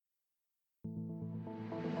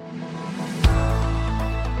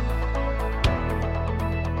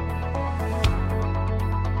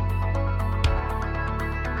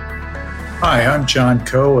Hi, I'm John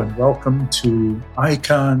Coe, and welcome to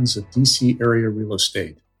Icons of DC Area Real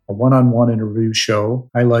Estate, a one-on-one interview show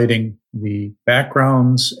highlighting the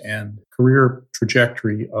backgrounds and career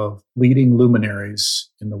trajectory of leading luminaries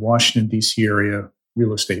in the Washington, D.C. area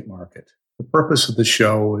real estate market. The purpose of the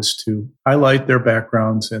show is to highlight their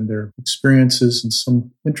backgrounds and their experiences and some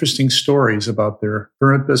interesting stories about their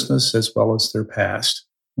current business as well as their past,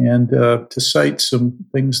 and to cite some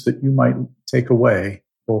things that you might take away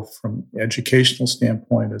both from an educational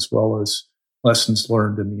standpoint as well as lessons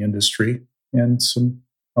learned in the industry, and some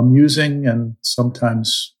amusing and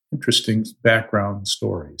sometimes interesting background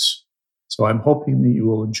stories. So I'm hoping that you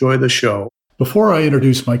will enjoy the show. Before I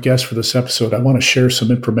introduce my guest for this episode, I want to share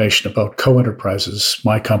some information about Coe Enterprises,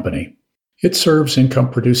 my company. It serves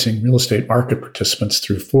income-producing real estate market participants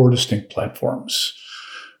through 4 distinct platforms.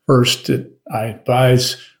 First, I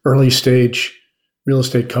advise early-stage real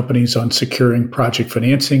estate companies on securing project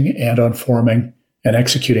financing and on forming and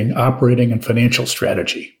executing operating and financial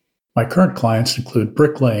strategy. My current clients include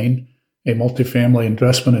Brick Lane, a multifamily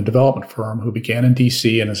investment and development firm who began in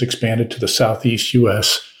DC and has expanded to the Southeast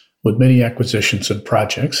U.S. with many acquisitions and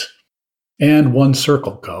projects, and One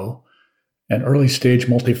Circle Co., an early-stage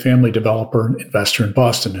multifamily developer and investor in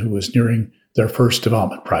Boston who is nearing their first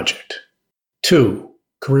development project. 2,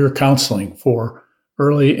 career counseling for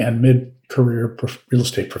early and mid-career real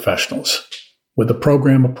estate professionals with a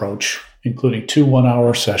program approach, including 2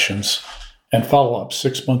 one-hour sessions and follow-up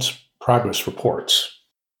 6 months progress reports.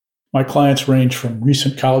 My clients range from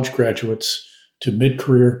recent college graduates to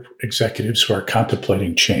mid-career executives who are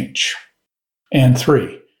contemplating change. And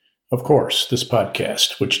 3, of course, this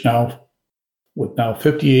podcast, with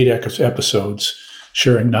 58 episodes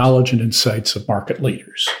sharing knowledge and insights of market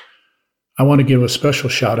leaders. I want to give a special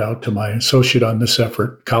shout out to my associate on this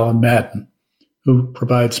effort, Colin Madden, who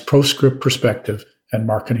provides ProScript perspective and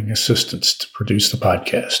marketing assistance to produce the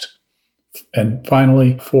podcast. And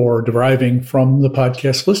finally, for deriving from the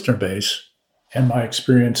podcast listener base and my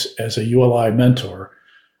experience as a ULI mentor,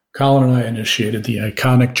 Colin and I initiated the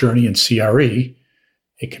iconic Journey in CRE,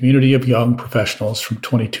 a community of young professionals from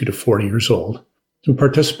 22 to 40 years old who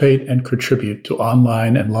participate and contribute to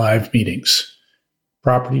online and live meetings,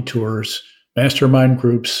 property tours, mastermind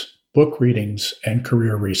groups, book readings, and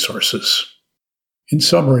career resources. In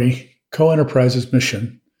summary, Coe Enterprises'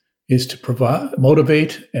 mission is to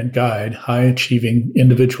motivate and guide high-achieving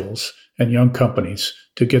individuals and young companies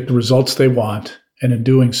to get the results they want, and in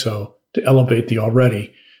doing so, to elevate the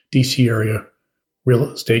already DC area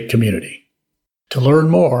real estate community. To learn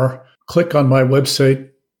more, click on my website,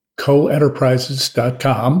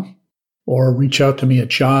 coenterprises.com, or reach out to me at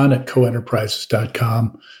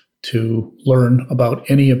john@coenterprises.com to learn about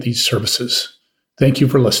any of these services. Thank you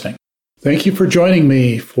for listening. Thank you for joining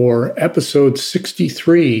me for episode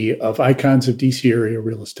 63 of Icons of DC Area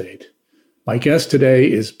Real Estate. My guest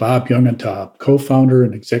today is Bob Jungentob, co-founder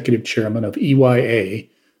and executive chairman of EYA,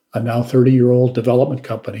 a now 30-year-old development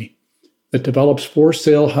company that develops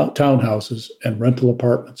for-sale townhouses and rental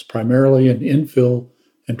apartments, primarily in infill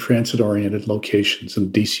and transit-oriented locations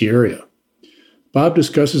in the DC area. Bob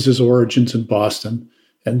discusses his origins in Boston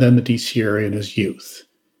and then the DC area in his youth.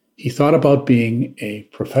 He thought about being a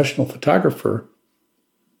professional photographer,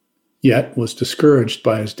 yet was discouraged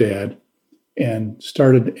by his dad and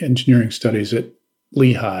started engineering studies at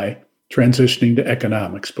Lehigh, transitioning to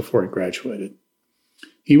economics before he graduated.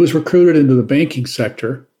 He was recruited into the banking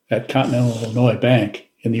sector at Continental Illinois Bank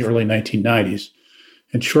in the early 1990s,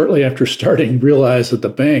 and shortly after starting realized that the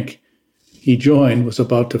bank he joined was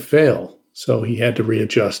about to fail, so he had to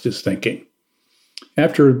readjust his thinking.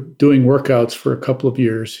 After doing workouts for a couple of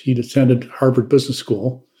years, he attended Harvard Business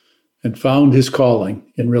School and found his calling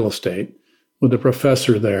in real estate with a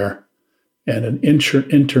professor there and an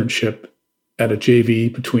internship at a JV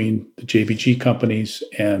between the JBG companies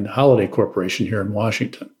and Holiday Corporation here in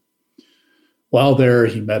Washington. While there,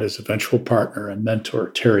 he met his eventual partner and mentor,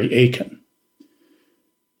 Terry Aiken.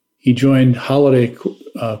 He joined Holiday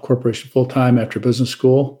Corporation full-time after business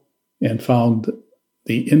school and found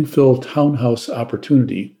the infill townhouse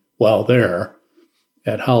opportunity while there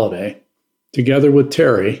at Holiday. Together with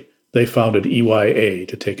Terry, they founded EYA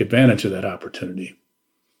to take advantage of that opportunity.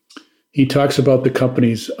 He talks about the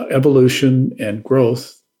company's evolution and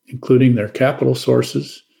growth, including their capital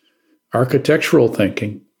sources, architectural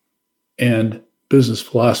thinking, and business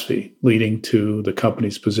philosophy, leading to the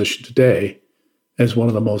company's position today as one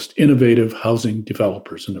of the most innovative housing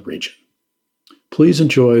developers in the region. Please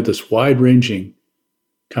enjoy this wide-ranging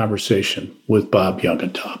conversation with Bob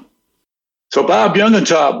Jungentob. So Bob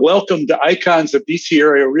Jungentob, welcome to Icons of DC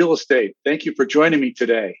Area Real Estate. Thank you for joining me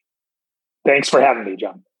today. Thanks for having me,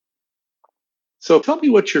 John. So tell me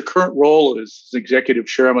what your current role is as executive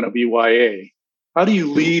chairman of EYA. How do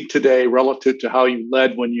you lead today relative to how you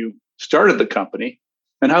led when you started the company?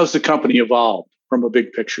 And how's the company evolved from a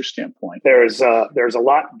big picture standpoint? There's a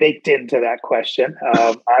lot baked into that question.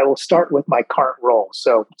 I will start with my current role.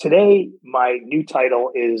 So today, my new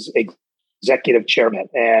title is executive chairman.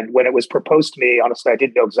 And when it was proposed to me, honestly, I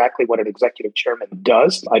didn't know exactly what an executive chairman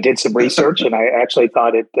does. I did some research and I actually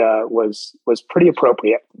thought it was pretty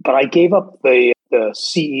appropriate. But I gave up the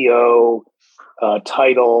CEO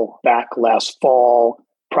title back last fall.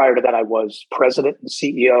 Prior to that, I was president and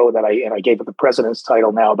CEO. And I gave up the president's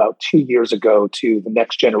title now about 2 years ago to the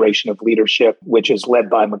next generation of leadership, which is led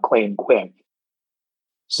by McLean Quinn.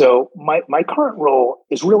 So my current role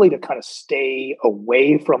is really to kind of stay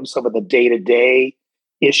away from some of the day-to-day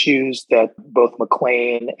issues that both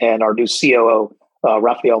McLean and our new COO,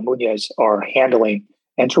 Rafael Muñoz, are handling,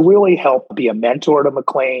 and to really help be a mentor to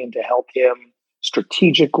McLean, to help him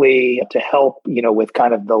strategically, to help, with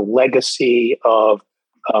kind of the legacy of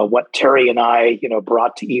what Terry and I,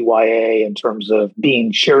 brought to EYA in terms of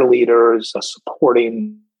being cheerleaders,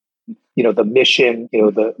 supporting, the mission,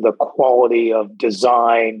 the quality of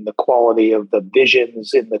design, the quality of the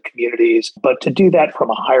visions in the communities, but to do that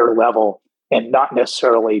from a higher level and not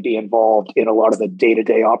necessarily be involved in a lot of the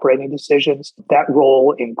day-to-day operating decisions. That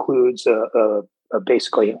role includes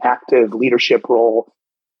basically an active leadership role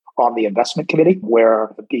on the investment committee,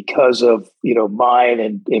 where because of mine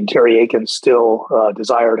and Terry Aiken's still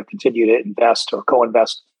desire to continue to invest or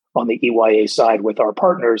co-invest on the EYA side with our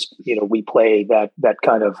partners, we play that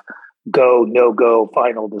kind of go, no-go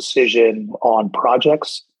final decision on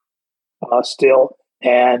projects still.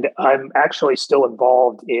 And I'm actually still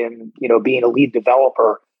involved in, being a lead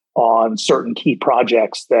developer on certain key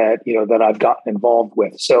projects that, that I've gotten involved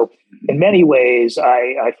with. So in many ways,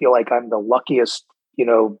 I feel like I'm the luckiest,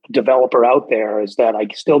 developer out there, is that I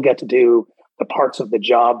still get to do the parts of the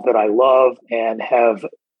job that I love and have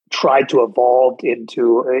tried to evolve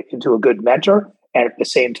into a good mentor, and at the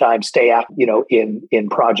same time stay up, in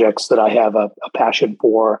projects that I have a passion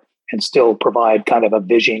for, and still provide kind of a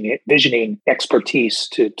visioning expertise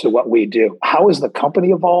to what we do. How has the company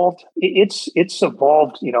evolved? It's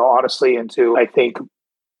evolved, honestly, into, I think,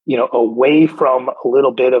 away from a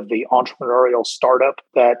little bit of the entrepreneurial startup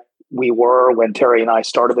that we were when Terry and I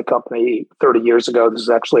started the company 30 years ago. This is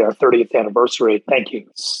actually our 30th anniversary. Thank you.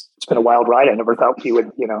 It's been a wild ride. I never thought we would,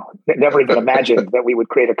 never even imagined that we would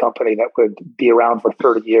create a company that would be around for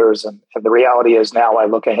 30 years. And the reality is now I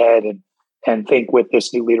look ahead and think with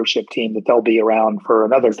this new leadership team that they'll be around for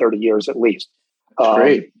another 30 years at least.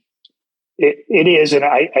 Great. It is. And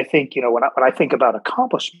I think, when I think about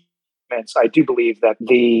accomplishments, I do believe that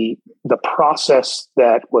the process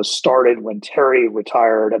that was started when Terry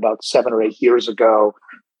retired about 7 or 8 years ago,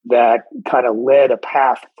 that kind of led a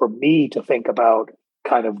path for me to think about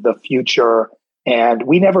kind of the future. And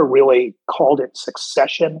we never really called it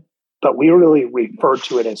succession, but we really referred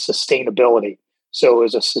to it as sustainability. So it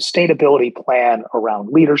was a sustainability plan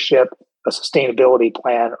around leadership, a sustainability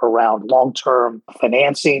plan around long-term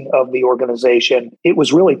financing of the organization. It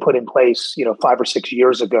was really put in place, 5 or 6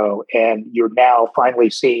 years ago, and you're now finally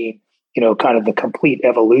seeing, kind of the complete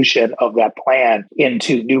evolution of that plan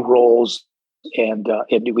into new roles and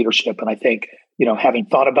new leadership. And I think, having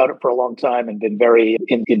thought about it for a long time and been very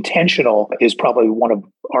intentional is probably one of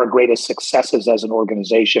our greatest successes as an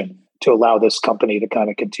organization to allow this company to kind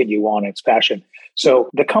of continue on its passion. So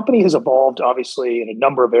the company has evolved, obviously, in a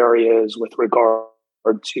number of areas with regard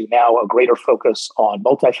to now a greater focus on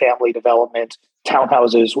multifamily development.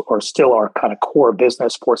 Townhouses are still our kind of core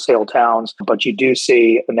business for sale towns, but you do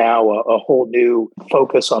see now a whole new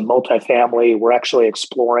focus on multifamily. We're actually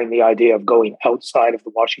exploring the idea of going outside of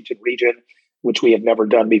the Washington region, which we have never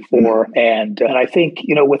done before. And I think,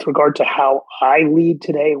 with regard to how I lead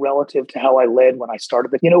today relative to how I led when I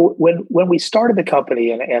started when we started the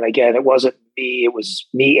company, and again, it wasn't me, it was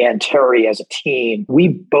me and Terry as a team, we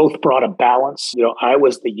both brought a balance. I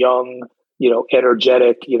was the young,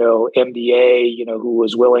 energetic, MBA, who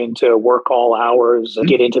was willing to work all hours and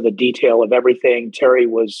get into the detail of everything. Terry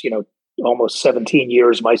was, almost 17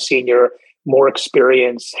 years my senior, more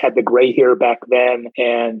experience, had the gray hair back then,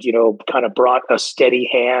 and, kind of brought a steady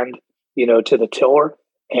hand, to the tiller.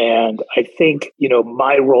 And I think,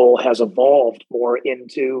 my role has evolved more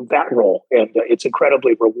into that role. And it's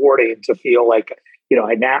incredibly rewarding to feel like,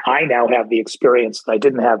 I now have the experience that I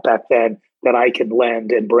didn't have back then that I can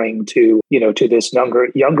lend and bring to, to this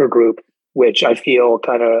younger group, which I feel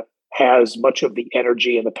kind of has much of the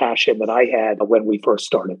energy and the passion that I had when we first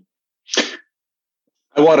started.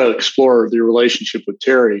 I want to explore the relationship with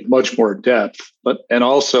Terry much more in depth, and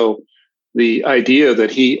also the idea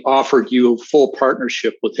that he offered you full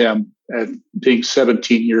partnership with him and being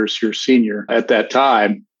 17 years your senior at that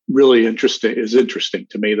time really interesting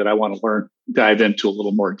to me, that I want to dive into a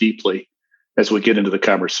little more deeply as we get into the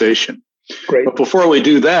conversation. Great. But before we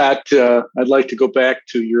do that, I'd like to go back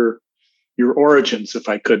to your origins, if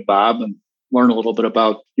I could, Bob, and learn a little bit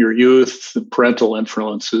about your youth and parental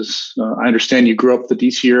influences. I understand you grew up in the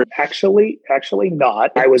DC area. Actually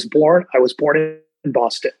not. I was born in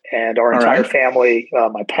Boston, and our entire family,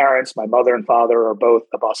 my parents, my mother and father, are both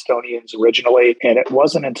Bostonians originally. And it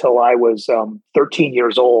wasn't until I was 13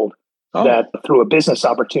 years old that, through a business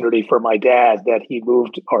opportunity for my dad, that he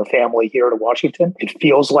moved our family here to Washington. It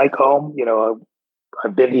feels like home.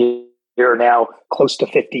 I've been here now close to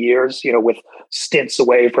 50 years, with stints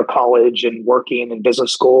away for college and working in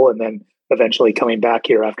business school, and then eventually coming back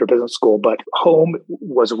here after business school. But home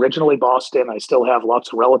was originally Boston. I still have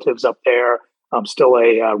lots of relatives up there. I'm still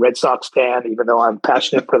a Red Sox fan, even though I'm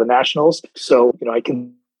passionate for the Nationals. So, I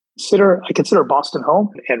consider Boston home,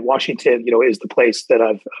 and Washington, is the place that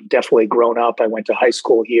I've definitely grown up. I went to high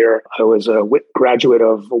school here. I was a graduate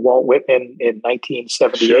of Walt Whitman in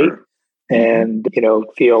 1978. Sure. And,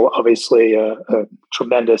 feel obviously a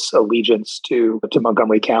tremendous allegiance to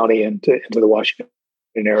Montgomery County and to the Washington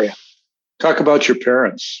area. Talk about your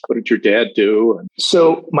parents. What did your dad do?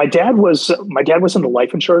 So my dad was in the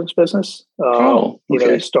life insurance business.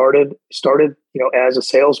 He started as a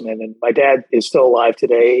salesman, and my dad is still alive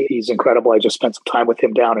today. He's incredible. I just spent some time with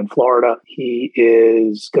him down in Florida. He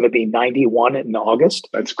is going to be 91 in August.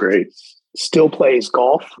 That's great. Still plays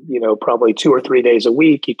golf, probably 2 or 3 days a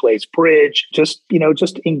week. He plays bridge, just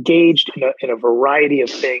engaged in a variety of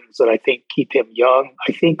things that I think keep him young.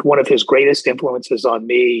 I think one of his greatest influences on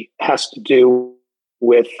me has to do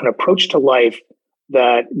with an approach to life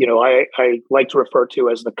that, I like to refer to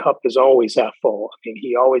as the cup is always half full. I mean,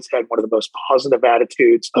 he always had one of the most positive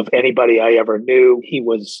attitudes of anybody I ever knew. He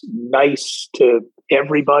was nice to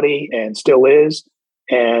everybody and still is.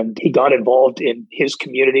 And he got involved in his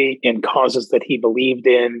community in causes that he believed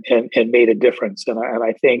in and made a difference. And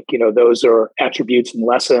I think, those are attributes and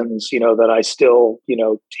lessons, that I still,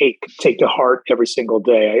 take to heart every single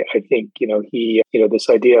day. I think, he, this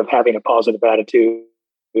idea of having a positive attitude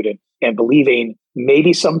and believing,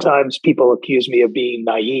 maybe sometimes people accuse me of being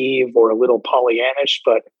naive or a little Pollyannish,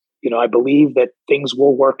 but, I believe that things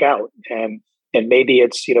will work out. And maybe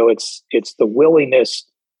it's the willingness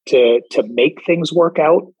to make things work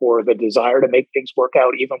out, or the desire to make things work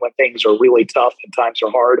out, even when things are really tough and times are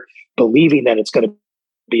hard, believing that it's going to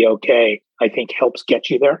be okay, I think helps get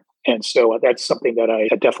you there. And so that's something that I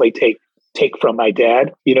definitely take from my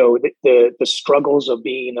dad. The struggles of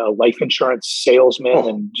being a life insurance salesman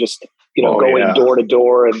and just, going door to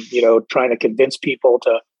door and, trying to convince people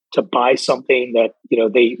to buy something that,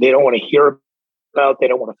 they don't want to hear about, they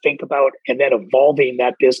don't want to think about, and then evolving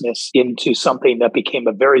that business into something that became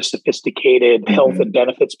a very sophisticated health and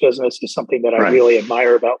benefits business is something that I really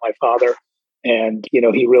admire about my father. And,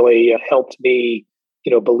 he really helped me,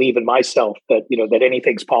 believe in myself that, that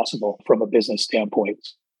anything's possible from a business standpoint.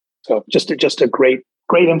 So just a great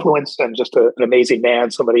influence, and just an amazing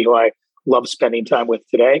man, somebody who I love spending time with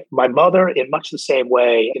today. My mother, in much the same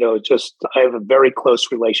way, I have a very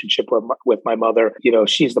close relationship with my mother.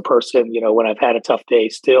 She's the person, when I've had a tough day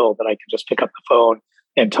still, that I can just pick up the phone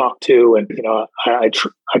and talk to. And, I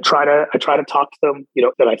try to talk to them,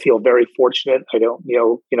 that I feel very fortunate. I don't,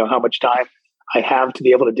 how much time I have to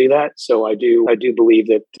be able to do that. So I do believe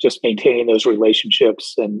that just maintaining those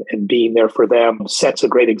relationships and being there for them sets a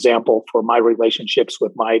great example for my relationships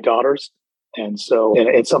with my daughters. And so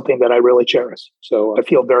it's something that I really cherish. So I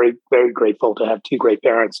feel very, very grateful to have two great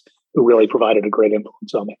parents who really provided a great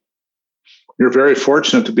influence on me. You're very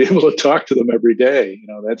fortunate to be able to talk to them every day.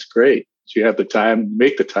 That's great. You have the time,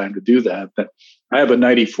 make the time to do that. But I have a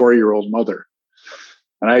 94-year-old mother,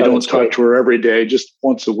 and I don't talk to her every day, just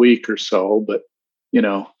once a week or so. But,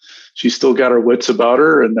 she's still got her wits about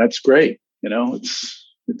her, and that's great.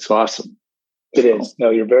 It's awesome. It is.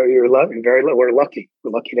 No, we're lucky.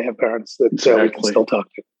 We're lucky to have parents that we can still talk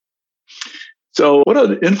to. So what are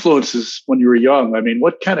the influences when you were young? I mean,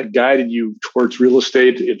 what kind of guided you towards real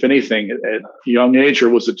estate, if anything, at a young age, or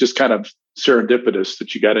was it just kind of serendipitous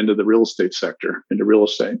that you got into the real estate sector, into real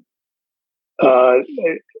estate?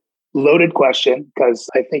 Loaded question, because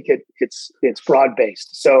I think it's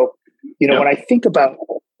broad-based. So, when I think about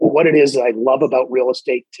what it is that I love about real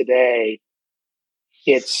estate today,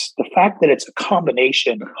 it's the fact that it's a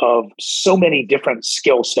combination of so many different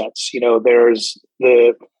skill sets. There's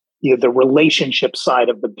the relationship side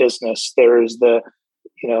of the business. There's the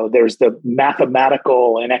there's the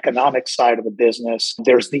mathematical and economic side of the business.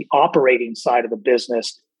 There's the operating side of the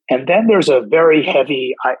business. And then there's a very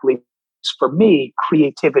heavy, at least for me,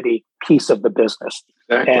 creativity piece of the business.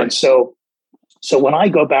 Exactly. And so when I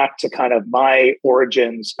go back to kind of my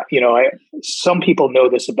origins, some people know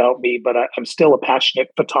this about me, but I'm still a passionate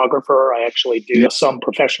photographer. I actually do some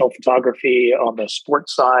professional photography on the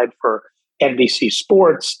sports side for NBC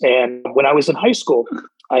Sports. And when I was in high school,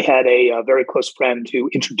 I had a very close friend who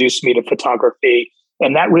introduced me to photography.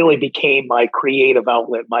 And that really became my creative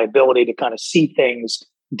outlet, my ability to kind of see things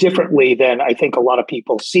differently than I think a lot of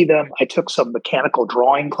people see them. I took some mechanical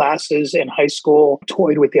drawing classes in high school,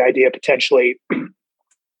 toyed with the idea potentially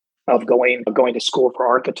of going to school for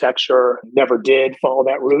architecture. Never did follow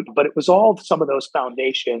that route, but it was all some of those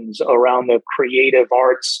foundations around the creative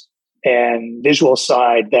arts and visual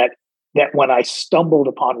side that when I stumbled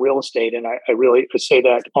upon real estate, and I really say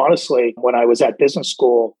that honestly, when I was at business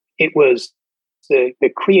school, it was the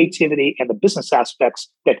creativity and the business aspects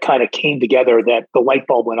that kind of came together, that the light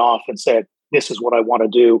bulb went off and said, this is what I want to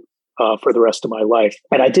do for the rest of my life.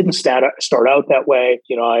 And I didn't start out that way.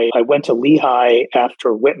 I went to Lehigh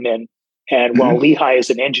after Whitman. And while Lehigh is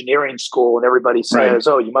an engineering school and everybody says,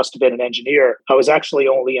 oh, you must have been an engineer, I was actually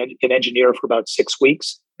only an engineer for about 6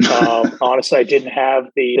 weeks. Honestly, I didn't have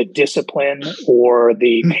the discipline or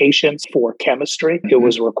the patience for chemistry. It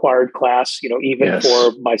was a required class, even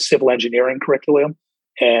for my civil engineering curriculum.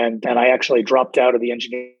 And I actually dropped out of the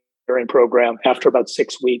engineering program after about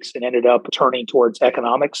 6 weeks and ended up turning towards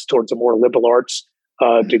economics, towards a more liberal arts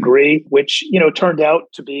degree, which, turned out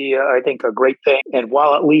to be, I think, a great thing. And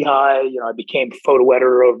while at Lehigh, I became photo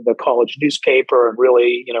editor of the college newspaper and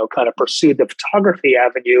really, kind of pursued the photography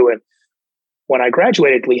avenue. And when I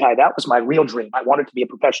graduated Lehigh, that was my real dream. I wanted to be a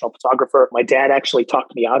professional photographer. My dad actually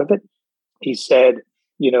talked me out of it. He said,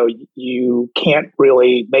 you can't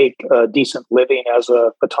really make a decent living as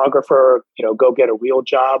a photographer, go get a real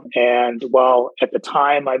job. And while at the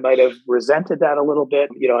time I might have resented that a little bit,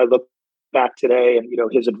 I look back today and,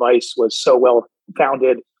 his advice was so well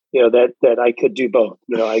founded, that I could do both.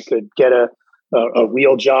 I could get a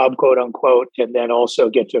real job, quote unquote, and then also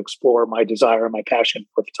get to explore my desire and my passion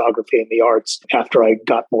for photography and the arts after I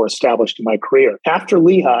got more established in my career. After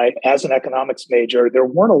Lehigh, as an economics major, there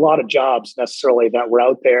weren't a lot of jobs necessarily that were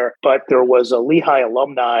out there, but there was a Lehigh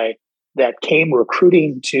alumni that came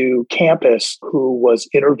recruiting to campus who was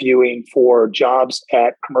interviewing for jobs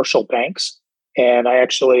at commercial banks. And I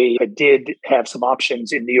did have some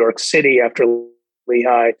options in New York City after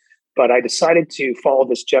Lehigh, but I decided to follow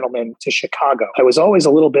this gentleman to Chicago. I was always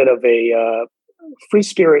a little bit of a free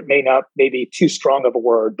spirit, maybe too strong of a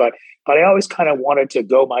word, but I always kind of wanted to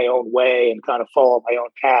go my own way and kind of follow my own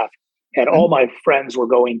path. And all my friends were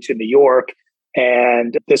going to New York,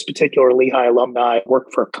 and this particular Lehigh alumni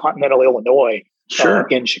worked for Continental Illinois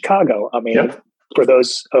in Chicago. I mean, for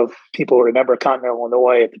those of people who remember Continental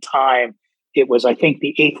Illinois at the time, it was, I think,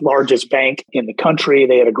 the 8th largest bank in the country.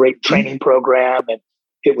 They had a great training program, and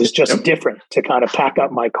it was just different to kind of pack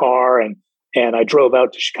up my car. And I drove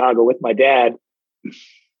out to Chicago with my dad,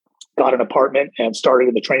 got an apartment, and started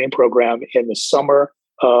in the training program in the summer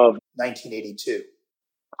of 1982.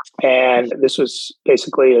 And this was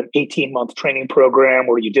basically an 18-month training program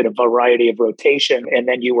where you did a variety of rotation, and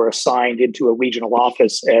then you were assigned into a regional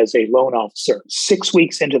office as a loan officer. 6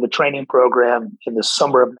 weeks into the training program in the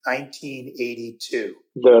summer of 1982,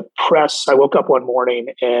 the press, I woke up one morning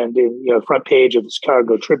and in the front page of the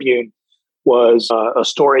Chicago Tribune was a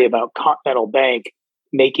story about Continental Bank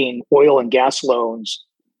making oil and gas loans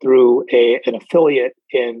through an affiliate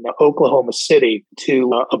in Oklahoma City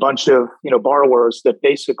to a bunch of borrowers that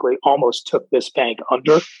basically almost took this bank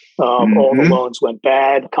under. All the loans went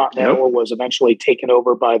bad. Continental was eventually taken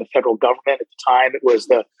over by the federal government. At the time, it was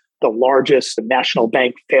the largest national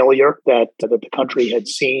bank failure that the country had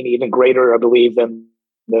seen, even greater, I believe, than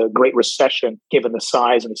the Great Recession, given the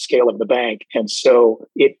size and the scale of the bank. And so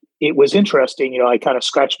it was interesting. I kind of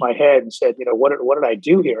scratched my head and said, what did I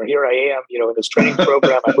do here? Here I am, in this training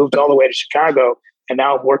program. I moved all the way to Chicago, and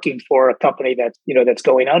now I'm working for a company that's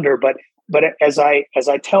going under. But as I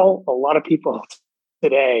tell a lot of people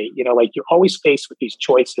today, you're always faced with these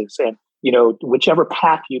choices, and whichever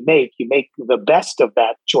path you make the best of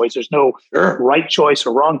that choice. There's no right choice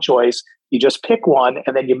or wrong choice. You just pick one,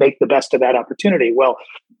 and then you make the best of that opportunity. Well,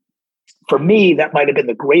 for me, that might have been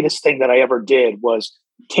the greatest thing that I ever did, was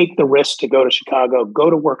take the risk to go to Chicago, go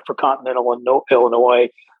to work for Continental Illinois.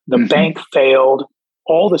 The bank failed.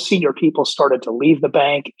 All the senior people started to leave the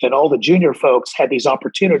bank, and all the junior folks had these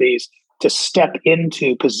opportunities to step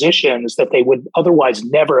into positions that they would otherwise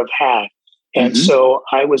never have had. And so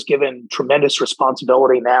I was given tremendous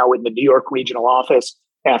responsibility now in the New York regional office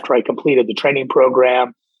after I completed the training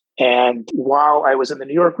program. And while I was in the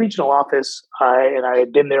New York regional office, I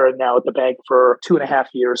had been there now at the bank for 2.5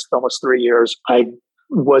 years, almost 3 years. I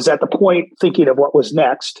was at the point thinking of what was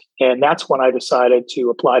next. And that's when I decided to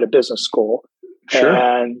apply to business school. Sure.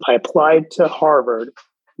 And I applied to Harvard,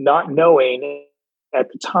 not knowing at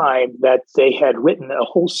the time that they had written a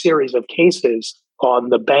whole series of cases on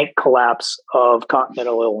the bank collapse of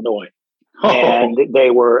Continental Illinois. And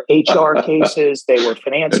they were HR cases, they were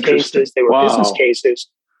finance cases, they were business cases.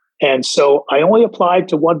 And so I only applied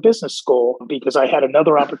to one business school because I had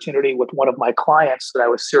another opportunity with one of my clients that I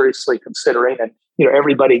was seriously considering. And,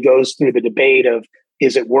 everybody goes through the debate of,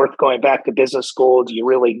 is it worth going back to business school? Do you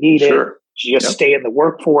really need it? Do you just stay in the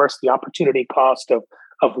workforce? The opportunity cost of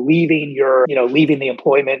leaving leaving the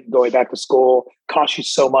employment and going back to school costs you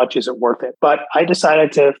so much. Is it worth it? But I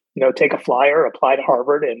decided to, take a flyer, apply to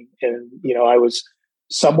Harvard. And I was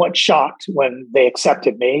somewhat shocked when they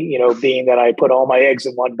accepted me, being that I put all my eggs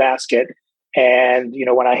in one basket. And,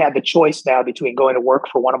 when I had the choice now between going to work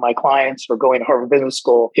for one of my clients or going to Harvard Business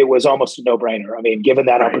School, it was almost a no-brainer. I mean, given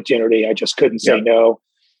that opportunity, I just couldn't say no.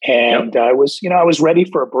 And I was ready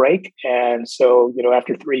for a break. And so,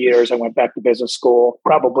 after 3 years, I went back to business school,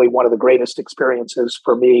 probably one of the greatest experiences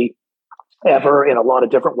for me ever in a lot of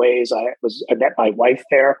different ways. I met my wife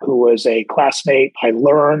there, who was a classmate. I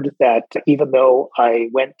learned that even though I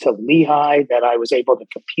went to Lehigh, that I was able to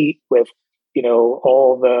compete with,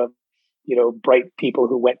 all the, bright people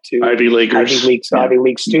who went to Ivy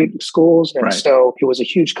League student schools. And so it was a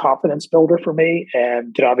huge confidence builder for me,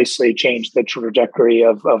 and it obviously changed the trajectory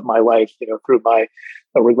of my life, through my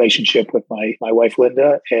relationship with my wife,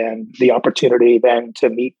 Linda, and the opportunity then to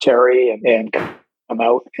meet Terry and come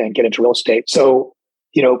out and get into real estate. So,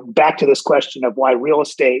 back to this question of why real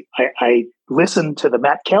estate, I listened to the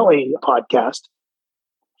Matt Kelly podcast.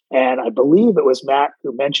 And I believe it was Matt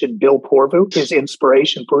who mentioned Bill Porvu, his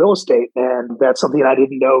inspiration for real estate. And that's something I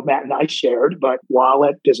didn't know Matt and I shared. But while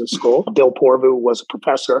at business school, Bill Porvu was a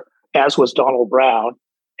professor, as was Donald Brown.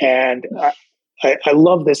 And I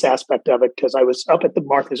love this aspect of it because I was up at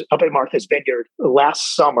Martha's Vineyard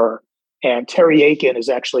last summer, and Terry Aiken is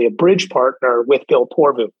actually a bridge partner with Bill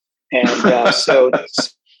Porvu. And so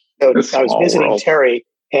I was visiting Terry,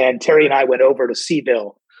 and Terry and I went over to see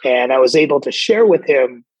Bill. And I was able to share with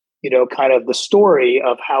him, kind of the story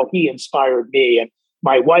of how he inspired me. And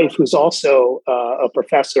my wife, who's also a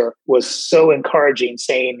professor, was so encouraging,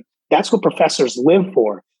 saying, that's what professors live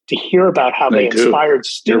for, to hear about how they inspired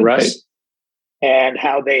students and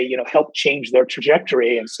how they, helped change their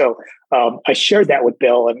trajectory. And so I shared that with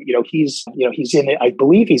Bill, and, he's in it. I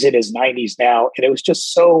believe he's in his 90s now. And it was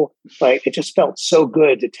just so it just felt so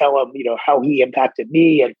good to tell him, how he impacted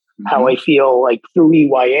me and how I feel like through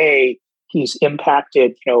EYA, he's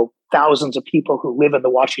impacted, thousands of people who live in the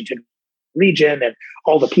Washington region, and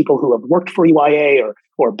all the people who have worked for EYA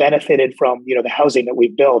or benefited from, the housing that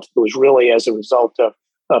we've built. It was really as a result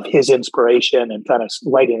of his inspiration and kind of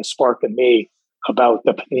lighting a spark in me about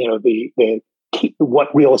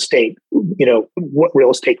what real estate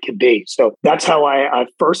can be. So that's how I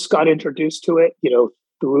first got introduced to it,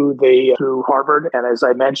 through Harvard. And as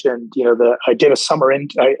I mentioned, I did a summer I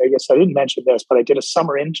guess I didn't mention this, but I did a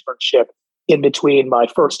summer internship in between my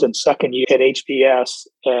first and second year at HBS,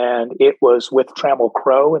 and it was with Trammell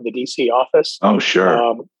Crow in the DC office. Oh,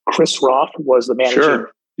 sure. Chris Roth was the managing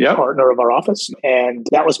partner of our office. And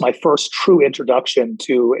that was my first true introduction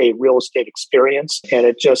to a real estate experience. And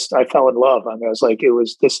I fell in love. I mean, I was like,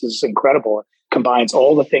 this is incredible. It combines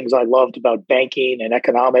all the things I loved about banking and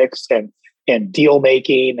economics and deal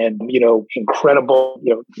making and, incredible,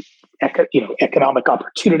 economic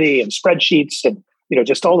opportunity and spreadsheets and,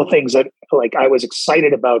 just all the things that I was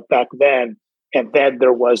excited about back then. And then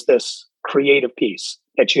there was this creative piece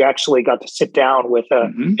that you actually got to sit down with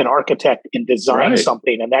an architect and design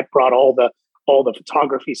something. And that brought all the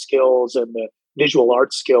photography skills and the visual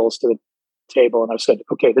art skills to the table. And I said,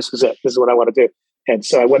 okay, this is it. This is what I want to do. And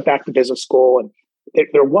so I went back to business school, and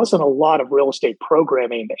there wasn't a lot of real estate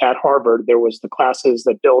programming at Harvard. There was the classes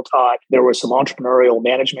that Bill taught. There were some entrepreneurial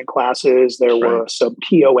management classes. There were some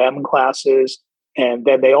POM classes. And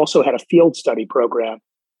then they also had a field study program.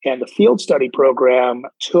 And the field study program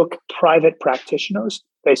took private practitioners,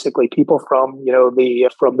 basically people from,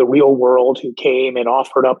 from the real world, who came and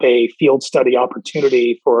offered up a field study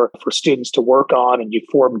opportunity for students to work on. And you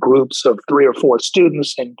formed groups of 3 or 4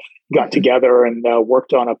 students and got together and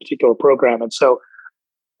worked on a particular program. And so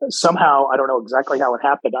somehow, I don't know exactly how it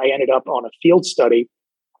happened, I ended up on a field study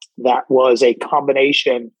that was a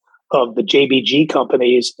combination of the JBG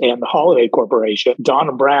companies and the Holiday Corporation.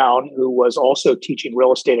 Don Brown, who was also teaching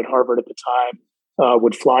real estate at Harvard at the time,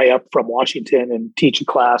 would fly up from Washington and teach a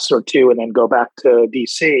class or two and then go back to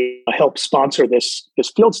DC, help sponsor this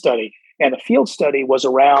field study. And the field study was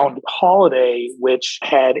around Holiday, which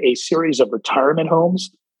had a series of retirement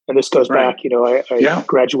homes. And this goes back, I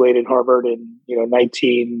graduated Harvard in,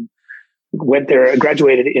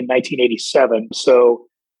 graduated in 1987. So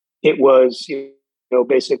it was,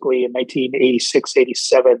 basically in 1986,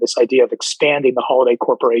 87, this idea of expanding the Holiday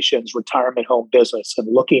Corporation's retirement home business and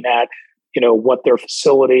looking at, what their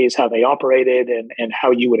facilities, how they operated, and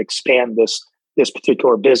how you would expand this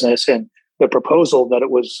particular business. And the proposal that it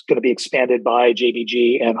was going to be expanded by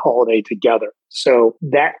JBG and Holiday together. So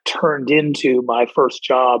that turned into my first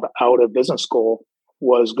job out of business school,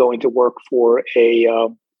 was going to work for a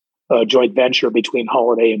joint venture between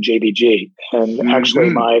Holiday and JBG. And actually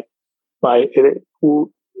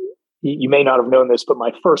you may not have known this, but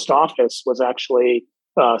my first office was actually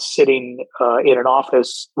sitting in an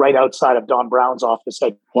office right outside of Don Brown's office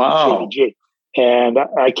at JBG. And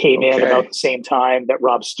I came in about the same time that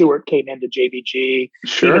Rob Stewart came into JBG.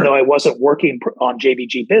 Sure. Even though I wasn't working on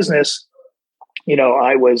JBG business,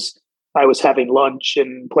 I was having lunch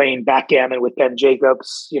and playing backgammon with Ben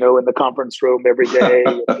Jacobs, in the conference room every day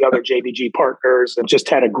with the other JBG partners, and just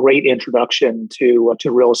had a great introduction to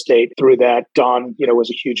real estate through that. Don, was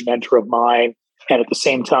a huge mentor of mine. And at the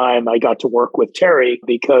same time, I got to work with Terry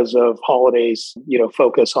because of Holiday's,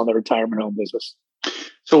 focus on the retirement home business.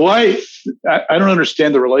 So why, I don't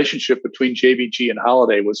understand the relationship between JBG and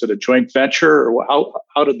Holiday. Was it a joint venture, or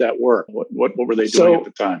how did that work? What were they doing at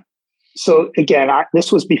the time? So again,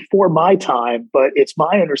 this was before my time, but it's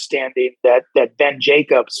my understanding that Ben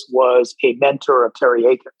Jacobs was a mentor of Terry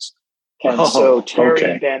Akins. And so Terry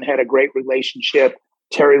and Ben had a great relationship.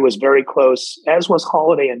 Terry was very close, as was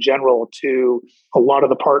Holiday in general, to a lot of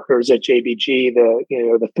the partners at JBG,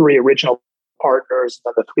 the three original partners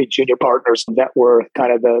and the three junior partners that were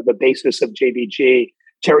kind of the basis of JBG.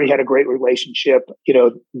 Terry had a great relationship.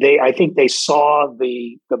 I think they saw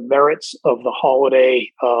the merits of the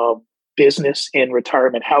Holiday business in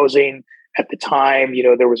retirement housing. At the time,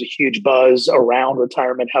 there was a huge buzz around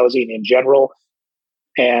retirement housing in general.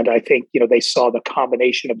 And I think, they saw the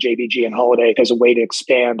combination of JBG and Holiday as a way to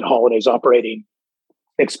expand Holiday's operating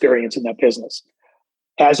experience in that business.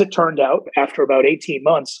 As it turned out, after about 18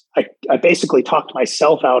 months, I basically talked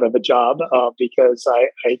myself out of a job because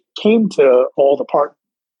I came to all the partners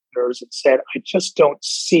and said, I just don't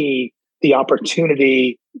see the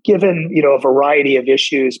opportunity, given a variety of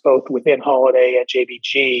issues, both within Holiday and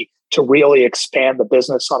JBG, to really expand the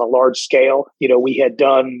business on a large scale. We had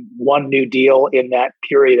done one new deal in that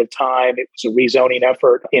period of time. It was a rezoning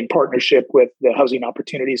effort in partnership with the Housing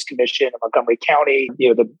Opportunities Commission of Montgomery County.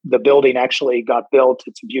 The building actually got built.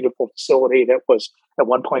 It's a beautiful facility that was at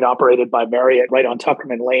one point operated by Marriott right on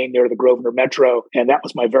Tuckerman Lane near the Grosvenor Metro. And that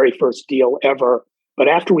was my very first deal ever. But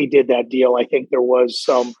after we did that deal, I think there was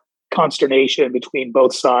some consternation between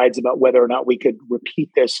both sides about whether or not we could repeat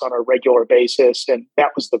this on a regular basis. And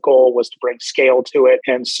that was the goal, was to bring scale to it.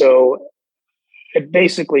 And so it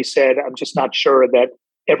basically said, I'm just not sure that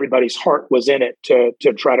everybody's heart was in it to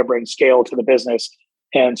try to bring scale to the business.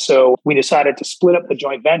 And so we decided to split up the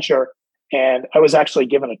joint venture. And I was actually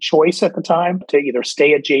given a choice at the time to either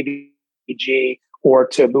stay at JBG or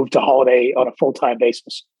to move to Holiday on a full-time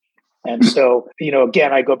basis. And so,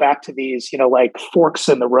 again, I go back to these, like forks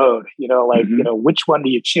in the road, which one do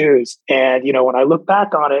you choose? And, when I look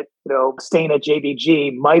back on it, staying at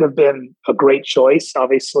JBG might have been a great choice.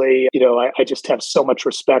 Obviously, I just have so much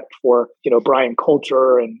respect for, Brian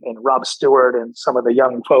Coulter and Rob Stewart and some of the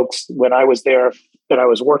young folks when I was there that I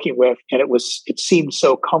was working with. And it seemed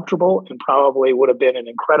so comfortable, and probably would have been an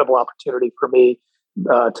incredible opportunity for me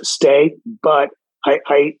to stay. But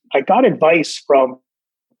I got advice from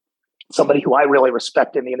somebody who I really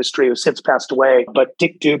respect in the industry, who's since passed away, but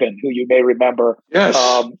Dick Dubin, who you may remember,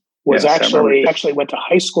 actually went to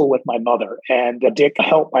high school with my mother. And Dick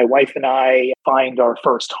helped my wife and I find our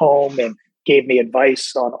first home and gave me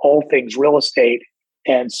advice on all things real estate.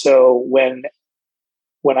 And so when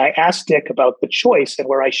I asked Dick about the choice and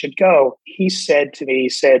where I should go, he said to me,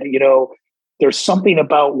 there's something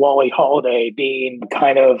about Wally Holiday being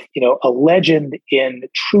kind of, a legend in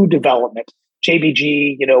true development.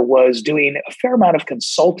 JBG, was doing a fair amount of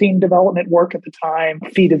consulting development work at the time,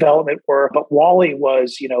 fee development work, but Wally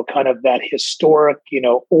was, kind of that historic,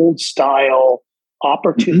 old style,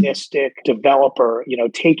 opportunistic developer,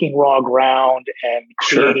 taking raw ground and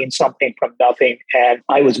creating something from nothing. And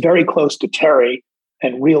I was very close to Terry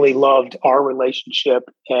and really loved our relationship.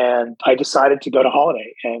 And I decided to go to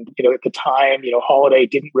Holiday. And, at the time, Holiday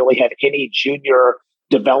didn't really have any junior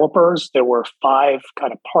developers. There were 5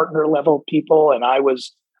 kind of partner level people. And I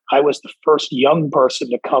was the first young person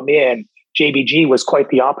to come in. JBG was quite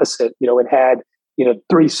the opposite. It had,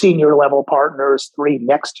 3 senior level partners, 3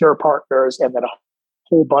 next tier partners, and then a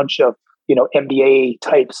whole bunch of, MBA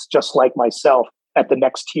types just like myself at the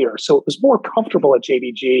next tier. So it was more comfortable at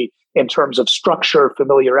JBG in terms of structure,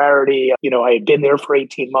 familiarity. I had been there for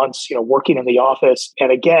 18 months, working in the office.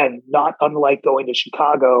 And again, not unlike going to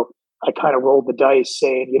Chicago, I kind of rolled the dice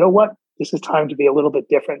saying, you know what, this is time to be a little bit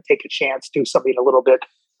different, take a chance, do something a little bit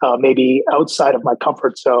maybe outside of my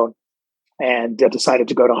comfort zone, and decided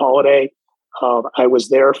to go to Holiday. I was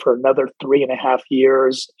there for another 3.5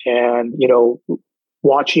 years, and,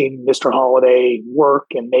 watching Mr. Holiday work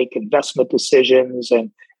and make investment decisions and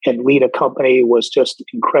lead a company was just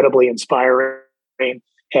incredibly inspiring.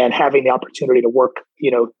 And having the opportunity to work,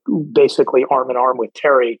 basically arm in arm with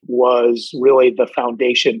Terry was really the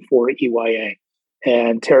foundation for EYA.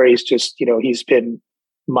 And Terry's just, he's been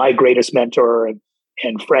my greatest mentor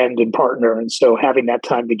and friend and partner. And so having that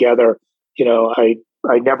time together, I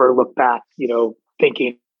never look back,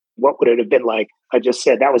 thinking, what would it have been like? I just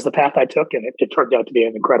said that was the path I took, and it turned out to be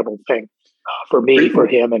an incredible thing for me, for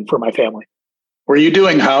him, and for my family. Were you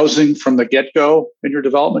doing housing from the get-go in your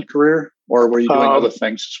development career, or were you doing other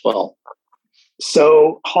things as well?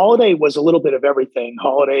 So Holiday was a little bit of everything.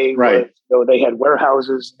 Holiday, right. Was, they had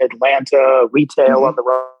warehouses in Atlanta, retail on the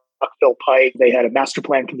Rockville Pike. They had a master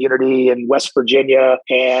plan community in West Virginia,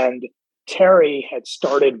 and Terry had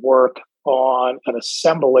started work on an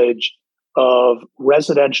assemblage of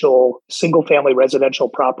single-family residential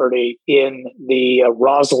property in the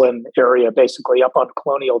Roslyn area, basically up on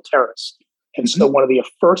Colonial Terrace. And so one of the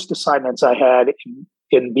first assignments I had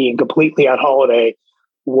in being completely at Holiday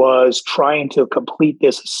was trying to complete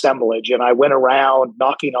this assemblage. And I went around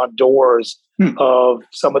knocking on doors of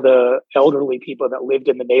some of the elderly people that lived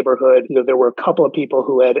in the neighborhood. There were a couple of people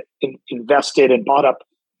who had invested and bought up,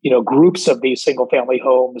 groups of these single-family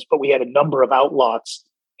homes, but we had a number of outlots.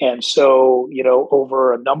 And so,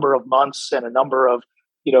 over a number of months and a number of,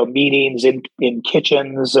 meetings in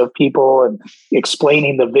kitchens of people and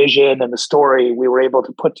explaining the vision and the story, we were able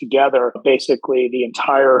to put together basically the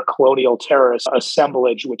entire Colonial Terrace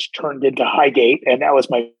assemblage, which turned into Highgate. And that was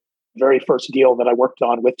my very first deal that I worked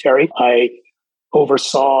on with Terry. I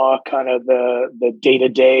oversaw kind of the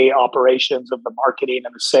day-to-day operations of the marketing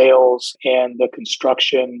and the sales and the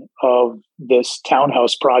construction of this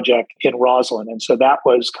townhouse project in Roslyn. And so that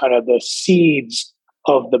was kind of the seeds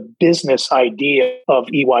of the business idea of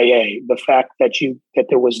EYA, the fact that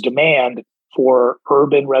there was demand for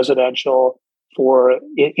urban residential, for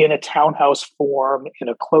in a townhouse form, in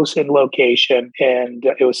a close-in location. And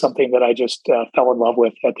it was something that I just fell in love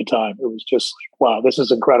with at the time. It was just like, wow, this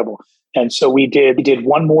is incredible. And so we did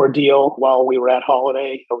one more deal while we were at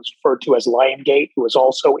Holiday. It was referred to as Liongate. It was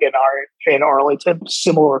also in Arlington.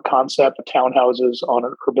 Similar concept of townhouses on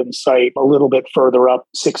an urban site, a little bit further up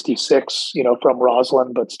 66, from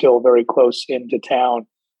Roslyn, but still very close into town.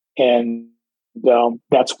 And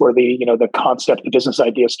that's where the concept, the business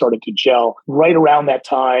idea started to gel. Right around that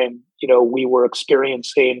time, we were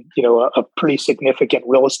experiencing, a pretty significant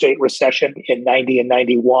real estate recession in 90 and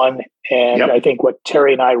 91. And I think what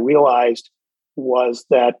Terry and I realized was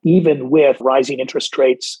that even with rising interest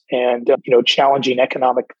rates and, challenging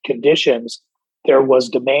economic conditions, there was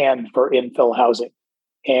demand for infill housing.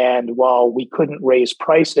 And while we couldn't raise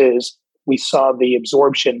prices, we saw the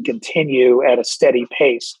absorption continue at a steady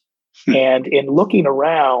pace. And in looking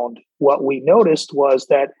around, what we noticed was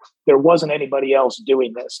that there wasn't anybody else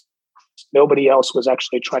doing this. Nobody else was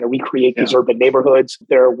actually trying to recreate these urban neighborhoods.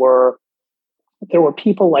 There were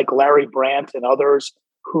people like Larry Brandt and others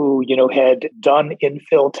who, had done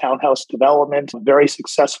infill townhouse development very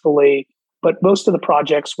successfully, but most of the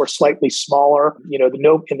projects were slightly smaller.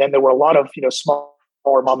 And then there were a lot of smaller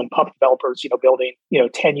mom and pop developers, building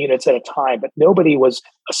 10 units at a time, but nobody was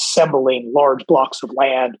assembling large blocks of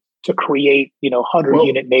land to create,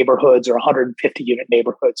 100-unit neighborhoods or 150-unit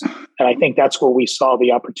neighborhoods. And I think that's where we saw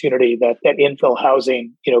the opportunity that infill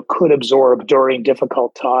housing, could absorb during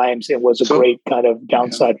difficult times. It was a great kind of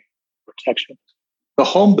downside protection. The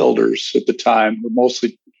home builders at the time were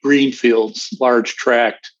mostly greenfields, large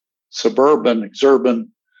tract, suburban, exurban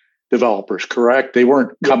developers, correct? They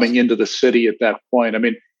weren't coming into the city at that point. I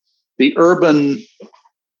mean, the urban,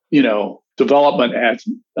 development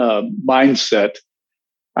mindset,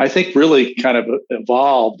 I think, really kind of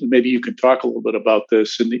evolved. And maybe you could talk a little bit about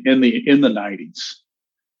this in the 90s,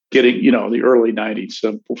 getting the early 90s.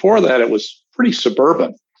 So before that, it was pretty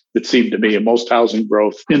suburban, it seemed to me, in most housing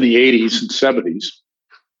growth in the 80s and 70s.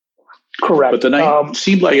 Correct. But it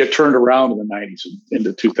seemed like it turned around in the 90s and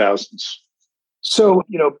into 2000s. So,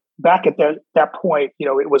 back at that point,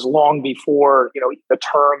 it was long before, the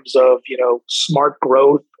terms of, smart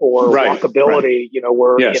growth or walkability,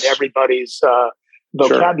 were in everybody's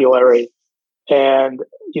vocabulary. Sure. And,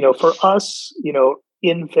 for us,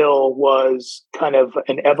 infill was kind of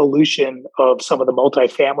an evolution of some of the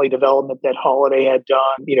multifamily development that Holiday had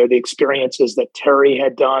done, the experiences that Terry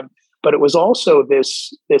had done. But it was also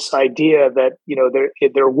this idea that,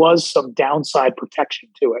 there was some downside protection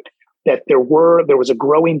to it, that there was a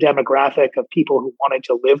growing demographic of people who wanted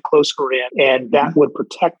to live closer in, and that would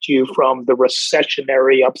protect you from the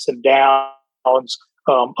recessionary ups and downs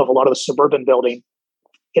of a lot of the suburban building.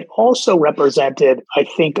 It also represented, I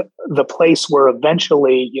think, the place where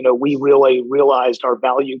eventually, we really realized our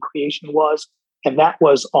value creation was, and that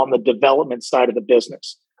was on the development side of the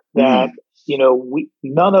business. That,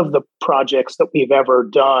 none of the projects that we've ever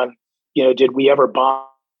done, did we ever buy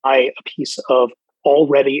a piece of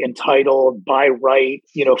already entitled, by right,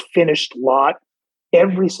 finished lot.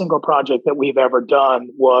 Every single project that we've ever done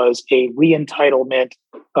was a re-entitlement,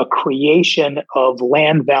 a creation of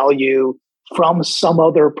land value from some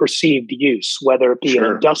other perceived use, whether it be an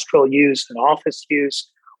industrial use, an office use,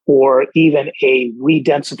 or even a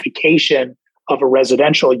re-densification of a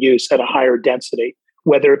residential use at a higher density,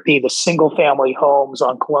 whether it be the single family homes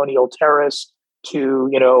on Colonial Terrace to,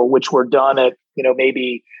 which were done at,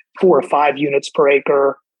 maybe 4 or 5 units per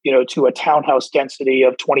acre, to a townhouse density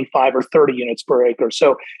of 25 or 30 units per acre.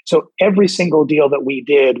 So every single deal that we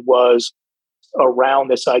did was around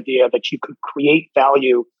this idea that you could create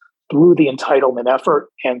value through the entitlement effort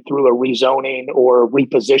and through a rezoning or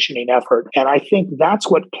repositioning effort. And I think that's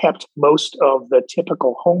what kept most of the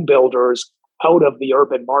typical home builders out of the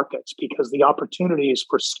urban markets, because the opportunities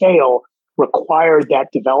for scale required that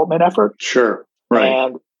development effort. Sure. Right.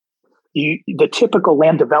 And the typical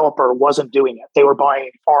land developer wasn't doing it. They were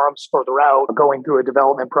buying farms further out, going through a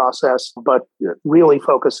development process, but really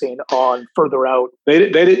focusing on further out.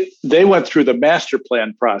 They went through the master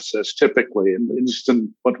plan process typically,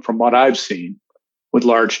 from what I've seen, with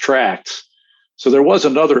large tracts. So there was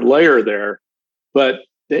another layer there, but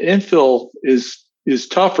the infill is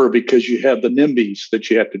tougher because you have the NIMBYs that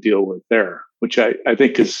you have to deal with there, which I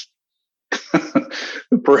think is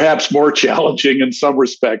perhaps more challenging in some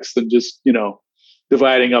respects than just,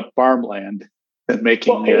 dividing up farmland and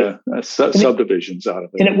making subdivisions out of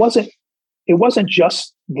it. And it wasn't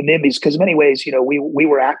just the NIMBYs, because in many ways, we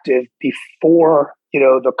were active before,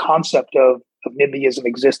 the concept of NIMBYism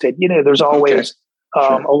existed. There's always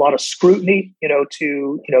a lot of scrutiny,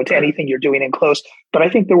 to anything you're doing in close. But I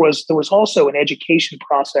think there was also an education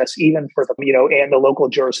process, even for the, and the local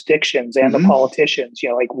jurisdictions and the politicians,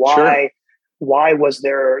 like why was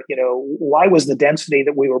there, why was the density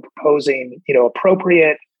that we were proposing,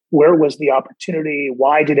 appropriate? Where was the opportunity?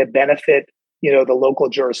 Why did it benefit, the local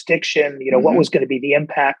jurisdiction? What was going to be the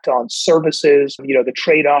impact on services? The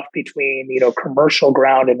trade-off between, commercial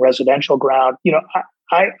ground and residential ground.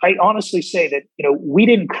 I honestly say that, we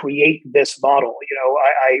didn't create this model.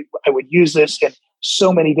 I would use this in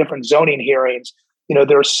so many different zoning hearings.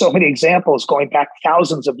 There are so many examples going back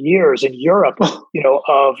thousands of years in Europe,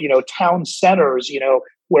 of, town centers,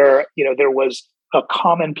 where, there was a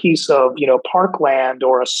common piece of, parkland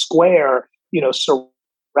or a square,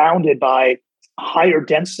 surrounded by higher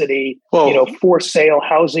density, for sale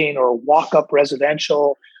housing or walk-up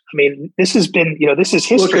residential. I mean, this has been, this is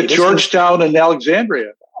history. Look at Georgetown and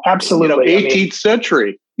Alexandria. Absolutely. 18th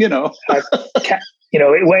century, and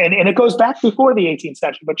it goes back before the 18th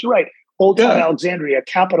century, but you're right. Old Town Alexandria,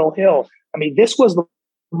 Capitol Hill. I mean, this was the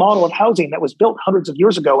model of housing that was built hundreds of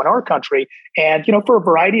years ago in our country. And, for a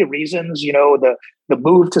variety of reasons, the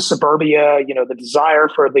move to suburbia, the desire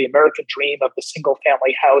for the American dream of the single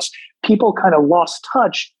family house, people kind of lost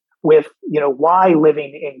touch with, why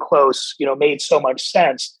living in close, made so much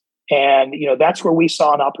sense. And, that's where we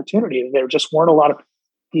saw an opportunity. There just weren't a lot of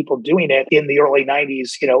people doing it in the early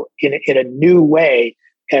 90s, in a new way.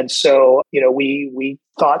 And so, we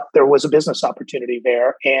thought there was a business opportunity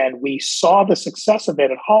there, and we saw the success of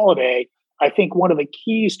it at Holiday. I think one of the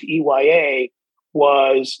keys to EYA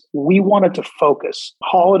was we wanted to focus.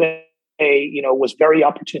 Holiday, was very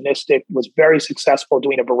opportunistic, was very successful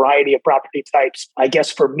doing a variety of property types. I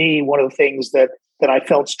guess for me, one of the things that I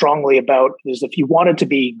felt strongly about is if you wanted to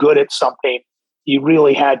be good at something, you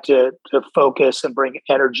really had to focus and bring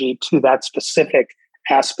energy to that specific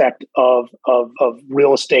aspect of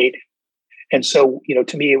real estate. And so,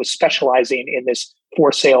 to me, it was specializing in this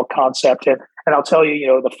for sale concept. And I'll tell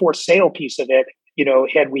you, the for sale piece of it,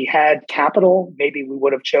 had we had capital, maybe we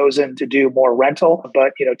would have chosen to do more rental.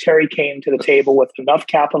 But, Terry came to the table with enough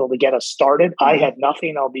capital to get us started. I had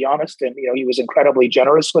nothing, I'll be honest. And, he was incredibly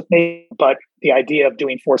generous with me. But the idea of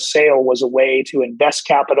doing for sale was a way to invest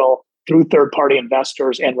capital through third-party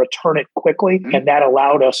investors and return it quickly. Mm-hmm. And that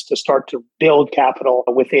allowed us to start to build capital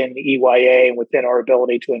within EYA and within our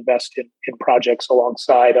ability to invest in projects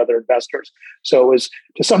alongside other investors. So it was,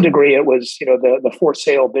 to some degree, it was, the for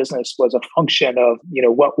sale business was a function of,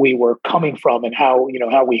 what we were coming from and how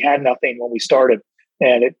we had nothing when we started.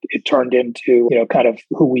 And it turned into, kind of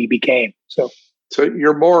who we became. So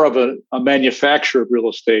you're more of a manufacturer of real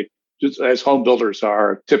estate, just as home builders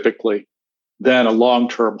are typically, than a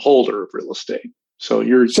long-term holder of real estate. So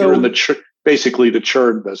you're in basically the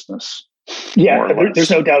churn business. Yeah,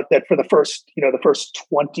 there's no doubt that for the first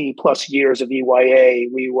 20 plus years of EYA,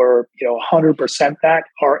 we were 100% that.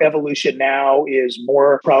 Our evolution now is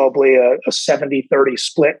more probably a 70-30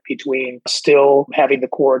 split between still having the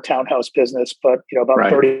core townhouse business, but about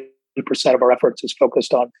 30% of our efforts is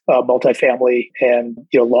focused on multifamily and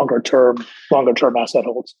longer term asset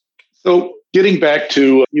holds. So getting back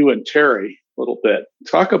to you and Terry a little bit,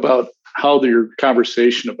 talk about how your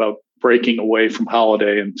conversation about breaking away from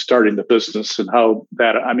Holiday and starting the business and how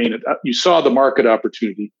that, you saw the market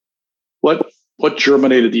opportunity. What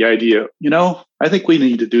germinated the idea? I think we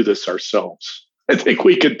need to do this ourselves. I think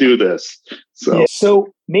we could do this. So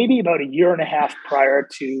maybe about a year and a half prior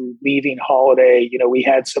to leaving Holiday, we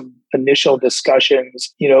had some initial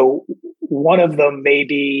discussions. One of them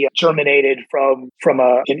maybe germinated from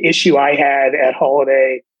an issue I had at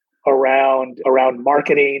Holiday around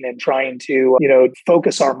marketing and trying to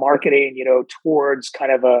focus our marketing towards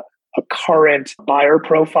kind of a current buyer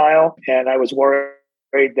profile. And I was worried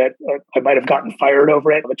that I might have gotten fired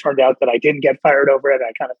over it. It turned out that I didn't get fired over it.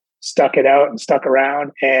 I kind of stuck it out and stuck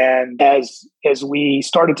around. And as we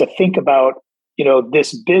started to think about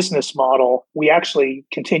this business model, we actually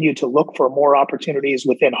continued to look for more opportunities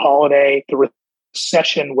within Holiday. The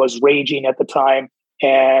recession was raging at the time.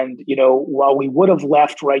 And, while we would have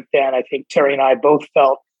left right then, I think Terry and I both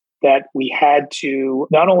felt that we had to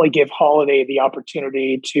not only give Holiday the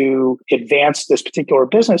opportunity to advance this particular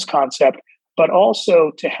business concept, but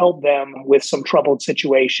also to help them with some troubled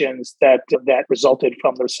situations that resulted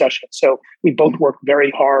from the recession. So we both worked very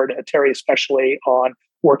hard, Terry especially, on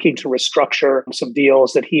working to restructure some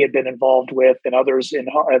deals that he had been involved with and others in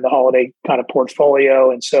the Holiday kind of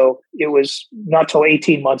portfolio. And so it was not till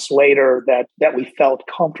 18 months later that we felt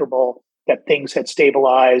comfortable that things had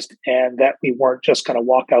stabilized and that we weren't just going to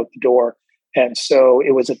walk out the door. And so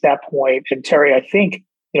it was at that point, and Terry, I think,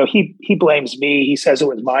 he blames me. He says it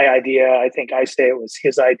was my idea. I think I say it was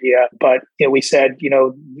his idea. But we said,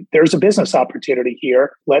 there's a business opportunity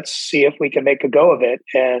here. Let's see if we can make a go of it.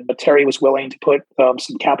 And Terry was willing to put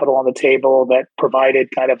some capital on the table that provided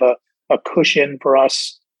kind of a cushion for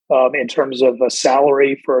us in terms of a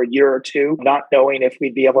salary for a year or two, not knowing if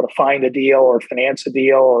we'd be able to find a deal or finance a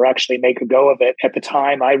deal or actually make a go of it. At the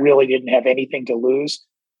time, I really didn't have anything to lose.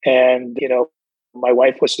 And, my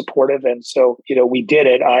wife was supportive. And so, we did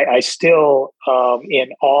it. I still I'm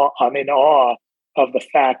in awe of the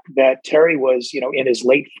fact that Terry was, in his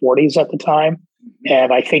late 40s at the time.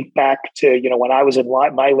 And I think back to, when I was in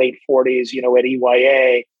my late 40s, at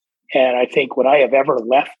EYA, and I think would I have ever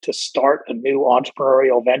left to start a new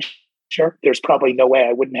entrepreneurial venture? There's probably no way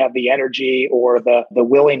I wouldn't have the energy or the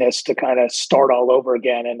willingness to kind of start all over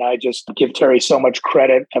again. And I just give Terry so much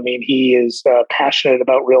credit. He is passionate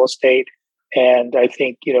about real estate. And I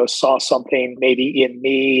think, saw something maybe in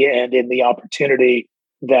me and in the opportunity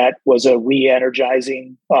that was a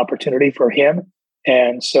re-energizing opportunity for him.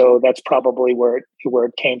 And so that's probably where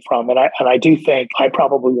it came from. And I do think I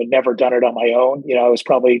probably would never done it on my own. I was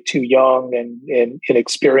probably too young and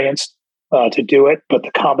inexperienced to do it. But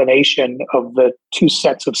the combination of the two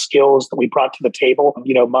sets of skills that we brought to the table,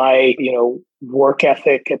 my, work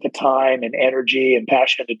ethic at the time and energy and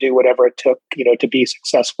passion to do whatever it took, to be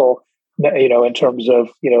successful, in terms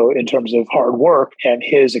of hard work, and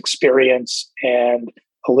his experience and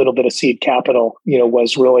a little bit of seed capital,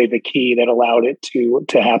 was really the key that allowed it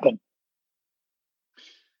to happen.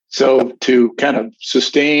 So to kind of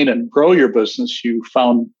sustain and grow your business, you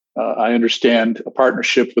found, I understand, a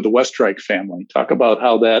partnership with the Westreich family. Talk about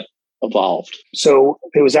how that evolved. So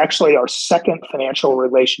it was actually our second financial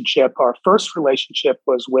relationship. Our first relationship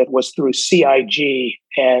was through CIG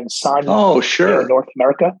and Sanyu in North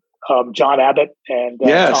America. John Abbott and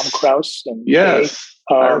yes. Tom Kraus. And yes.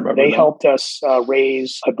 they helped us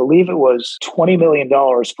raise, I believe it was $20 million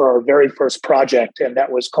for our very first project. And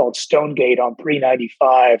that was called Stonegate on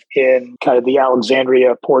 395 in kind of the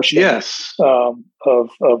Alexandria portion yes. of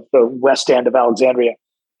the west end of Alexandria.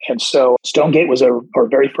 And so Stonegate was our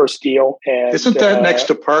very first deal. And isn't that next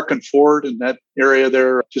to Park and Ford in that area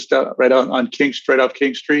there, just right out on straight off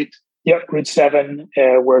King Street? Yep, Route 7,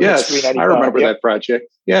 where yes, it's 395. I remember that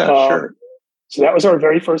project. Yeah, sure. So that was our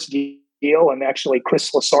very first deal. And actually, Chris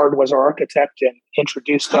Lassard was our architect and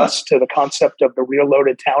introduced us to the concept of the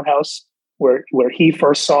rear-loaded townhouse, where he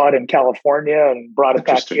first saw it in California and brought it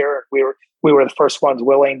back here. We were the first ones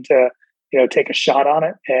willing to take a shot on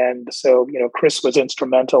it. And so, Chris was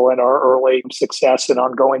instrumental in our early success and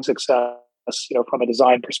ongoing success, from a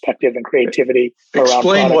design perspective and creativity.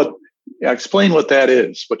 Explain what that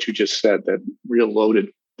is, what you just said, that rear-loaded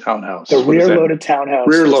townhouse. The rear-loaded townhouse.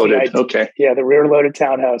 Rear-loaded, okay. Yeah, the rear-loaded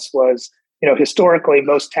townhouse was, historically,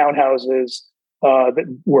 most townhouses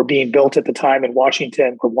that were being built at the time in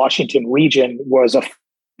Washington region was a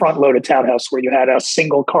front-loaded townhouse where you had a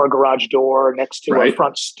single car garage door next to a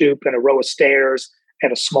front stoop and a row of stairs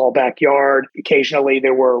and a small backyard. Occasionally,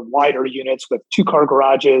 there were wider units with two-car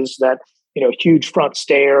garages that, huge front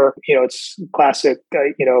stair. It's classic,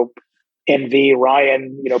 NV,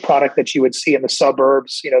 Ryan, product that you would see in the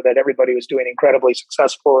suburbs, that everybody was doing incredibly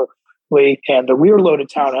successfully. And the rear-loaded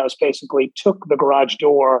townhouse basically took the garage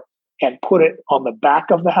door and put it on the back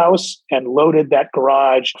of the house and loaded that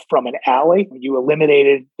garage from an alley. You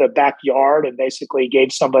eliminated the backyard and basically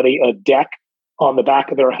gave somebody a deck on the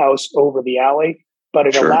back of their house over the alley. But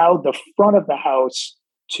it allowed the front of the house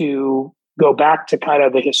to go back to kind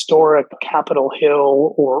of the historic Capitol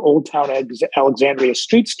Hill or Old Town Alexandria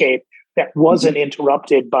streetscape that wasn't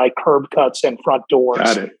interrupted by curb cuts and front doors.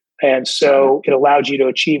 Got it. And so it allowed you to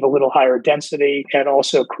achieve a little higher density and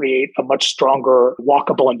also create a much stronger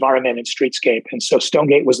walkable environment in streetscape. And so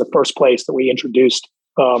Stonegate was the first place that we introduced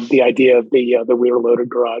the idea of the rear-loaded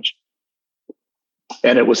garage.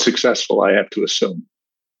 And it was successful, I have to assume.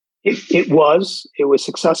 It was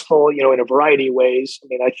successful, in a variety of ways. I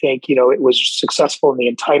mean, I think, it was successful in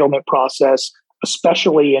the entitlement process,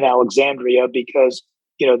 especially in Alexandria, because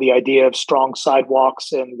the idea of strong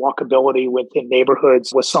sidewalks and walkability within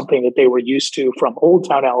neighborhoods was something that they were used to from Old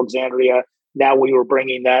Town Alexandria. Now we were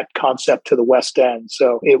bringing that concept to the West End.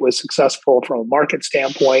 So it was successful from a market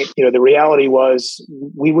standpoint. The reality was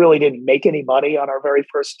we really didn't make any money on our very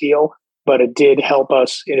first deal, but it did help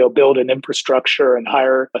us, build an infrastructure and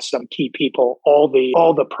hire some key people. All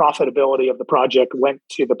the profitability of the project went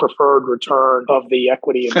to the preferred return of the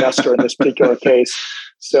equity investor in this particular case.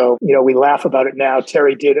 So, we laugh about it now.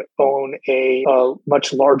 Terry did own a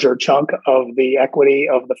much larger chunk of the equity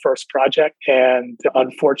of the first project. And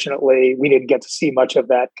unfortunately, we didn't get to see much of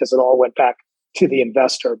that because it all went back to the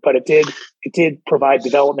investor. But it did provide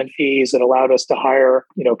development fees that allowed us to hire,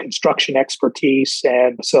 construction expertise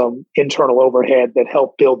and some internal overhead that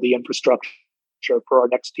helped build the infrastructure for our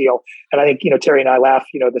next deal. And I think, Terry and I laugh,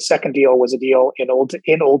 the second deal was a deal in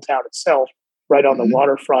Old Town itself, right on the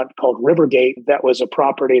waterfront, called Rivergate. That was a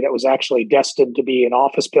property that was actually destined to be an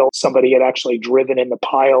office building. Somebody had actually driven in the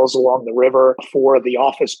piles along the river for the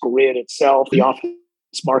office grid itself. The office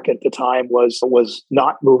market at the time was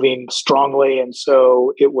not moving strongly, and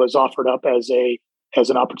so it was offered up as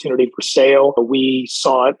an opportunity for sale. We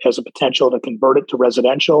saw it as a potential to convert it to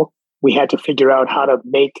residential. We had to figure out how to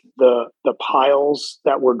make the piles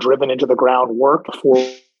that were driven into the ground work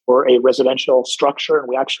for a residential structure. And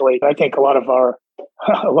we actually, I think a lot of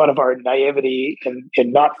our naivety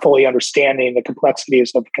in not fully understanding the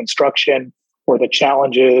complexities of construction or the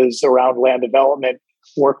challenges around land development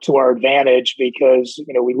worked to our advantage, because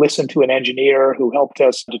we listened to an engineer who helped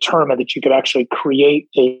us determine that you could actually create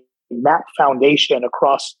a mat foundation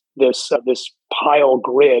across this pile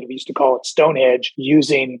grid. We used to call it Stonehenge,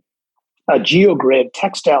 using a geogrid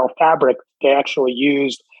textile fabric they actually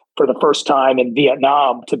used for the first time in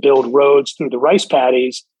Vietnam to build roads through the rice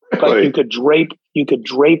paddies. But you could drape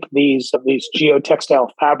these geotextile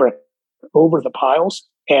fabric over the piles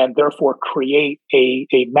and therefore create a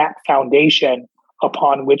mat foundation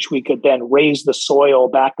upon which we could then raise the soil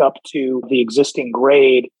back up to the existing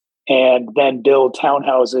grade and then build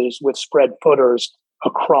townhouses with spread footers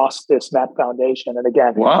across this mat foundation. And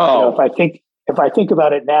again, wow. If I think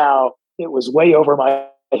about it now, it was way over my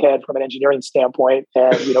head from an engineering standpoint.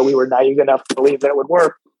 And, we were naive enough to believe that it would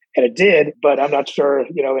work, and it did, but I'm not sure,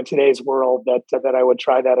 in today's world that I would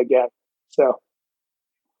try that again. So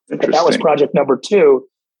that was project number 2.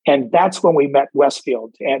 And that's when we met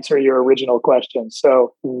Westfield, to answer your original question.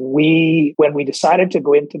 So when we decided to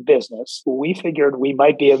go into business, we figured we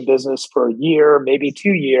might be in business for a year, maybe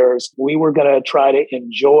 2 years. We were going to try to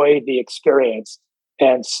enjoy the experience.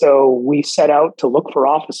 And so we set out to look for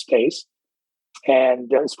office space. And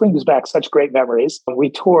this brings back such great memories. We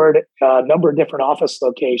toured a number of different office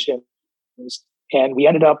locations, and we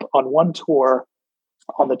ended up on one tour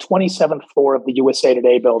on the 27th floor of the USA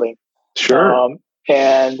Today building. Sure.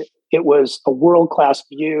 And it was a world-class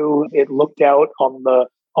view. It looked out on the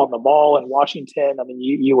mall in Washington. I mean,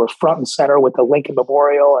 you were front and center with the Lincoln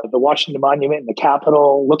Memorial and the Washington Monument and the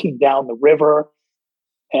Capitol, looking down the river.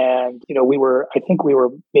 And, I think we were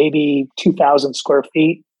maybe 2,000 square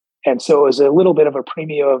feet. And so it was a little bit of a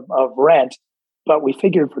premium of rent, but we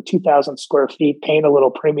figured for 2,000 square feet, paying a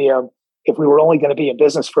little premium, if we were only going to be in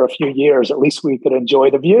business for a few years, at least we could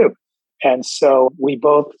enjoy the view. And so we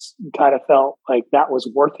both kind of felt like that was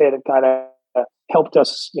worth it. It kind of helped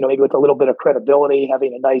us, maybe with a little bit of credibility,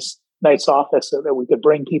 having a nice office that we could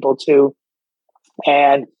bring people to.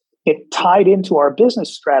 And it tied into our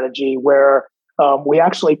business strategy where we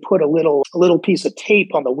actually put a little piece of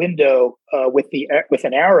tape on the window with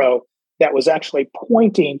an arrow that was actually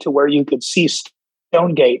pointing to where you could see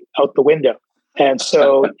Stonegate out the window. And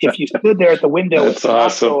so if you stood there at the window with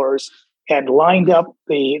the doors and lined up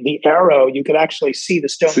the arrow, you could actually see the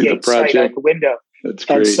Stonegate site out the window. That's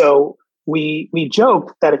great. And so we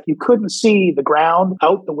joked that if you couldn't see the ground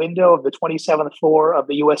out the window of the 27th floor of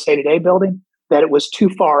the USA Today building, that it was too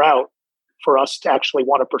far out for us to actually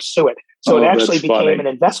want to pursue it. So it actually became an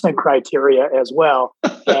investment criteria as well.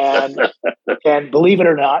 And believe it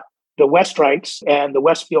or not, the Westrights and the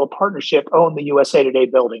Westfield Partnership own the USA Today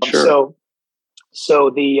building. Sure. So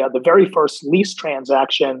the very first lease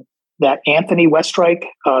transaction that Anthony Westreich,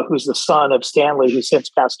 who's the son of Stanley, who since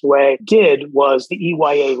passed away, did was the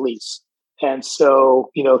EYA lease. And so,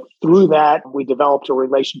 through that, we developed a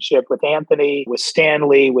relationship with Anthony, with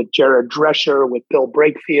Stanley, with Jared Drescher, with Bill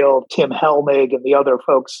Brakefield, Tim Helmig, and the other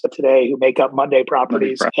folks today who make up Monday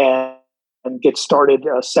Properties, and get started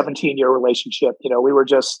a 17-year relationship. We were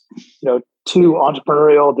just, two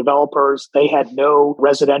entrepreneurial developers. They had no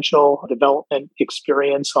residential development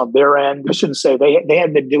experience on their end. I shouldn't say they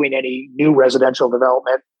hadn't been doing any new residential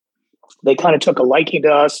development. They kind of took a liking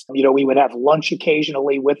to us. We would have lunch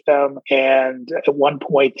occasionally with them. And at one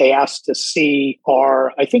point they asked to see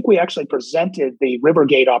I think we actually presented the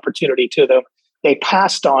Rivergate opportunity to them. They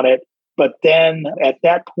passed on it. But then at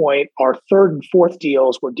that point, our third and fourth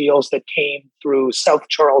deals were deals that came through South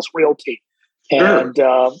Charles Realty. And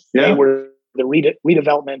they were the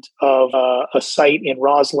redevelopment of a site in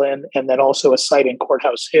Roslyn and then also a site in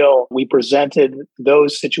Courthouse Hill. We presented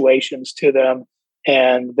those situations to them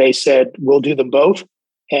and they said, we'll do them both.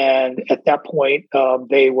 And at that point,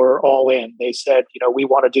 they were all in. They said, we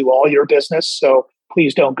want to do all your business, so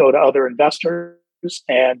please don't go to other investors.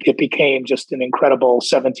 And it became just an incredible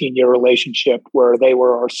 17-year relationship where they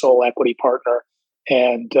were our sole equity partner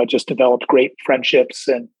and just developed great friendships.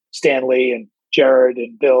 And Stanley and Jared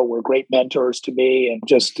and Bill were great mentors to me, and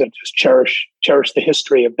just cherish the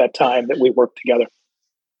history of that time that we worked together.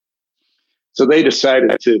 So they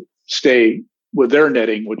decided to stay with their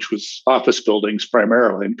netting, which was office buildings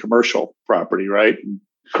primarily and commercial property, right?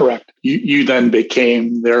 Correct. You then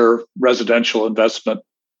became their residential investment,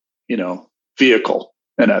 vehicle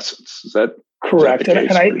in essence. Is that correct? Is that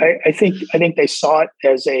the case? I think they saw it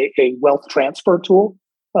as a wealth transfer tool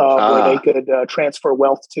where they could transfer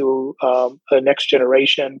wealth to the next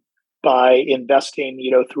generation by investing,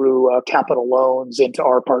 through capital loans into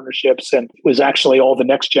our partnerships. And it was actually all the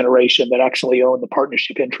next generation that actually owned the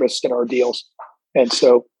partnership interest in our deals. And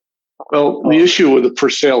so, well, the issue with the for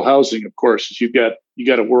sale housing, of course, is you got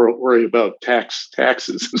to worry about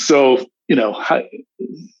taxes. So,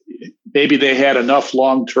 maybe they had enough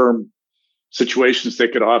long-term situations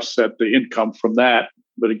that could offset the income from that,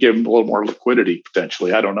 but it gave them a little more liquidity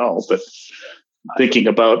potentially. I don't know, but thinking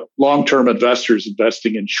about long-term investors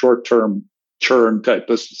investing in short-term churn type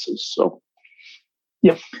businesses. So,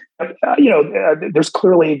 yeah, there's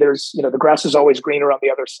the grass is always greener on the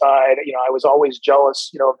other side. I was always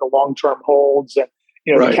jealous, of the long-term holds and,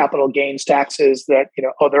 right. The capital gains taxes that,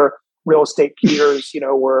 other real estate peers,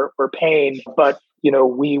 were paying, but,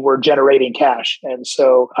 we were generating cash. And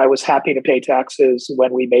so I was happy to pay taxes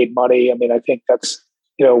when we made money. I mean, I think that's,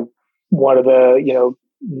 one of the,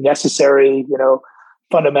 necessary,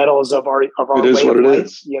 fundamentals of our it is way what of it life,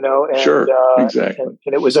 is. and, sure, exactly.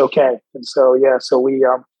 And it was okay. And so, so we,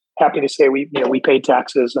 happy to say we paid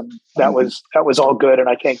taxes and that was all good. And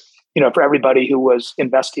I think, for everybody who was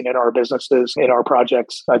investing in our businesses, in our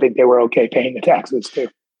projects, I think they were okay paying the taxes too.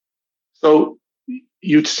 So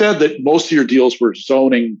you'd said that most of your deals were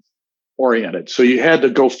zoning oriented. So you had to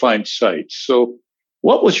go find sites. So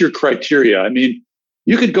what was your criteria? I mean,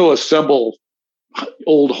 you could go assemble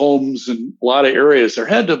old homes in a lot of areas. There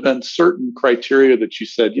had to have been certain criteria that you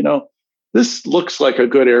said, this looks like a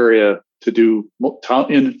good area to do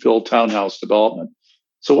infill townhouse development.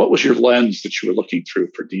 So what was your lens that you were looking through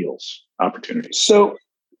for deals, opportunities?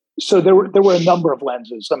 So there were a number of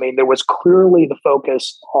lenses. I mean, there was clearly the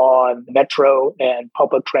focus on metro and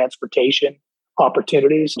public transportation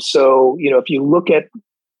opportunities. So, if you look at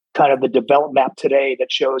kind of the development map today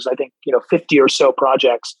that shows, I think, 50 or so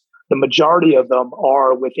projects, the majority of them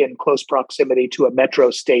are within close proximity to a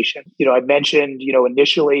metro station. I mentioned,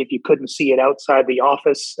 initially, if you couldn't see it outside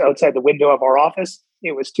the window of our office,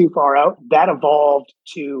 it was too far out. That evolved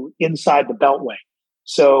to inside the Beltway.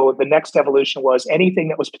 So the next evolution was anything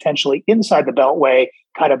that was potentially inside the Beltway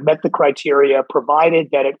kind of met the criteria, provided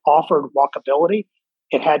that it offered walkability.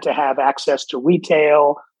 It had to have access to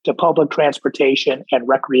retail, to public transportation, and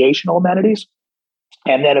recreational amenities.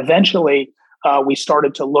 And then eventually, we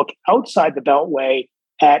started to look outside the Beltway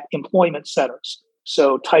at employment centers.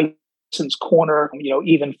 So Tyson's Corner,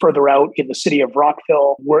 even further out in the city of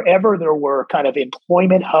Rockville, wherever there were kind of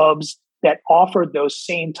employment hubs that offered those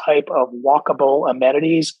same type of walkable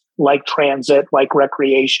amenities like transit, like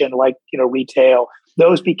recreation, like, retail.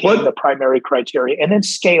 Those became the primary criteria. And then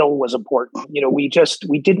scale was important. We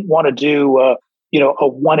didn't want to do a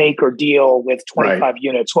 1 acre deal with 25 right.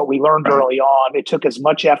 units. What we learned early on, it took as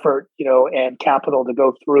much effort, and capital to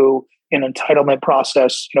go through an entitlement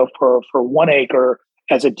process, for 1 acre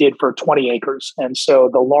as it did for 20 acres. And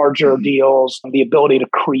so the larger deals, the ability to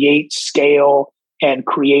create scale and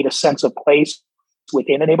create a sense of place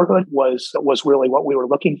within a neighborhood was really what we were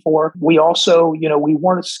looking for. We also, we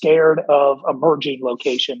weren't scared of emerging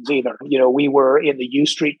locations either. We were in the U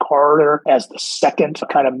Street corridor as the second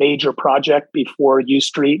kind of major project before U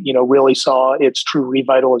Street, really saw its true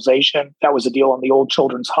revitalization. That was a deal on the old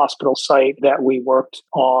Children's Hospital site that we worked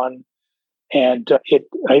on. And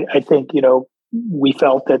I think, we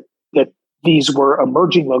felt that these were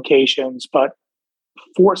emerging locations, but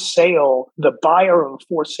for sale, the buyer of a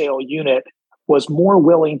for sale unit was more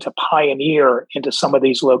willing to pioneer into some of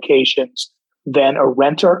these locations than a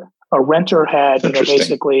renter. A renter had,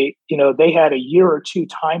 basically, they had a year or two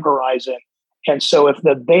time horizon. And so if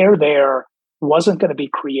the there wasn't going to be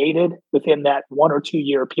created within that 1 or 2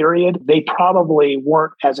 year period, they probably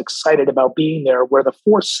weren't as excited about being there, where the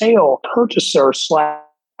for sale purchaser /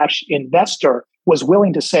 investor was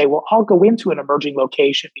willing to say, well, I'll go into an emerging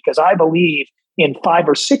location because I believe in 5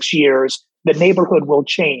 or 6 years, the neighborhood will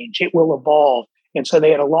change. It will evolve. And so they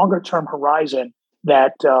had a longer term horizon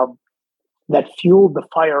that fueled the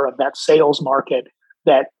fire of that sales market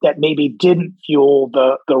that maybe didn't fuel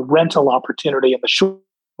the rental opportunity in the short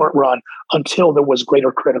run until there was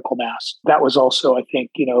greater critical mass. That was also, I think,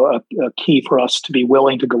 a key for us to be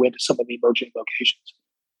willing to go into some of the emerging locations.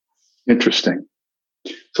 Interesting.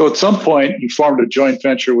 So at some point, you formed a joint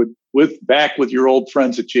venture with your old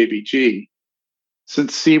friends at JBG.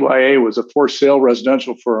 Since CYA was a for sale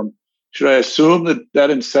residential firm, should I assume that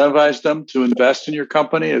incentivized them to invest in your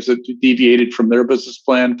company as it deviated from their business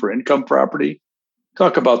plan for income property?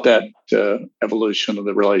 Talk about that evolution of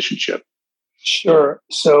the relationship. Sure.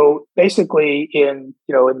 So basically, in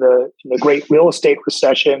the great real estate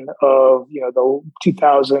recession of the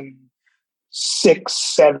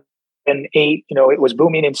 2006, 7, and 8, it was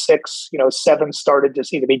booming in 6. 7 started to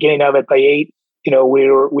see the beginning of it. By 8,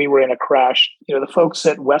 we were in a crash. The folks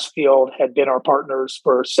at Westfield had been our partners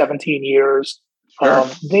for 17 years. Sure.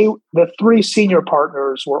 The 3 senior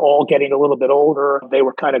partners were all getting a little bit older. They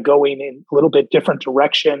were kind of going in a little bit different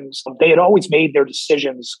directions. They had always made their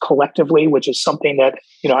decisions collectively, which is something that,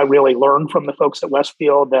 I really learned from the folks at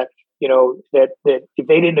Westfield, that if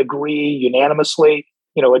they didn't agree unanimously,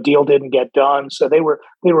 a deal didn't get done. So they were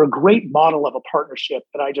a great model of a partnership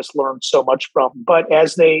that I just learned so much from. But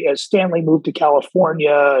as Stanley moved to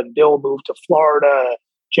California and Bill moved to Florida,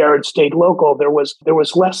 Jared stayed local, there was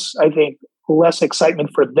less excitement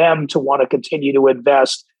for them to want to continue to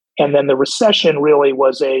invest. And then the recession really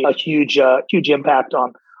was a huge impact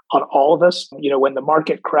on all of us. When the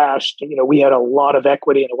market crashed, we had a lot of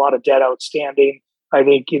equity and a lot of debt outstanding. I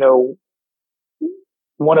think,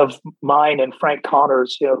 one of mine and Frank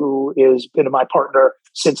Connors, who has been my partner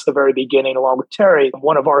since the very beginning, along with Terry,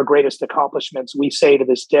 one of our greatest accomplishments, we say to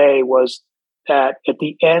this day, was that at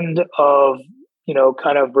the end of,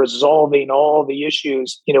 kind of resolving all the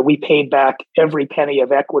issues, we paid back every penny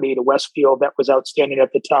of equity to Westfield that was outstanding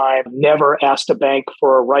at the time, never asked a bank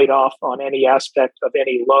for a write-off on any aspect of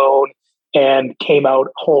any loan. and came out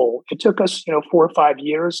whole. It took us, 4 or 5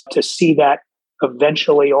 years to see that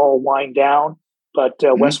eventually all wind down. But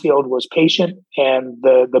Westfield was patient, and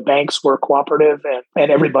the banks were cooperative,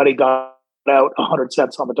 and everybody got out 100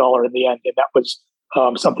 cents on the dollar in the end. And that was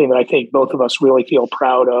something that I think both of us really feel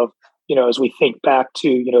proud of, as we think back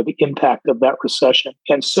to, the impact of that recession.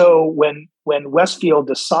 And so when Westfield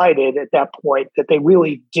decided at that point that they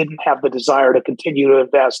really didn't have the desire to continue to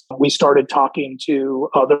invest, we started talking to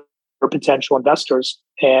other potential investors.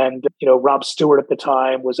 And, Rob Stewart at the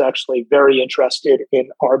time was actually very interested in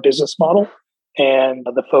our business model. And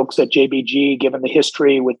the folks at JBG, given the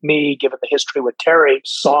history with me, given the history with Terry,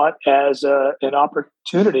 saw it as an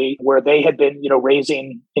opportunity where they had been,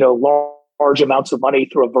 raising, large amounts of money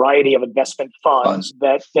through a variety of investment funds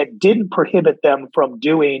that didn't prohibit them from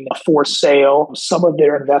doing a forced sale. Some of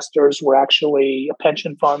their investors were actually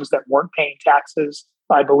pension funds that weren't paying taxes,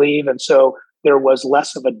 I believe. And so there was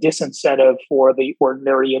less of a disincentive for the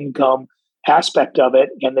ordinary income aspect of it.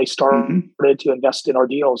 And they started to invest in our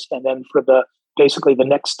deals. And then for basically the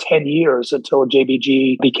next 10 years until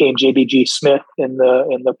JBG became JBG Smith in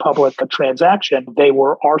the public transaction, they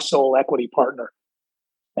were our sole equity partner.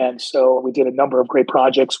 And so we did a number of great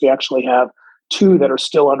projects. We actually have 2 that are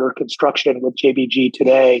still under construction with JBG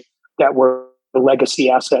today that were legacy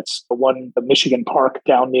assets. One, the Michigan Park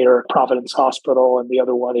down near Providence Hospital, and the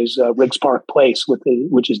other one is Riggs Park Place,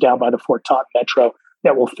 which is down by the Fort Taunton Metro.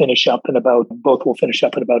 Both will finish up in about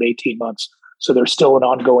 18 months. So there's still an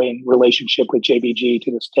ongoing relationship with JBG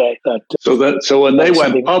to this day. So when they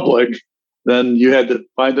went public, then you had to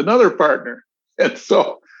find another partner. And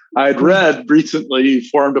so I'd read recently you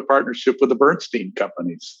formed a partnership with the Bernstein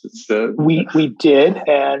companies. We did.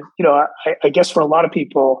 And, I guess for a lot of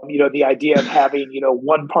people, the idea of having,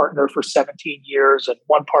 one partner for 17 years and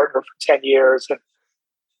one partner for 10 years. And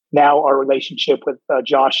now our relationship with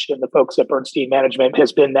Josh and the folks at Bernstein Management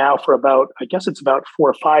has been now for about 4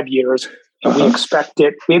 or 5 years. And we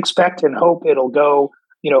expect and hope it'll go,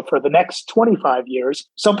 for the next 25 years.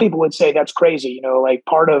 Some people would say that's crazy. Like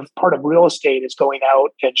part of real estate is going out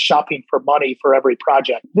and shopping for money for every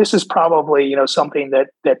project. This is probably, something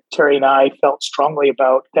that Terry and I felt strongly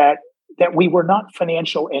about, that we were not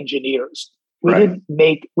financial engineers. We didn't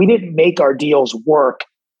make our deals work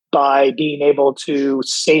by being able to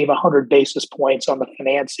save 100 basis points on the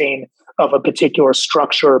financing of a particular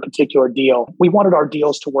structure, a particular deal. We wanted our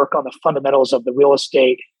deals to work on the fundamentals of the real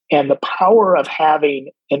estate, and the power of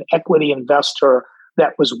having an equity investor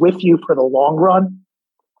that was with you for the long run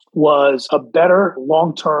was a better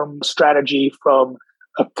long-term strategy from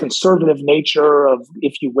a conservative nature of,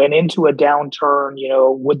 if you went into a downturn,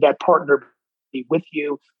 would that partner be with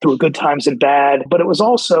you through good times and bad? But it was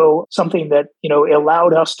also something that,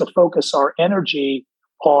 allowed us to focus our energy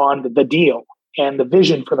on the deal and the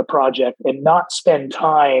vision for the project and not spend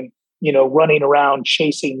time, running around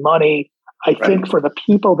chasing money. I think for the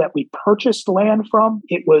people that we purchased land from,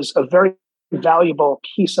 it was a very valuable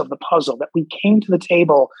piece of the puzzle that we came to the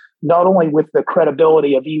table not only with the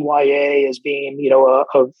credibility of EYA as being,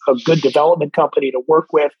 a good development company to work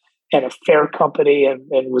with and a fair company and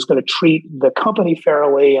was going to treat the company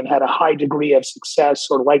fairly and had a high degree of success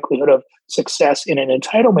or likelihood of success in an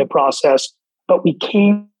entitlement process, but we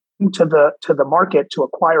came to the market to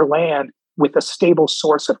acquire land with a stable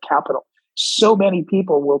source of capital. So many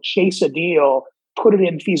people will chase a deal, put it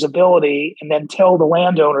in feasibility, and then tell the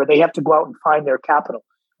landowner they have to go out and find their capital.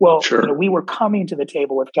 Well, we were coming to the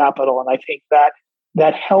table with capital, and I think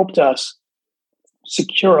that helped us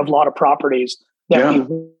secure a lot of properties that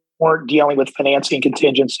we weren't dealing with financing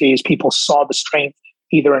contingencies. People saw the strength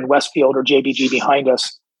either in Westfield or JBG behind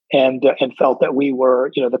us, and felt that we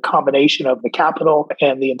were, the combination of the capital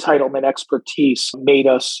and the entitlement expertise made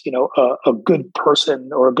us, a good person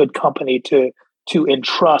or a good company to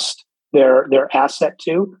entrust their asset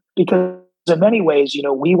to. Because in many ways,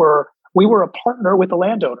 we were a partner with the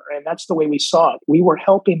landowner, and that's the way we saw it. We were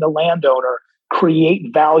helping the landowner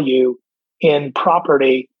create value in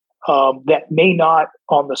property that may not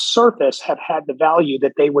on the surface have had the value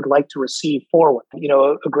that they would like to receive forward.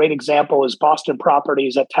 A great example is Boston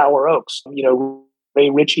Properties at Tower Oaks. Ray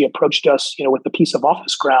Ritchie approached us, with a piece of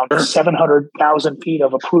office ground, 700,000 feet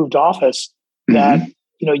of approved office that,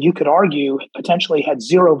 you could argue potentially had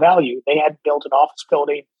zero value. They had built an office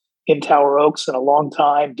building in Tower Oaks in a long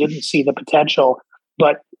time, didn't see the potential,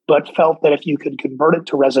 but felt that if you could convert it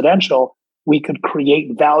to residential, we could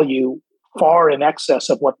create value far in excess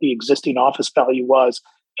of what the existing office value was.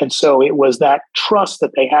 And so it was that trust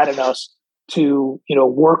that they had in us to,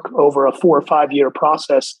 work over a 4 or 5 year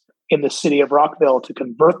process in the city of Rockville to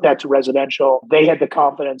convert that to residential. They had the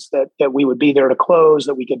confidence that we would be there to close,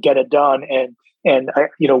 that we could get it done.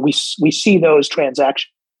 We see those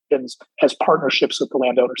transactions as partnerships with the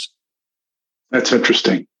landowners. That's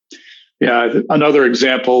interesting. Yeah, another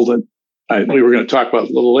example that we were going to talk about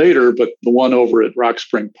a little later, but the one over at Rock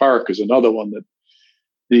Spring Park is another one that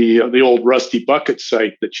the old Rusty Bucket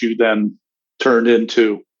site that you then turned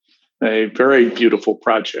into a very beautiful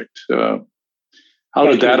project. How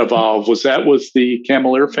did that evolve? Was that with the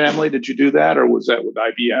Camelier family? Did you do that, or was that with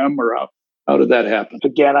IBM, or how did that happen?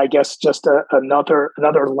 Again, I guess just another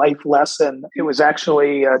life lesson. It was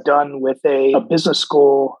actually done with a business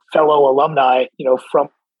school fellow alumni, from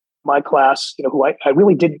my class, who I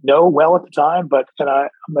really didn't know well at the time, but I'm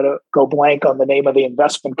going to go blank on the name of the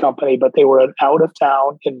investment company, but they were an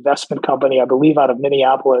out-of-town investment company, I believe out of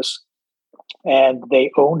Minneapolis, and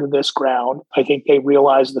they owned this ground. I think they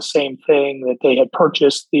realized the same thing, that they had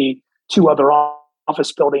purchased the two other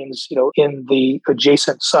office buildings, in the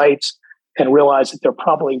adjacent sites, and realized that there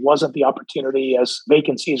probably wasn't the opportunity as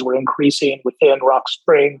vacancies were increasing within Rock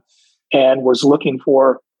Spring, and was looking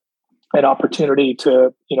for an opportunity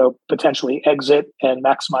to, potentially exit and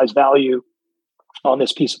maximize value on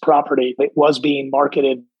this piece of property. It was being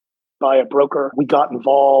marketed by a broker. We got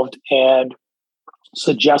involved and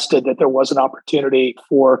suggested that there was an opportunity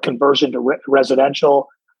for conversion to residential.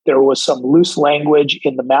 There was some loose language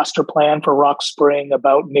in the master plan for Rock Spring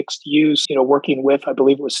about mixed use, working with, I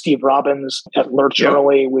believe it was Steve Robbins at Lurch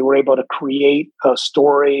Early. We were able to create a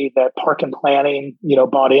story that Park and Planning,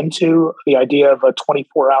 bought into. The idea of a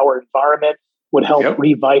 24-hour environment would help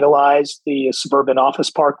revitalize the suburban office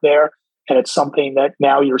park there. And it's something that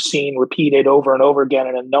now you're seeing repeated over and over again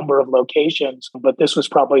in a number of locations. But this was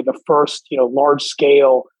probably the first, large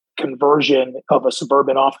scale conversion of a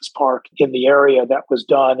suburban office park in the area that was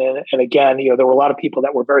done. And again, there were a lot of people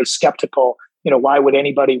that were very skeptical. Why would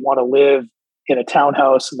anybody want to live in a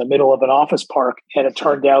townhouse in the middle of an office park? And it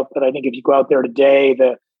turned out that I think if you go out there today,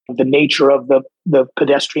 the nature of the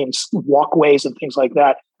pedestrian walkways and things like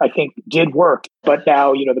that, I think did work. But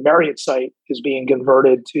now, the Marriott site is being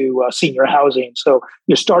converted to senior housing. So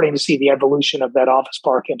you're starting to see the evolution of that office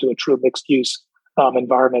park into a true mixed use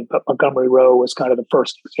environment. But Montgomery Row was kind of the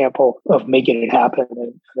first example of making it happen.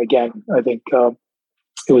 And again, I think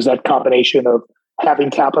it was that combination of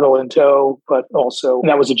having capital in tow, but also, and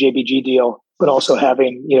that was a JBG deal, but also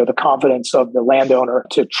having, the confidence of the landowner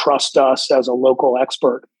to trust us as a local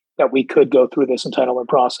expert that we could go through this entitlement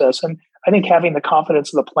process. And I think having the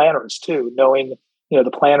confidence of the planners too, knowing,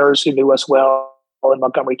 the planners who knew us well in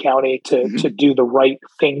Montgomery County to do the right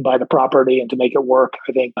thing by the property and to make it work,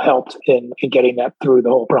 I think helped in getting that through the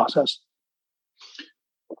whole process.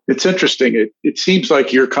 It's interesting. It seems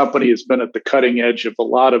like your company has been at the cutting edge of a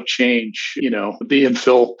lot of change, the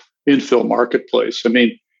infill marketplace. I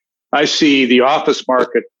mean, I see the office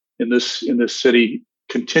market in this city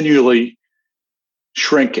continually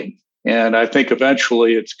shrinking. And I think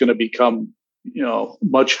eventually it's going to become,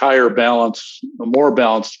 much higher balance, a more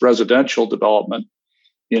balanced residential development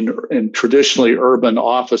in traditionally urban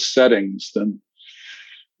office settings than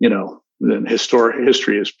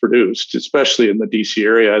history has produced, especially in the DC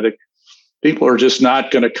area. I think people are just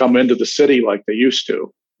not going to come into the city like they used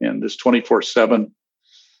to. And this 24/7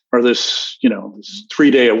 or this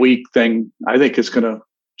 3-day-a-week thing, I think is going to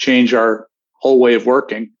change our whole way of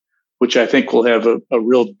working, which I think will have a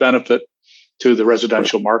real benefit to the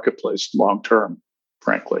residential marketplace long term,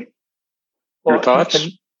 frankly. Your thoughts?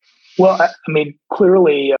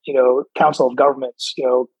 Clearly, Council of Governments,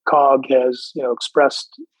 COG has,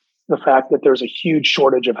 expressed the fact that there's a huge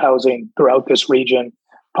shortage of housing throughout this region.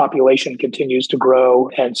 Population continues to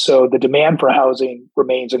grow. And so the demand for housing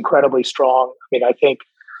remains incredibly strong. I think,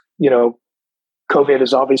 COVID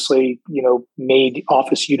has obviously, made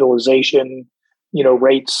office utilization,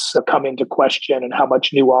 rates come into question, and how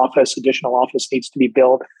much additional office needs to be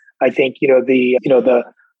built. I think,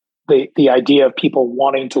 the idea of people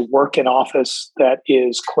wanting to work in office that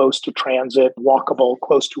is close to transit, walkable,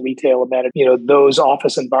 close to retail amenities, those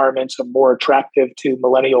office environments are more attractive to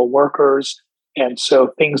millennial workers. And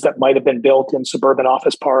so things that might have been built in suburban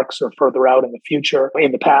office parks or further out in the future,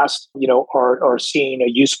 in the past, are seeing a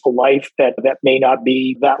useful life that may not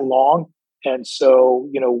be that long. And so,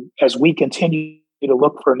 as we continue to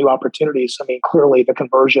look for new opportunities, clearly the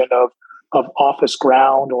conversion of office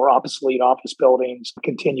ground or obsolete office buildings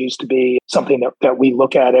continues to be something that we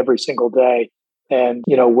look at every single day. And,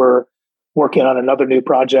 we're working on another new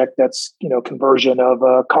project that's, conversion of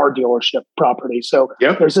a car dealership property. So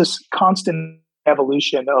there's this constant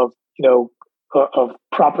evolution of, of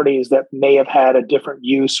properties that may have had a different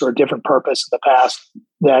use or a different purpose in the past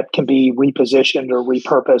that can be repositioned or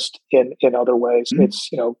repurposed in other ways.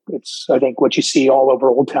 Mm-hmm. It's I think what you see all over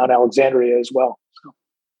Old Town Alexandria as well.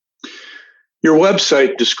 So. Your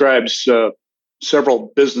website describes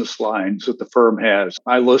several business lines that the firm has.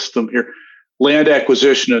 I list them here. Land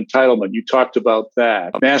acquisition and entitlement. You talked about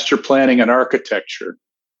that. Master planning and architecture.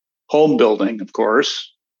 Home building, of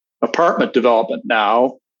course. Apartment development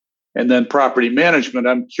now. And then property management.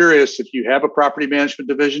 I'm curious if you have a property management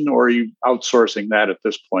division, or are you outsourcing that at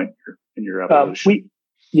this point in your evolution?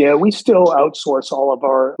 We still outsource all of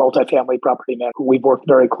our multifamily property management. We've worked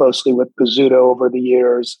very closely with Bozzuto over the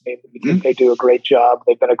years. I mean, we think they do a great job.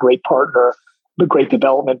 They've been a great partner, a great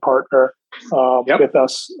development partner with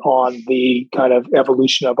us on the kind of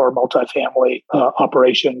evolution of our multifamily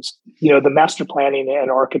operations. The master planning and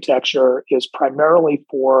architecture is primarily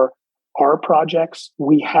for our projects.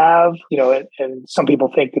 We have, and some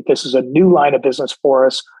people think that this is a new line of business for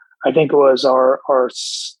us. I think it was our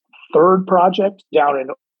third project down in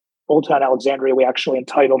Old Town Alexandria. We actually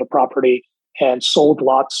entitled a property and sold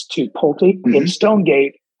lots to Pulte. Mm-hmm. In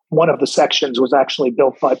Stonegate, one of the sections was actually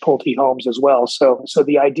built by Pulte Homes as well. So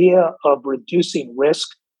the idea of reducing risk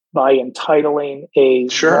by entitling a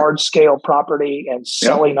large-scale property and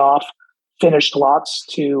selling off finished lots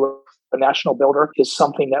to a national builder is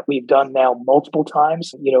something that we've done now multiple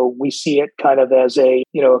times. We see it kind of as a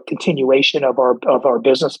continuation of our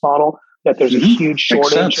business model, that there's a huge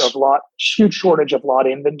shortage of lot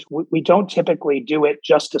inventory. We don't typically do it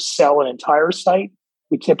just to sell an entire site.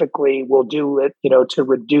 We typically will do it, to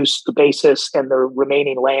reduce the basis and the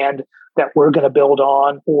remaining land that we're going to build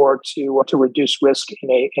on, or to reduce risk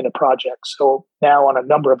in a project. So now on a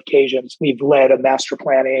number of occasions, we've led a master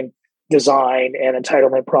planning, design, and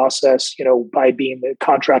entitlement process, by being the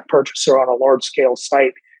contract purchaser on a large scale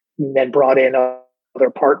site, and then brought in other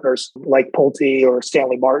partners like Pulte or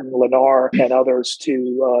Stanley Martin, Lennar, and others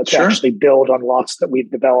to actually build on lots that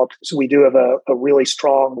we've developed. So we do have a really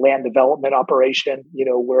strong land development operation,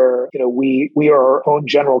 where, we are our own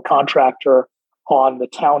general contractor on the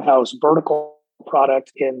townhouse vertical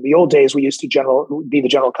product. In the old days, we used to be the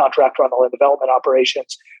general contractor on the land development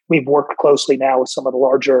operations. We've worked closely now with some of the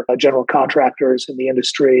larger general contractors in the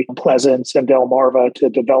industry, Pleasance and Delmarva, to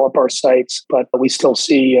develop our sites. But we still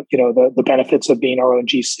see, the benefits of being our own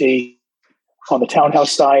GC on the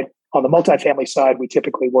townhouse side. On the multifamily side, we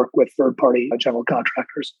typically work with third-party general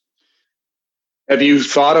contractors. Have you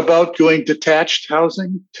thought about doing detached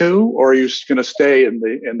housing too, or are you going to stay in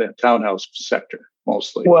the townhouse sector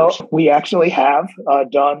mostly? Well, we actually have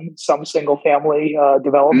done some single-family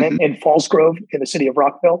development in Falls Grove in the city of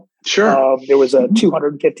Rockville. Sure. There was a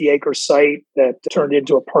 250-acre site that turned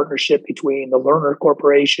into a partnership between the Lerner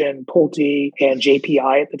Corporation, Pulte, and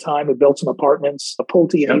JPI at the time, who built some apartments.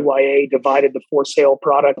 Pulte and EYA divided the for-sale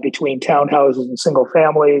product between townhouses and single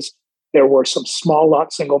families. There were some small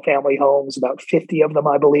lot single-family homes, about 50 of them,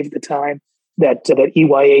 I believe, at the time, that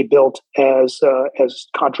EYA built as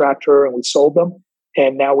contractor, and we sold them.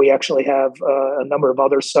 And now we actually have a number of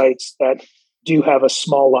other sites that do have a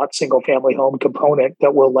small lot single-family home component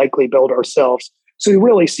that we'll likely build ourselves. So we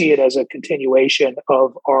really see it as a continuation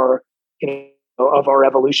of our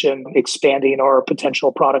evolution, expanding our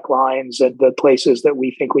potential product lines and the places that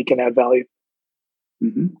we think we can add value.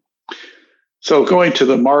 Mm-hmm. So going to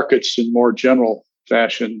the markets in more general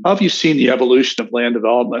fashion, how have you seen the evolution of land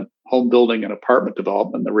development, home building, and apartment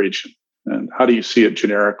development in the region? And how do you see it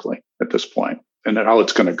generically at this point, and how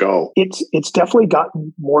it's going to go? It's definitely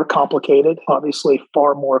gotten more complicated, obviously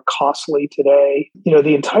far more costly today. The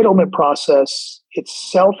entitlement process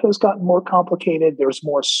itself has gotten more complicated. There's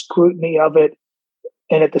more scrutiny of it.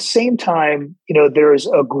 And at the same time, there's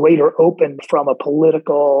a greater open from a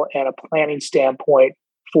political and a planning standpoint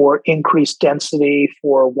for increased density,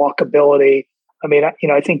 for walkability. I mean,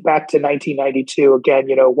 I think back to 1992, again,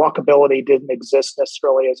 walkability didn't exist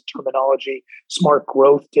necessarily as a terminology. Smart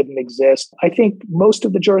growth didn't exist. I think most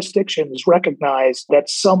of the jurisdictions recognize that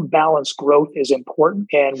some balanced growth is important,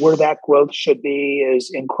 and where that growth should be is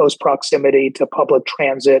in close proximity to public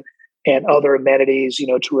transit and other amenities,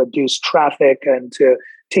 to reduce traffic and to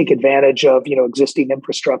take advantage of, existing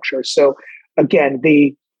infrastructure. So again,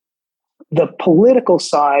 the political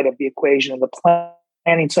side of the equation and the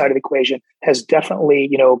planning side of the equation has definitely,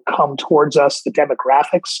 come towards us. The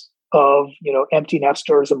demographics of, empty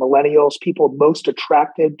nesters and millennials, people most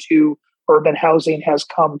attracted to urban housing, has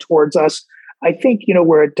come towards us. I think,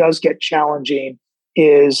 where it does get challenging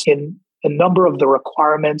is in a number of the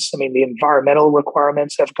requirements. I mean, the environmental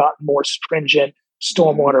requirements have gotten more stringent.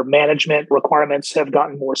 Stormwater management requirements have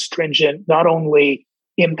gotten more stringent, not only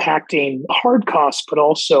impacting hard costs, but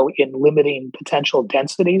also in limiting potential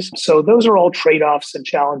densities. So those are all trade-offs and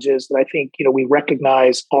challenges that I think, we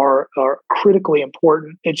recognize are critically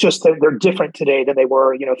important. It's just that they're different today than they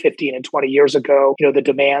were, 15 and 20 years ago. The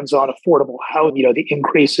demands on affordable housing, the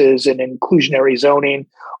increases in inclusionary zoning,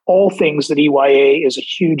 all things that EYA is a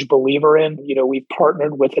huge believer in. We've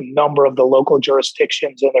partnered with a number of the local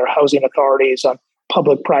jurisdictions and their housing authorities on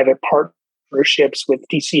public-private partnerships with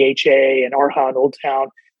DCHA and ARHA and Old Town.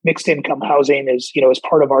 Mixed income housing is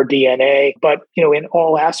part of our DNA. But, in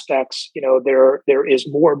all aspects, there is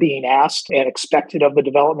more being asked and expected of the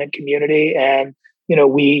development community. And,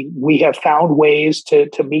 we have found ways to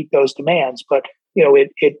meet those demands. But,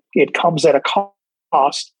 it comes at a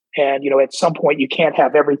cost. And, at some point you can't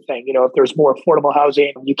have everything. If there's more affordable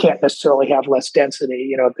housing, you can't necessarily have less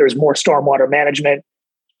density. If there's more stormwater management,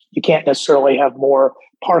 you can't necessarily have more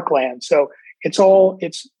parkland. So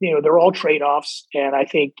they're all trade-offs. And I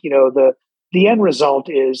think, the end result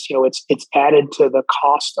is, it's added to the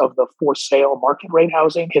cost of the for sale market rate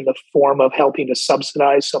housing in the form of helping to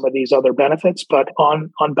subsidize some of these other benefits. But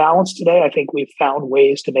on balance today, I think we've found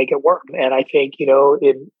ways to make it work. And I think,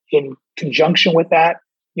 in conjunction with that,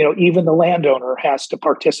 even the landowner has to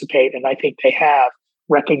participate. And I think they have,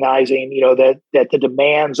 recognizing, that the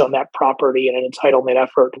demands on that property and an entitlement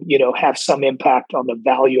effort, have some impact on the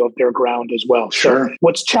value of their ground as well. Sure. So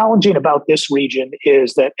what's challenging about this region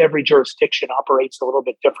is that every jurisdiction operates a little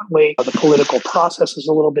bit differently. The political process is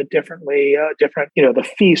a little bit different, the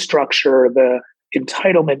fee structure, the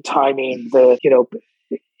entitlement timing,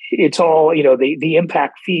 it's all, the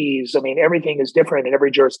impact fees. I mean, everything is different in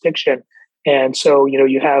every jurisdiction. And so,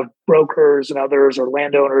 you have brokers and others or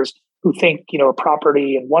landowners who think, a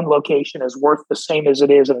property in one location is worth the same as it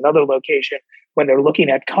is in another location when they're looking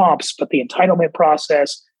at comps, but the entitlement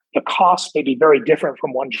process, the costs may be very different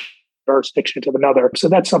from one jurisdiction to another. So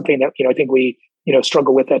that's something that, I think we,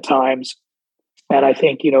 struggle with at times. And I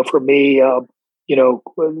think, for me,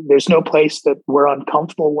 there's no place that we're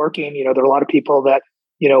uncomfortable working. There are a lot of people that,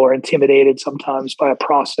 are intimidated sometimes by a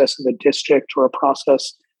process in the district or a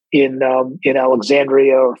process in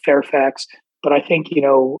Alexandria or Fairfax. But I think,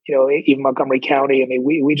 even Montgomery County, I mean,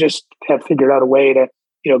 we just have figured out a way to,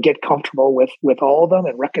 get comfortable with all of them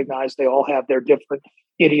and recognize they all have their different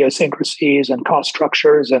idiosyncrasies and cost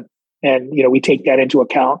structures. And we take that into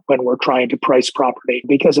account when we're trying to price property.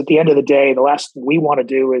 Because at the end of the day, the last thing we want to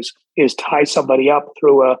do is tie somebody up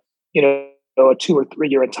through a 2 or 3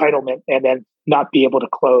 year entitlement and then not be able to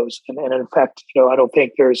close. And in fact, I don't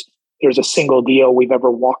think there's a single deal we've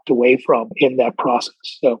ever walked away from in that process.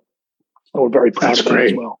 So we're very proud of that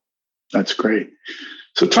as well. That's great.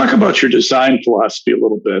 So talk about your design philosophy a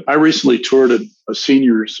little bit. I recently toured a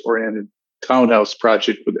seniors-oriented townhouse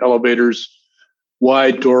project with elevators,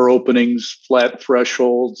 wide door openings, flat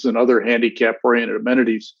thresholds, and other handicap-oriented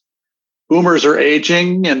amenities. Boomers are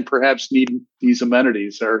aging and perhaps need these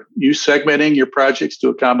amenities. Are you segmenting your projects to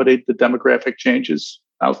accommodate the demographic changes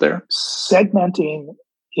out there? Segmenting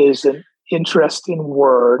is an interesting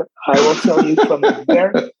word. I will tell you from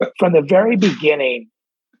the very beginning,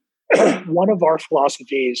 one of our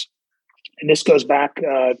philosophies, and this goes back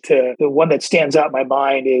to the one that stands out in my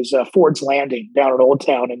mind, is Ford's Landing down in Old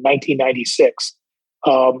Town in 1996.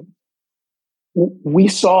 We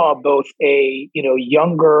saw both a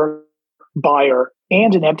younger buyer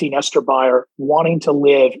and an empty nester buyer wanting to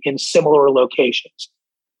live in similar locations.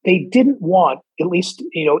 They didn't want, at least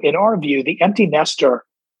in our view, the empty nester.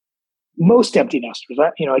 Most empty nesters,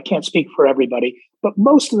 I can't speak for everybody, but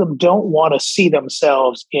most of them don't want to see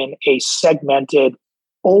themselves in a segmented,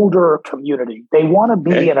 older community. They want to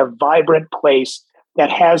be in a vibrant place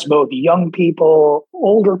that has both young people,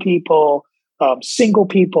 older people, single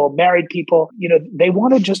people, married people. They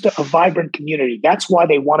wanted just a vibrant community. That's why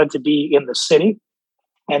they wanted to be in the city.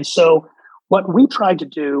 And so what we tried to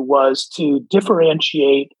do was to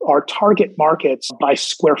differentiate our target markets by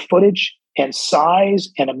square footage and size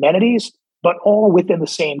and amenities, but all within the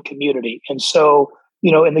same community. And so,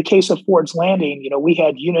 in the case of Ford's Landing, we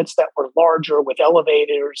had units that were larger with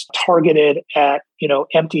elevators targeted at,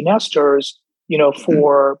 empty nesters,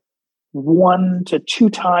 for 1 to 2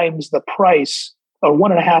 times the price, or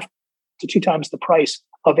 1.5 to 2 times the price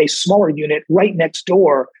of a smaller unit right next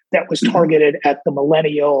door that was targeted at the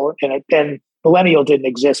millennial. And then millennial didn't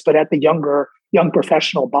exist, but at the young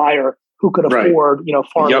professional buyer who could afford,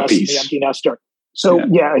 far less than the empty nester. So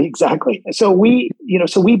yeah, exactly. So we've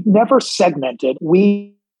never segmented.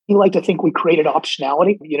 We like to think we created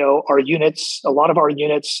optionality. A lot of our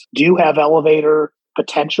units do have elevator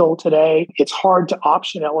potential today. It's hard to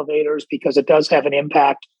option elevators because it does have an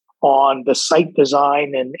impact on the site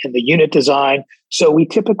design and the unit design. So we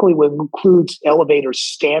typically will include elevators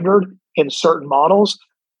standard in certain models,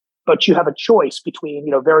 but you have a choice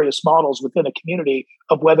between, various models within a community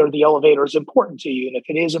of whether the elevator is important to you. And if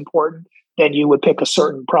it is important, then you would pick a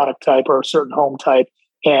certain product type or a certain home type.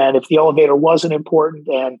 And if the elevator wasn't important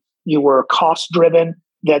and you were cost driven,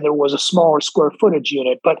 then there was a smaller square footage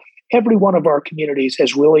unit. But every one of our communities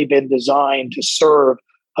has really been designed to serve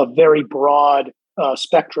a very broad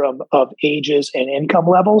spectrum of ages and income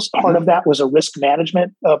levels. Part of that was a risk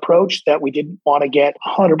management approach that we didn't want to get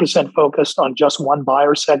 100% focused on just one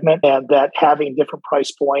buyer segment, and that having different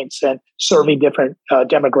price points and serving different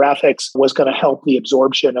demographics was going to help the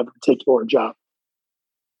absorption of a particular job.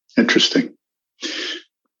 Interesting.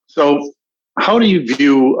 So how do you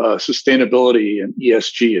view sustainability and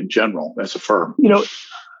ESG in general as a firm?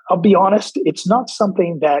 I'll be honest, it's not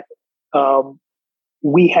something that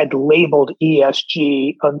we had labeled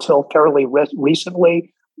ESG until fairly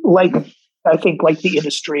recently. I think like the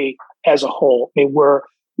industry as a whole. I mean,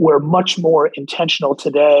 we're much more intentional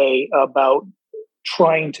today about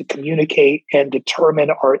trying to communicate and determine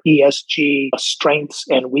our ESG strengths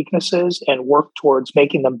and weaknesses and work towards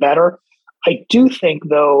making them better. I do think,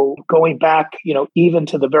 though, going back, even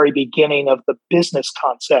to the very beginning of the business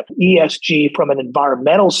concept, ESG from an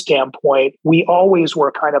environmental standpoint, we always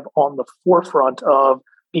were kind of on the forefront of,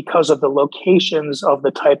 because of the locations of the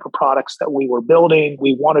type of products that we were building.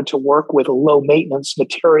 We wanted to work with low maintenance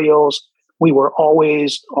materials. We were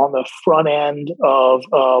always on the front end of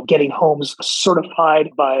getting homes certified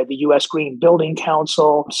by the U.S. Green Building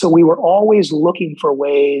Council. So we were always looking for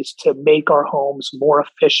ways to make our homes more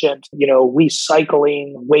efficient,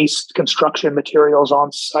 recycling waste construction materials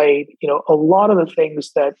on site, a lot of the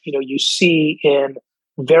things that, you see in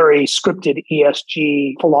very scripted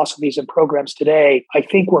ESG philosophies and programs today, I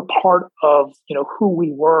think were part of, who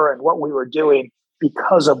we were and what we were doing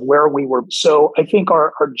because of where we were. So I think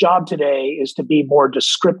our job today is to be more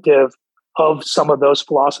descriptive of some of those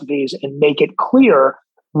philosophies and make it clear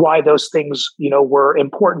why those things, were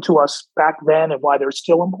important to us back then and why they're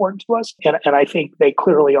still important to us. And I think they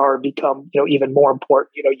clearly are become, even more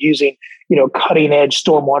important, using, cutting edge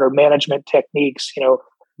stormwater management techniques,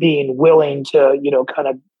 being willing to, kind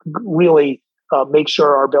of really make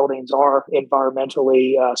sure our buildings are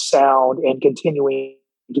environmentally sound and continuing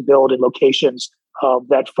to build in locations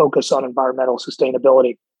that focus on environmental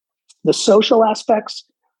sustainability. The social aspects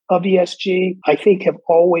of ESG, I think, have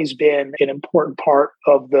always been an important part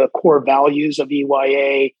of the core values of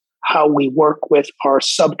EYA, how we work with our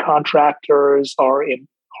subcontractors,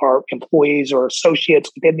 our employees or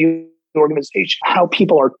associates within the organization, how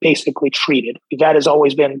people are basically treated. That has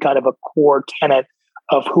always been kind of a core tenet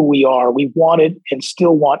of who we are. We wanted and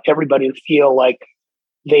still want everybody to feel like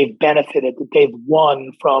they've benefited, that they've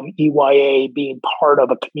won from EYA being part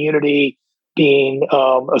of a community, being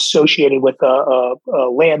associated with a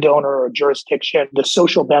landowner or jurisdiction. The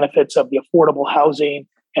social benefits of the affordable housing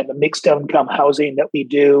and the mixed income housing that we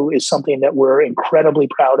do is something that we're incredibly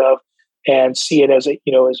proud of and see it as a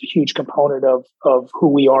huge component of who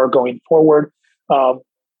we are going forward.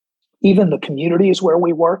 Even the communities where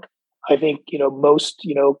we work, I think most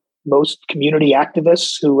community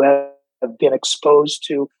activists who have been exposed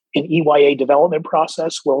to an EYA development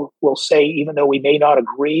process will say, even though we may not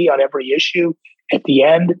agree on every issue, at the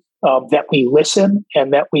end that we listen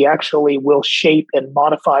and that we actually will shape and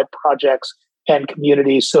modify projects and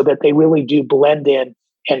communities so that they really do blend in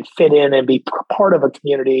and fit in and be part of a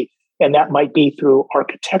community. And that might be through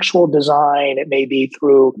architectural design. It may be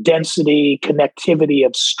through density, connectivity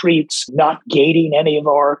of streets, not gating any of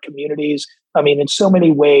our communities. I mean, in so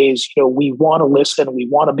many ways, we want to listen. We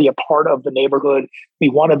want to be a part of the neighborhood. We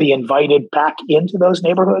want to be invited back into those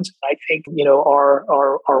neighborhoods. I think,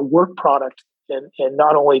 our work product and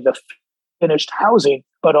not only the finished housing,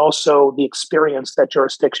 but also the experience that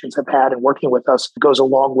jurisdictions have had in working with us goes a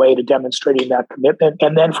long way to demonstrating that commitment.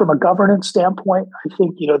 And then from a governance standpoint, I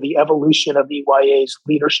think, the evolution of EYA's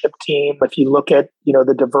leadership team, if you look at,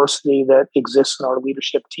 the diversity that exists in our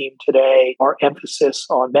leadership team today, our emphasis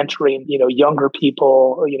on mentoring, younger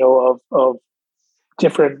people, of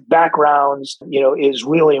different backgrounds, is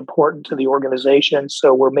really important to the organization.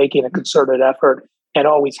 So we're making a concerted effort and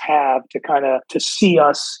always have to see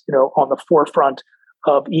us, on the forefront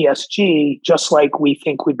of ESG, just like we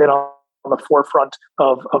think we've been on the forefront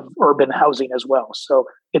of urban housing as well. So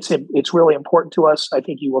it's really important to us. I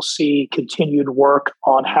think you will see continued work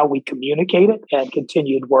on how we communicate it and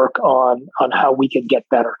continued work on how we can get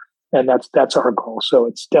better. And that's our goal. So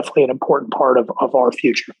it's definitely an important part of our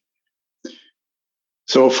future.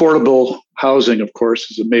 So affordable housing, of course,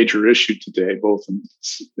 is a major issue today, both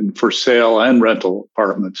in for sale and rental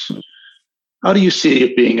apartments. How do you see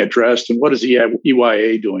it being addressed, and what is the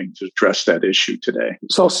EYA doing to address that issue today?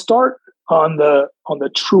 So I'll start on the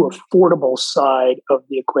true affordable side of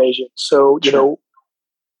the equation. So,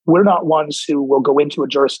 we're not ones who will go into a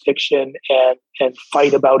jurisdiction and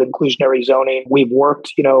fight about inclusionary zoning. We've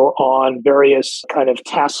worked, on various kind of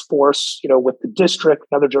task force, with the district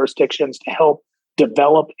and other jurisdictions to help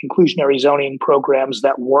develop inclusionary zoning programs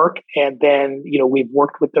that work. And then, we've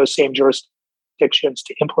worked with those same jurisdictions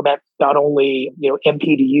to implement not only,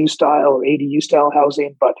 MPDU style or ADU style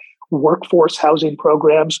housing, but workforce housing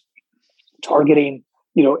programs targeting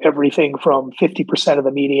everything from 50% of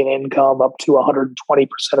the median income up to 120%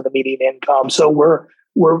 of the median income. So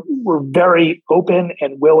we're very open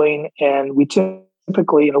and willing, and we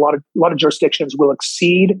typically in a lot of jurisdictions will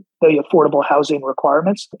exceed the affordable housing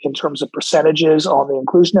requirements in terms of percentages on the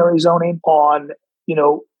inclusionary zoning.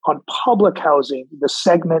 On public housing, the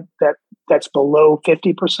segment that's below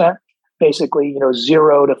 50%. Basically,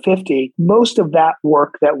 0 to 50, most of that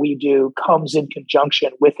work that we do comes in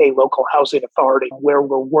conjunction with a local housing authority, where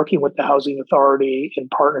we're working with the housing authority in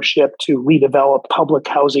partnership to redevelop public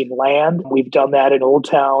housing land. We've done that in Old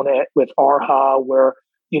Town with ARHA, where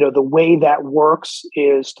the way that works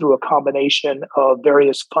is through a combination of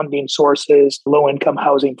various funding sources, low-income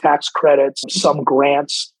housing tax credits, some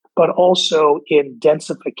grants, but also in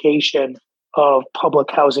densification of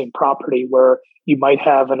public housing property, where you might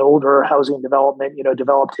have an older housing development,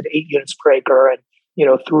 developed at 8 units per acre,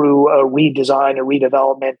 and through a redesign and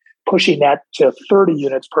redevelopment, pushing that to 30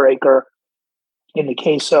 units per acre. In the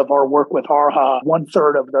case of our work with ARHA,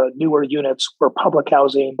 1/3 of the newer units were public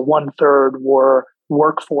housing, 1/3 were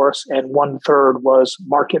workforce, and 1/3 was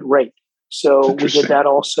market rate. So we did that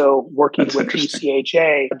also working with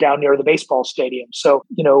ECHA down near the baseball stadium. So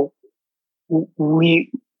we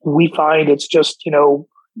find it's just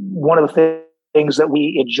one of the things that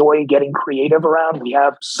we enjoy getting creative around. We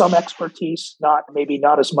have some expertise, maybe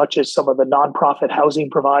not as much as some of the nonprofit housing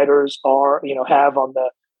providers have on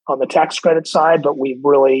the tax credit side, but we've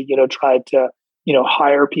really tried to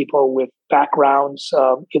hire people with backgrounds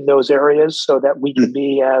in those areas so that we can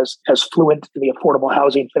be as fluent in the affordable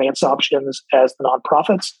housing finance options as the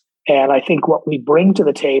nonprofits. And I think what we bring to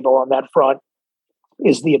the table on that front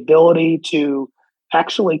is the ability to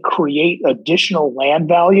actually create additional land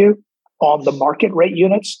value on the market rate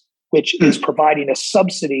units, which is providing a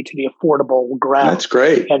subsidy to the affordable ground. That's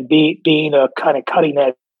great. And being a kind of cutting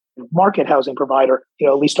edge market housing provider,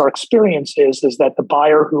 at least our experience is that the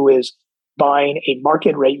buyer who is buying a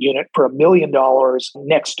market rate unit for $1 million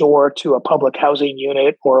next door to a public housing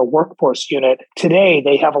unit or a workforce unit, today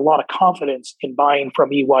they have a lot of confidence in buying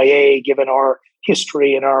from EYA, given our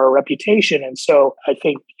history and our reputation. And so I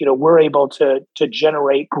think, we're able to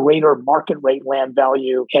generate greater market rate land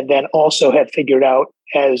value, and then also have figured out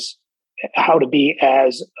how to be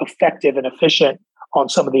as effective and efficient on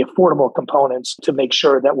some of the affordable components to make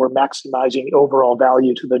sure that we're maximizing the overall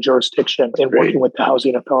value to the jurisdiction and working with the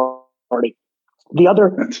housing authority. The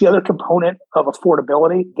other component of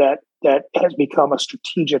affordability that has become a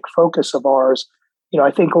strategic focus of ours,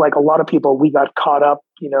 I think like a lot of people, we got caught up,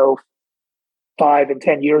 5 and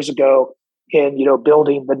 10 years ago in,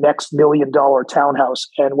 building the next $1 million townhouse.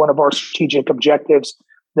 And one of our strategic objectives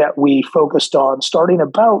that we focused on starting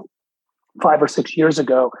about 5 or 6 years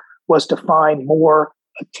ago was to find more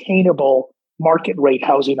attainable market rate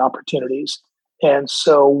housing opportunities. And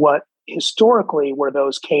so what historically where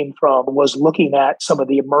those came from was looking at some of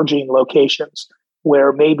the emerging locations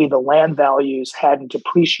where maybe the land values hadn't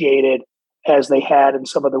appreciated as they had in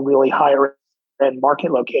some of the really higher end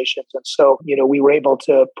market locations. And so, we were able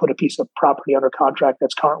to put a piece of property under contract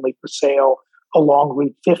that's currently for sale along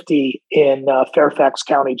Route 50 in Fairfax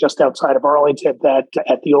County, just outside of Arlington, that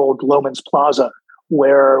at the old Loman's Plaza,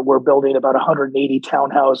 where we're building about 180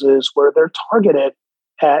 townhouses, where they're targeted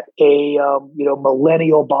at a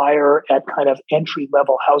millennial buyer at kind of entry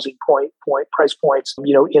level housing price points,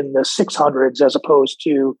 in the 600s as opposed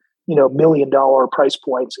to $1 million price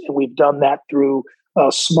points. And we've done that through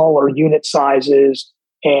smaller unit sizes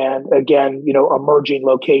and again, emerging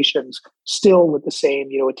locations, still with the same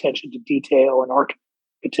attention to detail and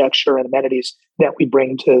architecture and amenities that we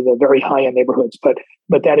bring to the very high end neighborhoods. But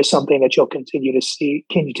that is something that you'll continue to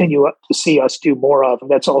see us do more of. And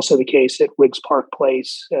that's also the case at Riggs Park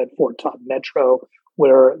Place at Fort Todd Metro,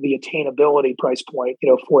 where the attainability price point,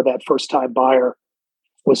 for that first time buyer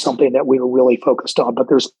was something that we were really focused on. But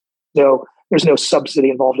there's no subsidy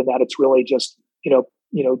involved in that. It's really just,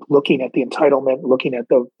 looking at the entitlement, looking at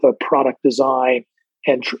the product design,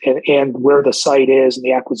 and where the site is and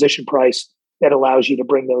the acquisition price that allows you to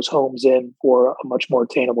bring those homes in for a much more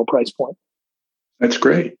attainable price point. That's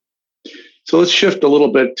great. So let's shift a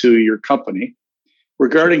little bit to your company.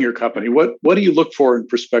 Regarding your company, what do you look for in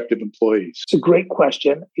prospective employees? It's a great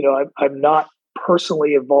question. I'm not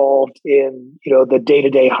personally involved in, the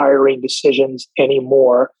day-to-day hiring decisions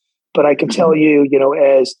anymore, but I can tell you,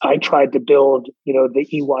 as I tried to build, the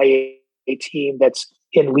EYA team that's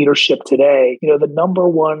in leadership today, the number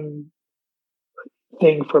one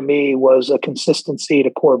thing for me was a consistency to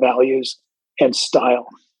core values and style.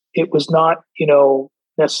 It was not,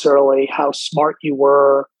 necessarily how smart you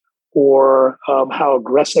were or how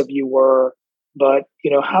aggressive you were, but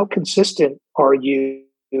how consistent are you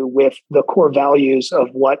with the core values of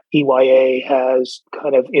what EYA has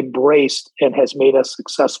kind of embraced and has made us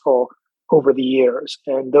successful over the years.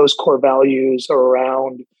 And those core values are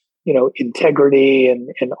around, integrity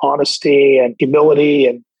and honesty and humility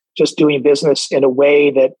and just doing business in a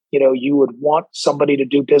way that, you would want somebody to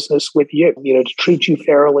do business with you, to treat you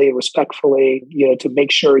fairly, respectfully, to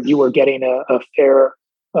make sure you are getting a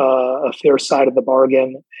fair side of the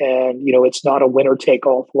bargain. And, it's not a winner take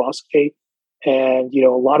all philosophy. And, a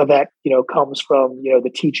lot of that, comes from,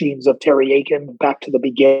 the teachings of Terry Aiken back to the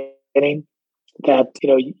beginning that,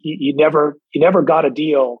 you never got a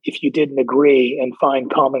deal if you didn't agree and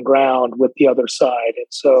find common ground with the other side. And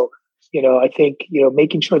so, I think,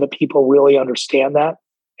 making sure that people really understand that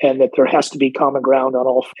and that there has to be common ground on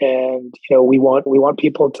all. And, we want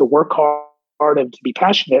people to work hard and to be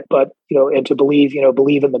passionate, but, and to believe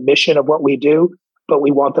in the mission of what we do, but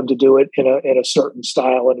we want them to do it in a certain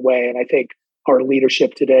style and way. And I think our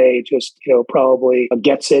leadership today just, probably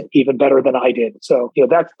gets it even better than I did. So,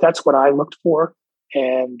 that's what I looked for.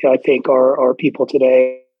 And I think our people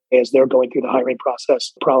today, as they're going through the hiring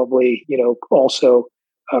process, probably, also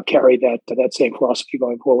carry that same philosophy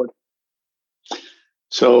going forward.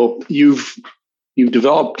 So you've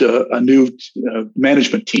developed a new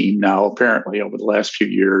management team now, apparently over the last few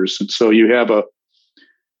years, and so you have a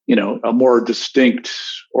more distinct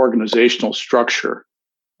organizational structure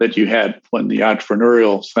that you had when the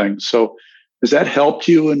entrepreneurial thing. So has that helped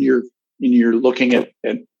you in your looking at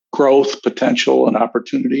growth potential and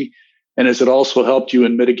opportunity? And has it also helped you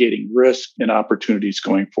in mitigating risk and opportunities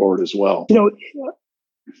going forward as well?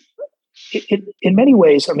 In many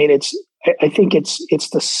ways, I think it's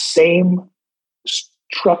the same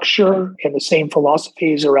structure and the same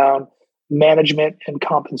philosophies around management and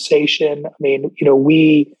compensation.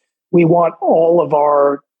 We want all of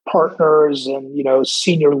our partners and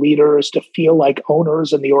senior leaders to feel like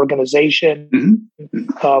owners in the organization.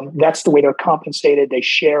 Mm-hmm. That's the way they're compensated. They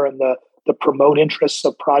share in the promote interests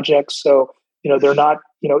of projects. So they're not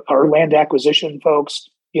our land acquisition folks.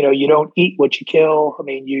 You don't eat what you kill.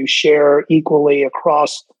 You share equally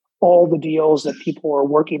across all the deals that people are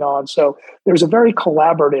working on. So there's a very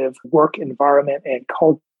collaborative work environment and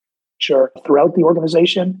culture throughout the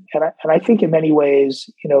organization. And I think in many ways,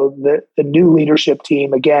 the new leadership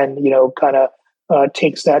team, again, kind of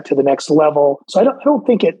takes that to the next level. So I don't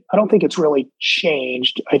think it's really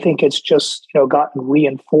changed. I think it's just, gotten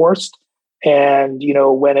reinforced. And,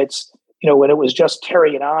 when it was just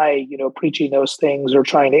Terry and I, preaching those things or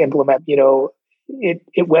trying to implement,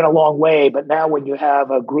 it went a long way. But now when you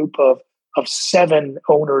have a group of 7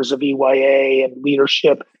 owners of EYA and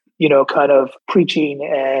leadership, kind of preaching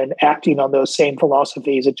and acting on those same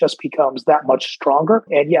philosophies, it just becomes that much stronger.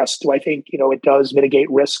 And yes, do I think, it does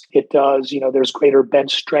mitigate risk? It does, there's greater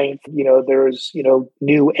bench strength, there's,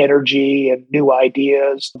 new energy and new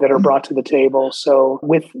ideas that are brought to the table. So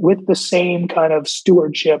with the same kind of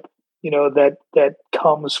stewardship, that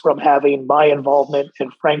comes from having my involvement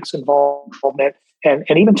and Frank's involvement and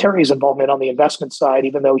even Terry's involvement on the investment side,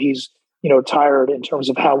 even though he's, tired in terms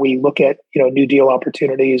of how we look at, new deal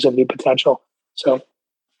opportunities and new potential. So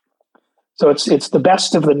it's the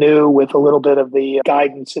best of the new with a little bit of the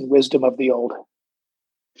guidance and wisdom of the old.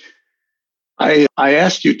 I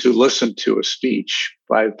asked you to listen to a speech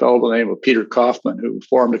by a fellow by the name of Peter Kaufman, who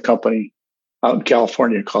formed a company out in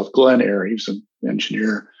California called Glenair. He's an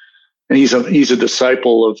engineer. And he's a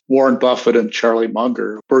disciple of Warren Buffett and Charlie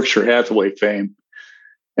Munger, Berkshire Hathaway fame.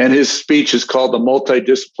 And his speech is called The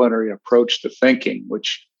Multidisciplinary Approach to Thinking,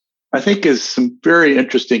 which I think is some very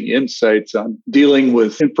interesting insights on dealing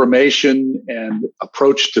with information and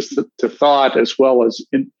approach to thought, as well as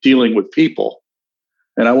in dealing with people.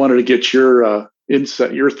 And I wanted to get your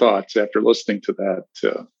insight, your thoughts after listening to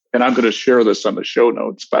that. And I'm going to share this on the show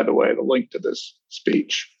notes, by the way, the link to this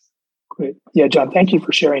speech. Great. Yeah, John, thank you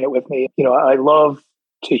for sharing it with me. I love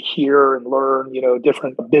to hear and learn,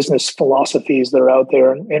 different business philosophies that are out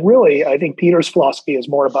there. And really, I think Peter's philosophy is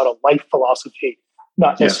more about a life philosophy,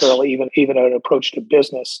 not necessarily even an approach to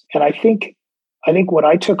business. And I think what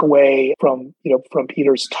I took away from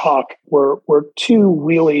Peter's talk were two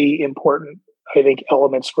really important, I think,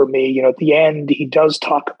 elements for me. At the end, he does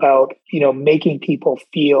talk about, making people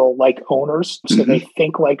feel like owners. So they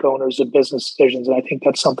think like owners of business decisions. And I think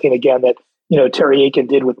that's something, again, that, Terry Aiken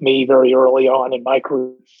did with me very early on in my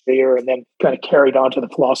career, and then kind of carried on to the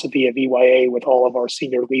philosophy of EYA with all of our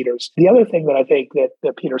senior leaders. The other thing that I think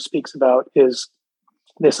that Peter speaks about is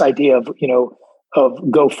this idea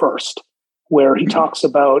of go first, where he talks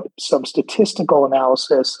about some statistical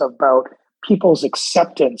analysis about people's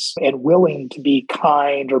acceptance and willing to be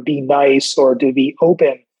kind or be nice or to be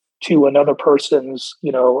open to another person's,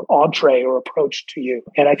 entree or approach to you.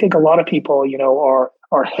 And I think a lot of people,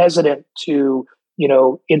 are hesitant to,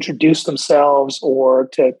 introduce themselves or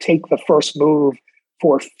to take the first move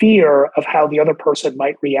for fear of how the other person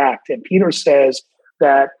might react. And Peter says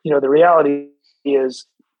that, the reality is,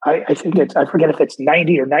 I forget if it's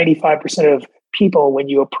 90 or 95% of people, when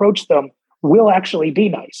you approach them, will actually be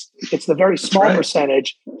nice. It's the very small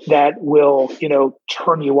percentage that will,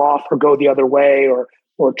 turn you off or go the other way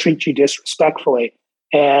or treat you disrespectfully.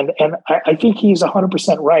 And I think he's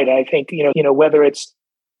 100% right. I think, whether it's,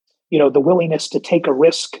 the willingness to take a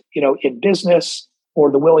risk, in business, or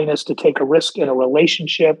the willingness to take a risk in a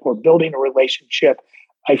relationship or building a relationship,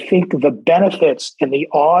 I think the benefits and the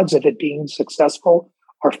odds of it being successful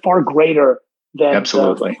are far greater than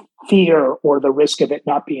the fear or the risk of it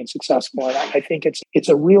not being successful. And I think it's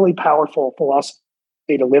a really powerful philosophy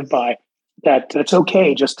to live by, that it's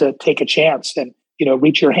okay just to take a chance and,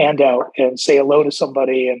 reach your hand out and say hello to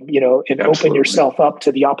somebody and, and open yourself up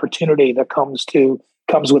to the opportunity that comes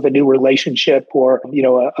with a new relationship or,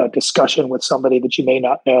 a discussion with somebody that you may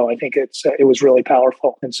not know. I think it was really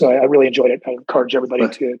powerful. And so I really enjoyed it. I encourage everybody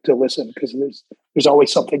to listen, because there's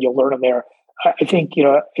always something you'll learn in there. I think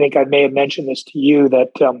I may have mentioned this to you,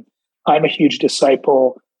 that I'm a huge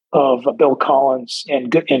disciple of Bill Collins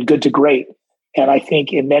and Good to Great. And I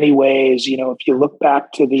think in many ways, if you look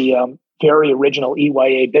back to the very original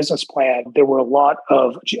EYA business plan, there were a lot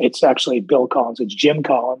of, it's actually Bill Collins, it's Jim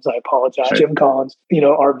Collins, I apologize, right. Jim Collins,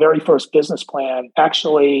 our very first business plan,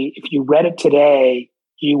 actually, if you read it today,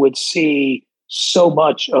 you would see so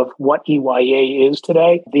much of what EYA is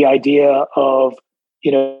today. The idea of,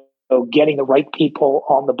 getting the right people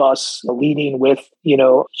on the bus, leading with,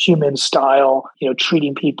 human style,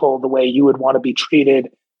 treating people the way you would want to be treated,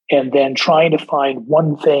 and then trying to find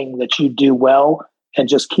one thing that you do well and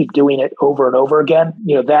just keep doing it over and over again.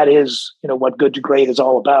 That is, what Good to Great is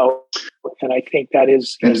all about. And I think that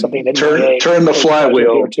is something that turn the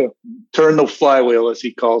flywheel, turn the flywheel, as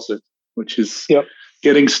he calls it, which is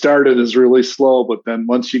getting started is really slow, but then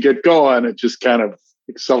once you get going, it just kind of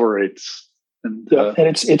accelerates. And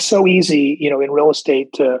it's so easy, in real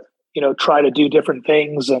estate to, try to do different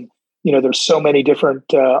things. And, there's so many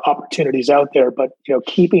different opportunities out there, but,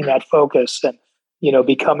 keeping that focus and,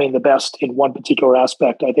 becoming the best in one particular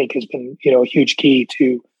aspect, I think has been, a huge key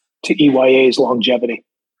to EYA's longevity.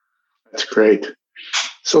 That's great.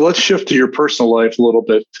 So let's shift to your personal life a little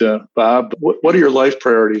bit, Bob. What are your life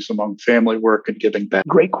priorities among family, work, and giving back?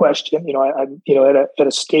 Great question. I'm, at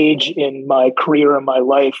a stage in my career and my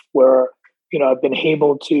life where, I've been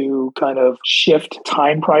able to kind of shift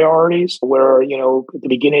time priorities where, at the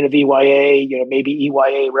beginning of EYA, maybe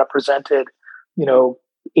EYA represented,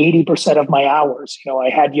 80% of my hours. I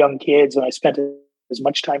had young kids and I spent as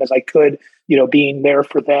much time as I could, being there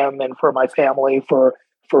for them and for my family, for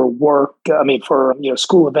work, for,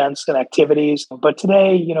 school events and activities. But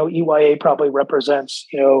today, EYA probably represents,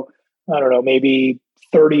 maybe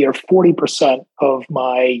 30 or 40% of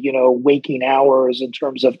my, waking hours in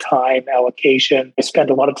terms of time allocation. I spend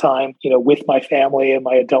a lot of time, with my family and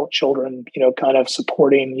my adult children, kind of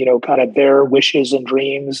supporting, kind of their wishes and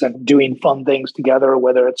dreams and doing fun things together,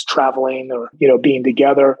 whether it's traveling or, being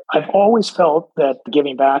together. I've always felt that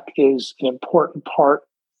giving back is an important part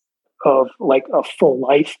of like a full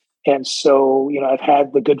life. And so, I've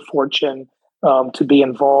had the good fortune to be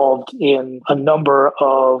involved in a number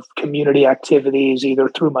of community activities, either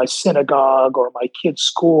through my synagogue or my kids'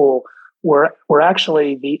 school, where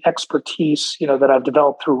actually the expertise, that I've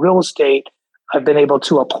developed through real estate, I've been able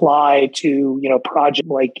to apply to, projects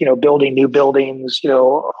like, building new buildings,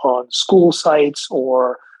 on school sites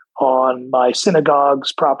or on my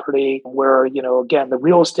synagogue's property, where, again, the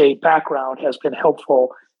real estate background has been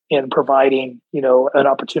helpful in providing, an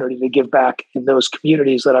opportunity to give back in those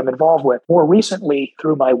communities that I'm involved with. More recently,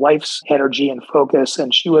 through my wife's energy and focus,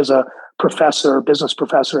 and she was a business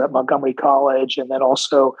professor at Montgomery College, and then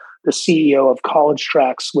also the CEO of College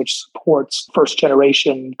Tracks, which supports first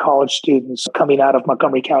generation college students coming out of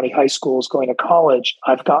Montgomery County high schools going to college.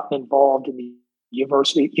 I've gotten involved in the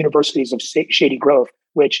Universities of Shady Grove,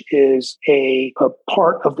 which is a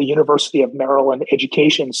part of the University of Maryland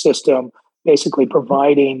education system, basically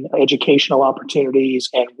providing educational opportunities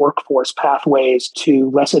and workforce pathways to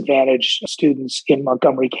less advantaged students in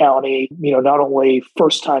Montgomery County, not only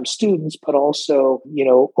first-time students, but also,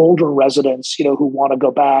 older residents, who want to go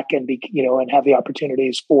back and be, and have the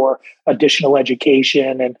opportunities for additional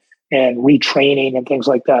education and retraining and things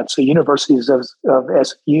like that. So Universities of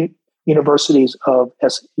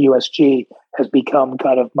SUSG has become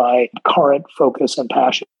kind of my current focus and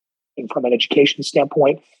passion from an education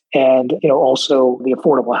standpoint. And, also the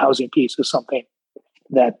affordable housing piece is something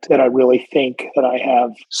that I really think that I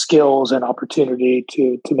have skills and opportunity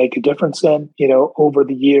to make a difference in. Over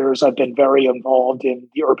the years, I've been very involved in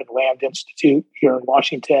the Urban Land Institute here in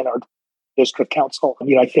Washington, our district council.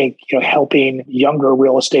 I think, helping younger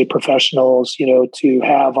real estate professionals, to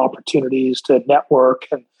have opportunities to network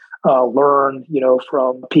and learn,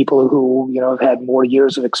 from people who, have had more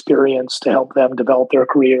years of experience to help them develop their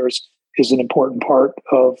careers is an important part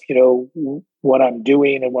of, what I'm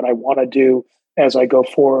doing and what I want to do as I go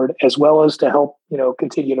forward, as well as to help,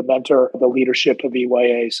 continue to mentor the leadership of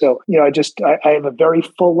EYA. So, I have a very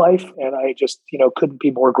full life, and I just, couldn't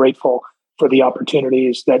be more grateful for the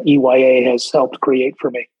opportunities that EYA has helped create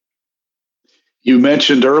for me. You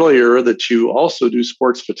mentioned earlier that you also do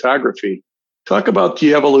sports photography. Talk about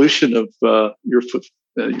the evolution of your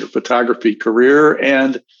photography career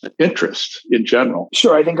and interest in general.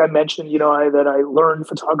 Sure. I think I mentioned, that I learned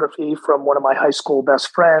photography from one of my high school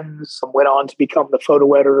best friends, went on to become the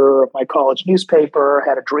photo editor of my college newspaper,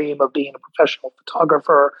 had a dream of being a professional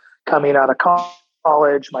photographer coming out of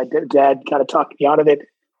college. My dad kind of talked me out of it.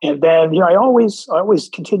 And then, I always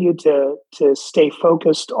continued to stay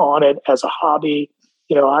focused on it as a hobby.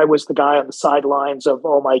 I was the guy on the sidelines of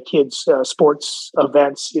all my kids' sports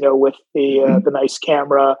events, with the nice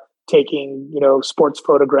camera, taking, sports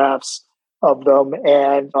photographs of them.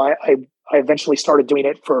 And I eventually started doing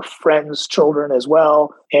it for friends' children as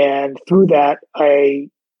well. And through that, I,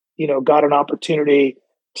 got an opportunity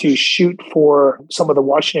to shoot for some of the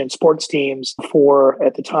Washington sports teams for,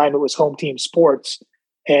 at the time, it was Home Team Sports.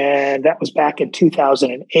 And that was back in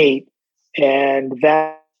 2008. And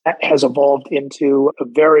that has evolved into a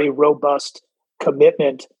very robust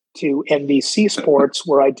commitment to NBC Sports,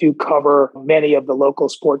 where I do cover many of the local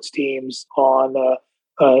sports teams on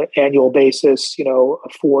an annual basis,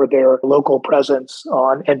 for their local presence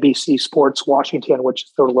on NBC Sports Washington, which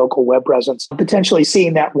is their local web presence. Potentially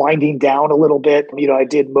seeing that winding down a little bit. I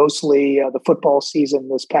did mostly the football season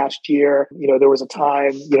this past year. There was a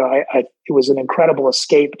time, it was an incredible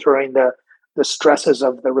escape during the stresses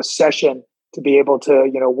of the recession, to be able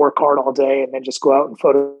to, work hard all day and then just go out and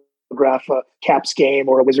photograph a Caps game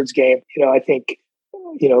or a Wizards game. I think,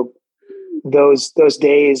 those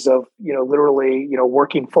days of, literally,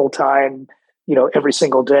 working full time, every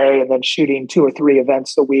single day and then shooting 2 or 3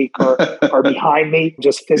 events a week are behind me.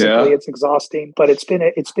 Just physically, It's exhausting, but it's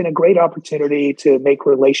been a great opportunity to make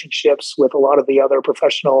relationships with a lot of the other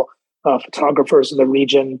professional photographers in the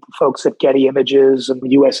region, folks at Getty Images and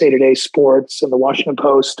USA Today Sports and the Washington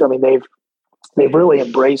Post. I mean, they've really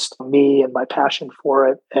embraced me and my passion for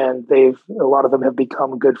it. And a lot of them have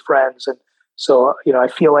become good friends. And so, I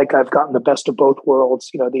feel like I've gotten the best of both worlds,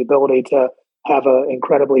 the ability to have an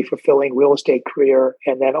incredibly fulfilling real estate career,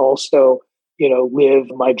 and then also, live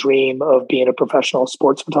my dream of being a professional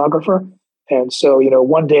sports photographer. And so,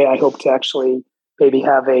 one day I hope to actually maybe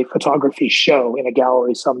have a photography show in a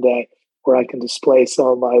gallery someday, where I can display some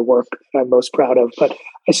of my work that I'm most proud of. But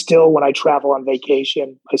I still, when I travel on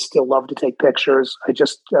vacation, I still love to take pictures. I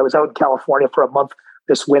was out in California for a month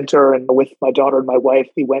this winter, and with my daughter and my wife,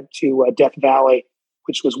 we went to Death Valley,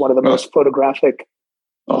 which was one of the most photographic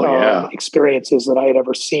experiences that I had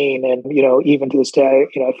ever seen. And, even to this day,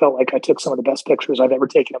 I felt like I took some of the best pictures I've ever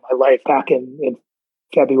taken in my life back in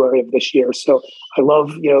February of this year. So I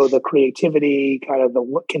love, the creativity, kind of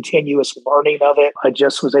the continuous learning of it. I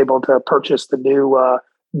just was able to purchase the new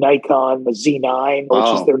Nikon Z9,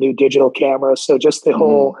 which is their new digital camera. So just the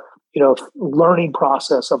whole, learning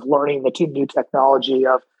process of learning the new technology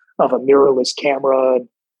of a mirrorless camera and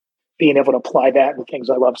being able to apply that and things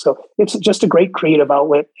I love. So it's just a great creative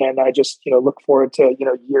outlet. And I just, look forward to,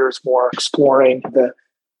 years more exploring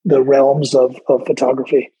the realms of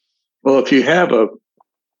photography. Well, if you have a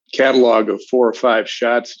catalog of 4 or 5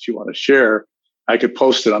 shots that you want to share, I could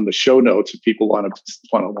post it on the show notes if people want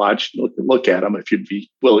to watch, look look at them if you'd be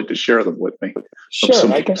willing to share them with me. Sure,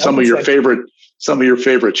 Some of your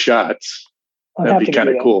favorite shots. That'd be kind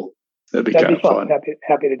of cool. That'd be kind of fun.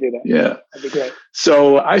 Happy to do that. Yeah, that'd be great.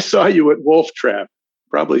 So I saw you at Wolf Trap.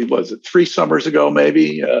 Probably was it 3 summers ago,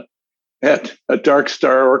 maybe at a Dark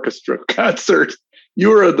Star Orchestra concert. You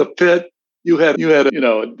were in the pit. You had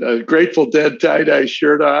a Grateful Dead tie-dye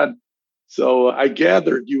shirt on. So I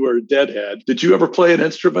gathered you were a Deadhead. Did you ever play an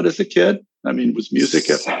instrument as a kid? I mean, was music?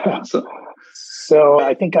 So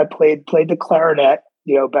I think I played the clarinet,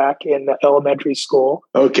 back in elementary school.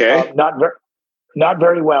 Okay. Not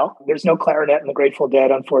very well. There's no clarinet in the Grateful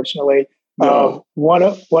Dead, unfortunately. No. One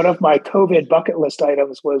of my COVID bucket list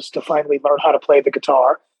items was to finally learn how to play the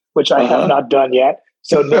guitar, which I have not done yet.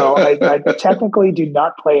 So no, I technically do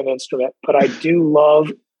not play an instrument, but I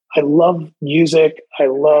love music. I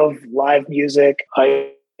love live music.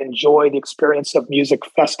 I enjoy the experience of music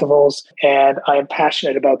festivals, and I am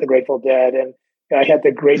passionate about the Grateful Dead. And I had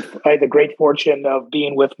the great fortune of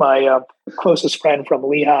being with my closest friend from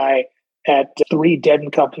Lehigh at 3 Dead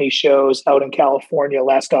and Company shows out in California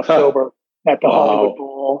last October at the Hollywood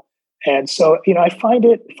Bowl. And so, I find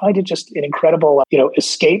it just an incredible,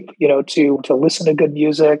 escape, to listen to good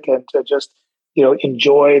music and to just,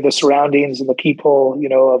 enjoy the surroundings and the people,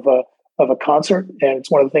 of a concert. And it's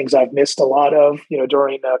one of the things I've missed a lot of,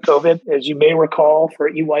 during COVID. As you may recall, for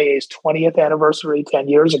EYA's 20th anniversary 10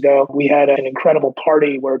 years ago, we had an incredible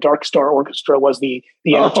party where Dark Star Orchestra was the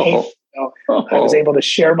entertainment. I was able to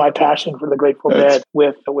share my passion for the Grateful Dead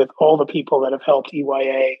with all the people that have helped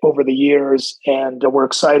EYA over the years. And we're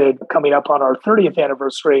excited coming up on our 30th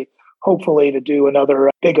anniversary, hopefully to do another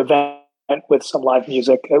big event with some live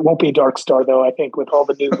music. It won't be Dark Star, though. I think with all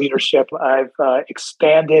the new leadership, I've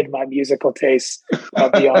expanded my musical tastes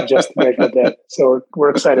beyond just the Grateful Dead. So we're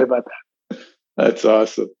excited about that. That's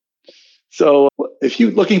awesome. So if you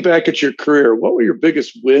looking back at your career, what were your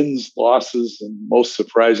biggest wins, losses, and most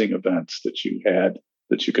surprising events that you had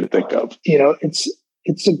that you can think of?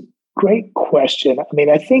 It's a great question. I mean,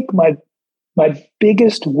 I think my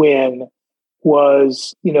biggest win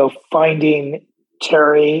was, finding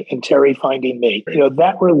Terry and Terry finding me.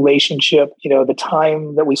 That relationship, the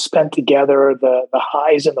time that we spent together, the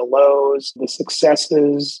highs and the lows, the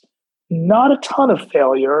successes, not a ton of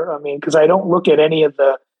failure. I mean, because I don't look at any of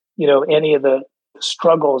the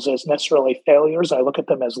struggles as necessarily failures. I look at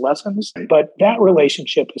them as lessons. But that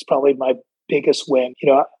relationship is probably my biggest win.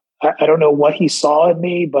 I don't know what he saw in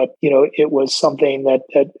me, but it was something that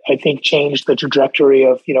I think changed the trajectory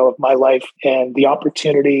of my life, and the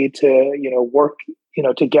opportunity to work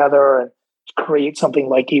together and create something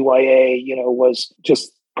like EYA was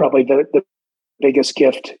just probably the biggest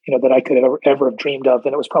gift that I could have ever have dreamed of,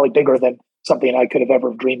 and it was probably bigger than something I could have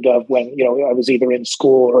ever dreamed of when I was either in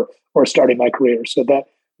school or starting my career. So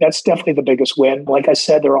that's definitely the biggest win. Like I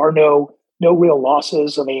said, there are no real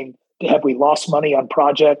losses. I mean, have we lost money on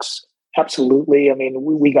projects? Absolutely. I mean,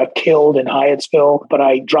 we got killed in Hyattsville, but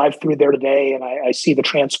I drive through there today and I see the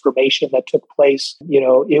transformation that took place.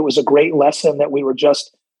 It was a great lesson that we were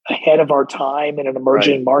just ahead of our time in an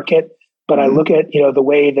emerging market. But I look at, the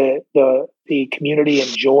way that the community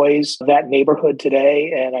enjoys that neighborhood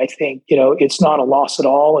today. And I think, it's not a loss at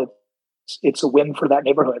all. It's a win for that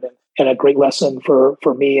neighborhood and a great lesson for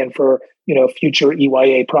me and for, future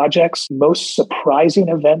EYA projects. Most surprising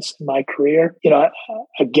events in my career,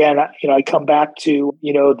 again, I come back to,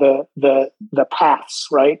 the paths,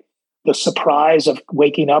 right? The surprise of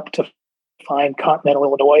waking up to find Continental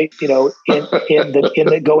Illinois, in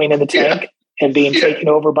the going in the tank and being taken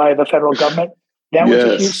over by the federal government. That was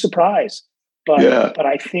a huge surprise. But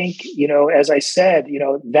I think, as I said,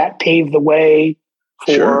 that paved the way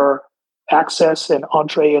for access and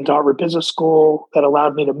entree into Harvard Business School, that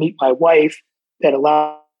allowed me to meet my wife, that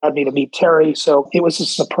allowed me to meet Terry. So it was a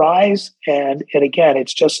surprise. And again,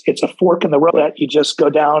 it's a fork in the road that you just go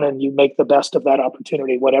down and you make the best of that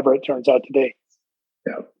opportunity, whatever it turns out to be.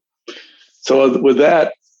 Yeah. So with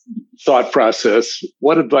that thought process,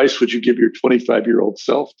 what advice would you give your 25-year-old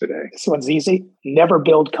self today? This one's easy. Never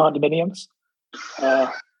build condominiums.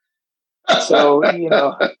 So,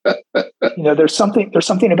 there's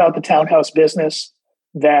something about the townhouse business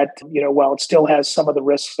that, while it still has some of the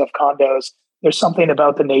risks of condos, there's something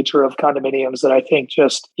about the nature of condominiums that I think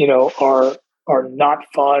just, are not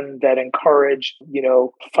fun, that encourage,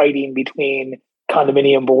 fighting between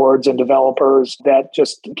condominium boards and developers that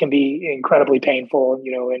just can be incredibly painful.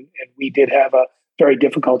 And we did have a very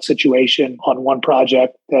difficult situation on one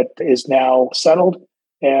project that is now settled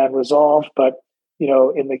and resolved. But,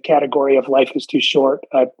 in the category of life is too short,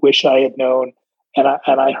 I wish I had known And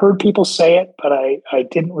I heard people say it, but I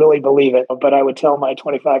didn't really believe it. But I would tell my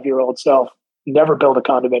 25-year-old self, never build a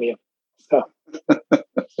condominium. So.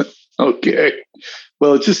 Okay.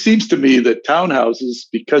 Well, it just seems to me that townhouses,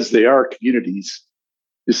 because they are communities,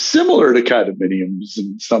 is similar to condominiums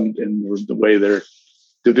in the way they're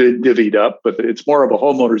divvied up, but it's more of a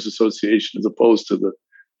homeowners association as opposed to the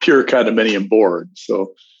pure condominium board.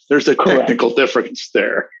 So there's a technical difference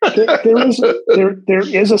there. there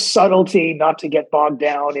is a subtlety, not to get bogged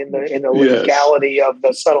down in the legality of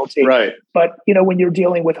the subtlety. Right. But when you're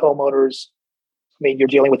dealing with homeowners, I mean, you're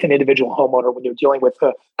dealing with an individual homeowner. When you're dealing with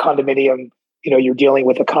a condominium, you're dealing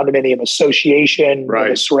with a condominium association,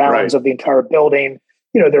 the surrounds of the entire building.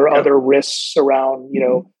 There are other risks around,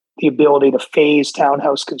 the ability to phase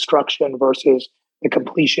townhouse construction versus the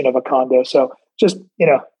completion of a condo. So just,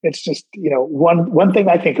 it's just, one thing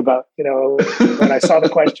I think about, when I saw the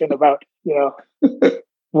question about,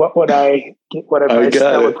 what advice,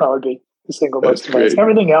 that would probably be the single most advice.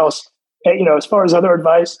 Everything else, as far as other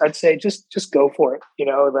advice, I'd say just go for it.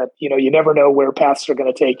 You never know where paths are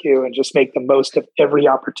going to take you, and just make the most of every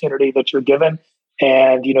opportunity that you're given.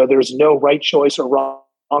 And, there's no right choice or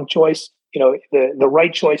wrong choice. The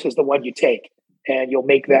right choice is the one you take, and you'll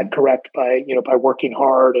make that correct by working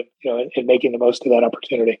hard and making the most of that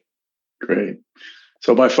opportunity. Great.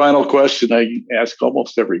 So my final question, I ask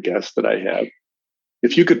almost every guest that I have.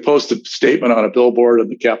 If you could post a statement on a billboard in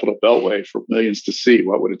the Capitol Beltway for millions to see,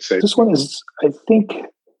 what would it say? This one is, I think,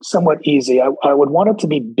 somewhat easy. I would want it to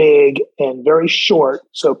be big and very short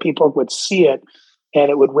so people would see it and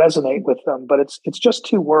it would resonate with them. But it's just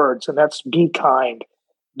 2 words, and that's be kind.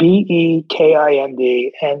 BEKIND.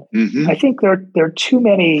 And I think there are too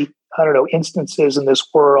many, instances in this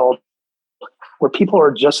world where people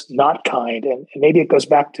are just not kind. And maybe it goes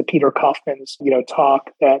back to Peter Kaufman's, talk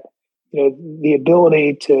that, the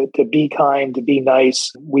ability to be kind, to be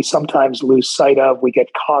nice, we sometimes lose sight of. We get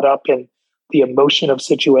caught up in the emotion of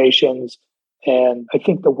situations. And I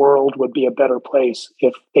think the world would be a better place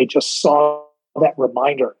if they just saw that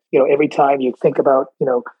reminder. Every time you think about,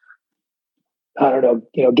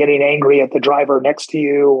 getting angry at the driver next to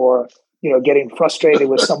you, or, getting frustrated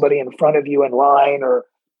with somebody in front of you in line, or,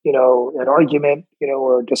 an argument,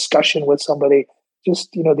 or a discussion with somebody.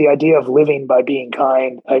 Just, the idea of living by being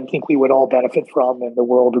kind, I think we would all benefit from, and the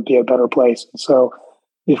world would be a better place. And so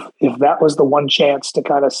if that was the one chance to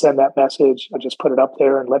kind of send that message, I'd just put it up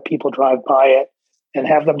there and let people drive by it and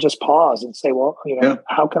have them just pause and say, well,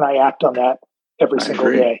 how can I act on that every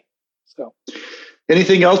single day? So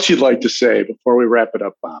anything else you'd like to say before we wrap it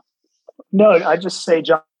up, Bob? No, I just say,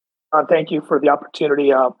 John, thank you for the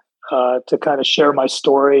opportunity to kind of share my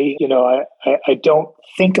story. I don't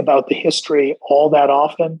think about the history all that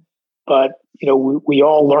often, but, we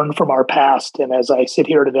all learn from our past. And as I sit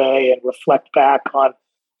here today and reflect back on,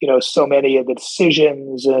 so many of the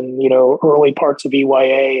decisions and, early parts of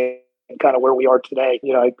EYA and kind of where we are today,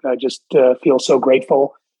 I just feel so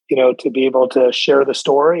grateful, to be able to share the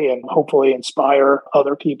story and hopefully inspire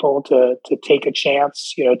other people to take a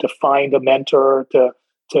chance, to find a mentor,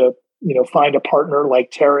 to find a partner like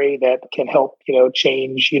Terry that can help,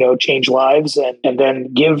 change lives, and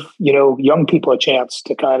then give, young people a chance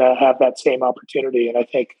to kind of have that same opportunity. And I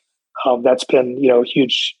think that's been, a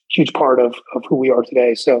huge part of who we are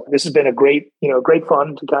today. So this has been a great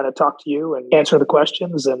fun to kind of talk to you and answer the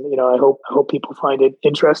questions. And, I hope people find it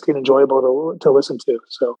interesting, enjoyable to listen to.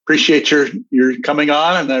 So appreciate your coming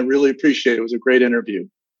on, and I really appreciate it. It was a great interview.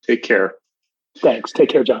 Take care. Thanks. Take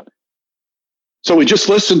care, John. So we just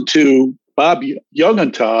listened to Bob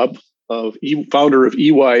Youngentag, founder of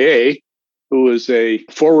EYA, who is a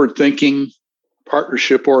forward-thinking,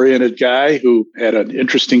 partnership-oriented guy who had an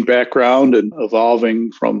interesting background and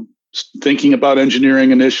evolving from thinking about engineering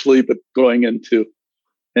initially, but going into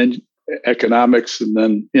economics and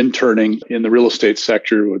then interning in the real estate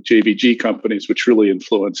sector with JVG companies, which really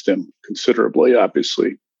influenced him considerably,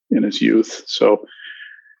 obviously, in his youth. So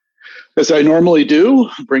as I normally do,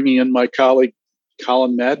 bringing in my colleague,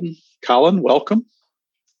 Colin Madden. Colin, welcome.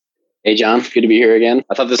 Hey, John. Good to be here again.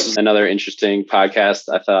 I thought this was another interesting podcast.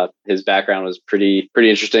 I thought his background was pretty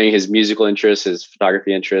interesting. His musical interests, his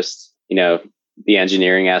photography interests, the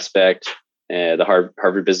engineering aspect, the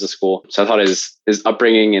Harvard Business School. So I thought his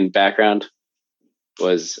upbringing and background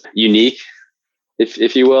was unique,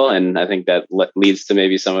 if you will. And I think that leads to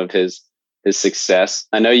maybe some of his success.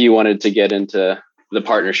 I know you wanted to get into the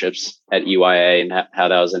partnerships at EYA and how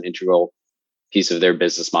that was an integral piece of their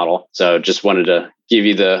business model. So just wanted to give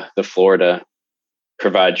you the floor to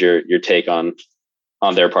provide your take on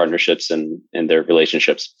their partnerships and their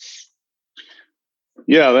relationships.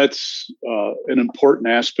 Yeah, that's an important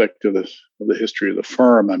aspect of the history of the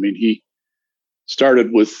firm. I mean, he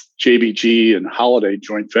started with JBG and Holiday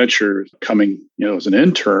joint venture, coming, as an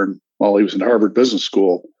intern while he was in Harvard Business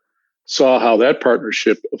School. Saw how that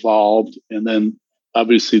partnership evolved, and then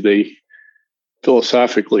obviously they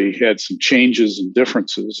philosophically had some changes and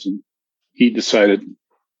differences, and he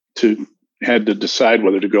had to decide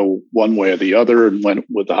whether to go one way or the other, and went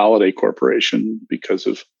with the Holiday Corporation because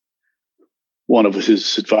of one of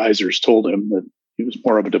his advisors told him that he was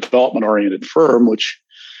more of a development oriented firm, which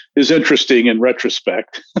is interesting in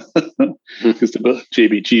retrospect because the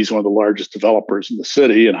JBG is one of the largest developers in the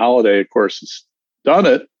city, and Holiday, of course, has done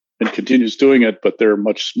it and continues doing it, but they're a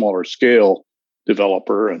much smaller scale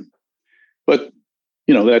developer. But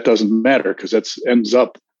that doesn't matter because that ends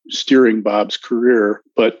up steering Bob's career.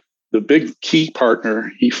 But the big key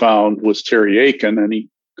partner he found was Terry Aiken, and he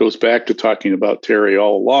goes back to talking about Terry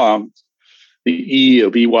all along. The E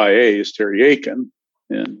of EYA is Terry Aiken,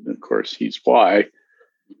 and of course he's Y.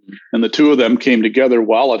 And the two of them came together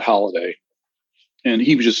while at Holiday, and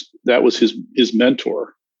that was his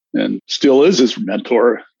mentor, and still is his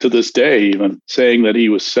mentor to this day, even saying that he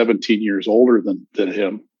was 17 years older than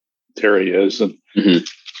him, Terry is, and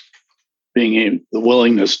being the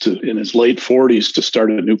willingness to, in his late 40s, to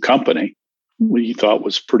start a new company, he thought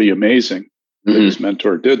was pretty amazing. That his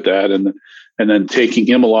mentor did that, and then taking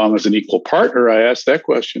him along as an equal partner. I asked that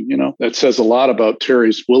question. That says a lot about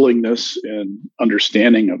Terry's willingness and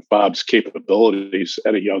understanding of Bob's capabilities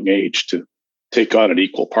at a young age to take on an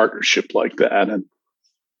equal partnership like that.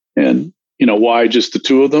 And why just the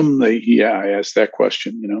two of them? I asked that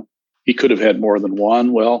question. He could have had more than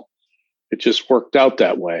one. Well, it just worked out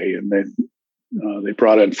that way, and they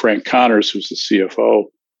brought in Frank Connors, who's the CFO,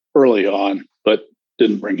 early on, but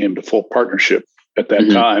didn't bring him to full partnership at that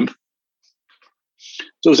time.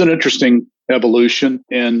 So it was an interesting evolution,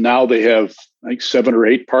 and now they have like 7 or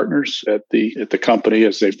 8 partners at the company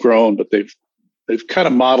as they've grown. But they've kind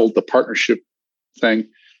of modeled the partnership thing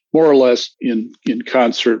more or less in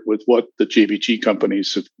concert with what the JBG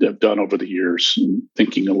companies have done over the years, and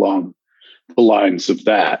thinking along the lines of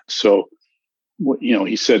that. So,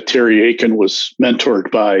 he said Terry Aiken was mentored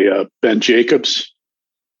by Ben Jacobs,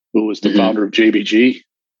 who was the founder of JBG.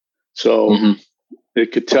 So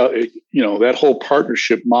it could tell, that whole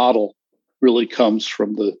partnership model really comes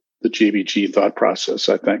from the JBG thought process,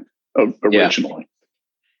 I think, originally.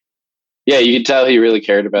 Yeah, you could tell he really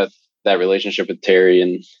cared about that relationship with Terry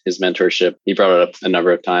and his mentorship. He brought it up a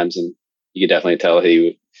number of times, and you could definitely tell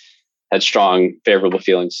he had strong, favorable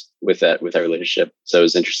feelings with that relationship. So it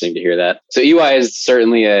was interesting to hear that. So EY is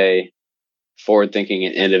certainly a forward-thinking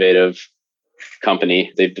and innovative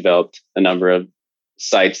company. They've developed a number of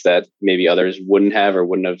sites that maybe others wouldn't have or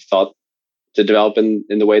wouldn't have thought to develop in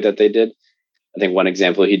the way that they did. I think one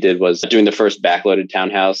example he did was doing the first backloaded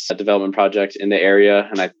townhouse development project in the area.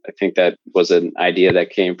 And I think that was an idea that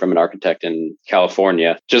came from an architect in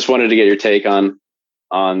California. Just wanted to get your take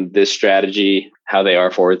on this strategy, how they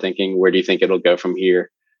are forward thinking. Where do you think it'll go from here?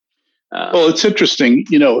 Well, it's interesting.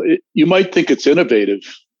 You might think it's innovative,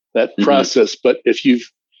 that process, but if you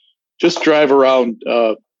just drive around,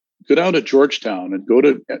 go down to Georgetown and go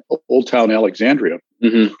to Old Town Alexandria.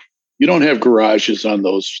 You don't have garages on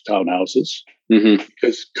those townhouses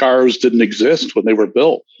because cars didn't exist when they were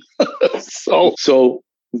built. So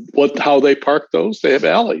how they park those? They have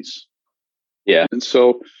alleys. Yeah. And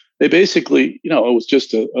so they basically, it was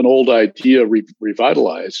just an old idea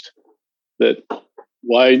revitalized, that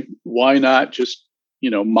why not just,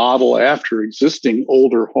 model after existing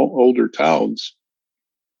older towns.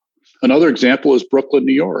 Another example is Brooklyn,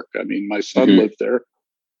 New York. I mean, my son lived there.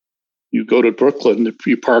 You go to Brooklyn, if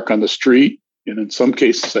you park on the street, and in some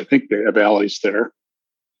cases, I think they have alleys there.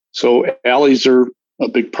 So alleys are a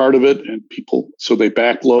big part of it, and so they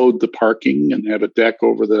backload the parking and have a deck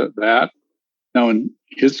over that. Now, in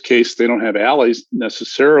his case, they don't have alleys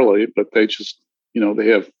necessarily, but they just, they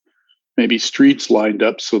have maybe streets lined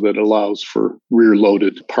up so that it allows for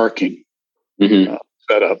rear-loaded parking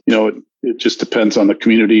setup. It just depends on the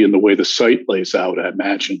community and the way the site lays out, I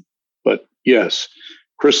imagine. But yes,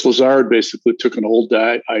 Chris Lazard basically took an old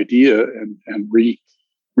idea and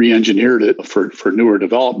re-engineered it for newer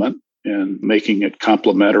development and making it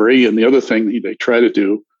complementary. And the other thing they try to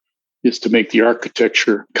do is to make the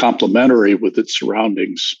architecture complementary with its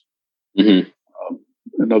surroundings.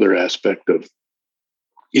 Another aspect of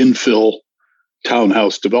infill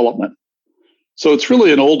townhouse development. So it's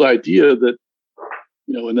really an old idea that,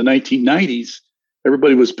 in the 1990s,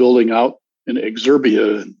 everybody was building out in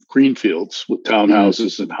exurbia and greenfields with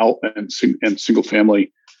townhouses and single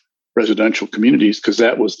family residential communities, because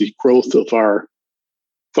that was the growth of our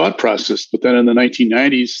thought process. But then in the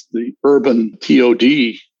 1990s, the urban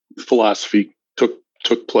TOD philosophy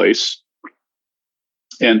took place,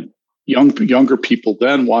 and younger people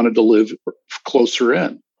then wanted to live closer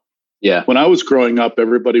in. Yeah. When I was growing up,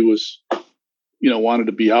 everybody was, wanted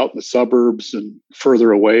to be out in the suburbs and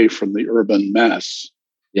further away from the urban mess.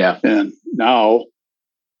 Yeah. And now,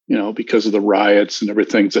 because of the riots and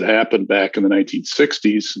everything that happened back in the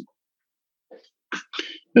 1960s,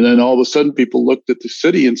 and then all of a sudden people looked at the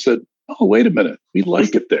city and said, oh, wait a minute, we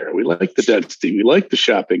like it there. We like the density. We like the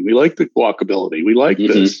shopping. We like the walkability. We like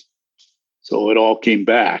this. So it all came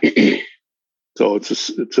back. So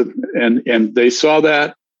and they saw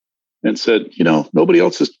that and said, nobody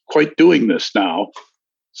else is quite doing this now.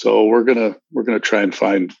 So we're gonna try and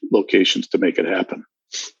find locations to make it happen.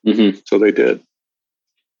 So they did.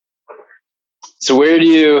 So where do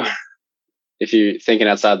you, if you're thinking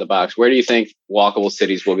outside the box, where do you think walkable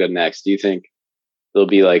cities will go next? Do you think there'll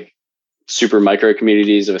be like super micro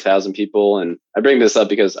communities of 1,000 people? And I bring this up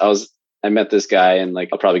because I met this guy, and like,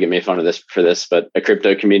 I'll probably get made fun of for this, but a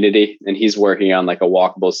crypto community, and he's working on like a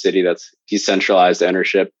walkable city that's decentralized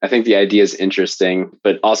ownership. I think the idea is interesting,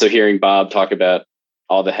 but also hearing Bob talk about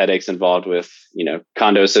all the headaches involved with,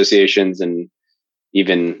 condo associations and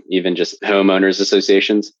even just homeowners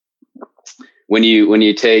associations. When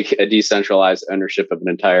you take a decentralized ownership of an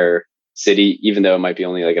entire city, even though it might be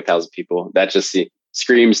only like 1,000 people, that just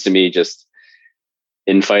screams to me just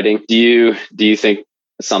infighting. Do you think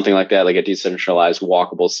something like that, like a decentralized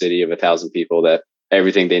walkable city of 1,000 people, that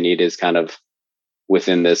everything they need is kind of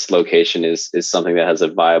within this location is something that has a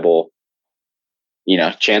viable,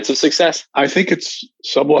 chance of success? I think it's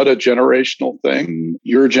somewhat a generational thing.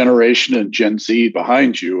 Your generation and Gen Z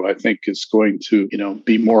behind you, I think, is going to,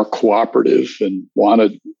 be more cooperative and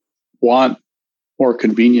want more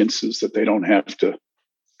conveniences that they don't have to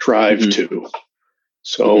drive to.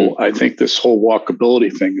 So I think this whole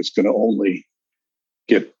walkability thing is going to only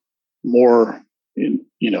get more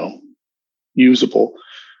usable.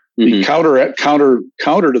 The counter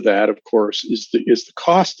to that, of course, is the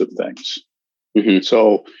cost of things.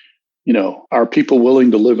 So, are people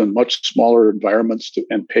willing to live in much smaller environments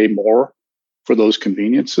and pay more for those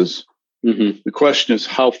conveniences? The question is,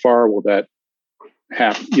 how far will that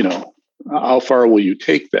happen? How far will you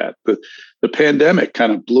take that? The pandemic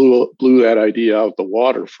kind of blew that idea out the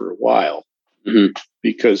water for a while,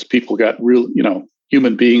 because people got real,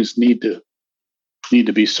 human beings need to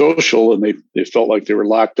be social, and they felt like they were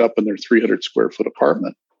locked up in their 300 square foot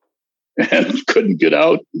apartment and couldn't get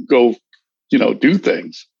out and go, do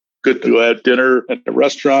things. Couldn't go have dinner at a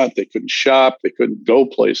restaurant. They couldn't shop. They couldn't go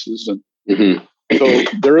places. And so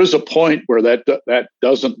there is a point where that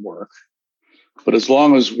doesn't work. But as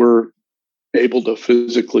long as we're able to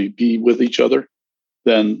physically be with each other,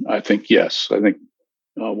 then I think, yes,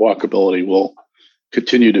 walkability will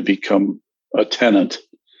continue to become a tenet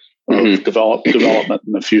of development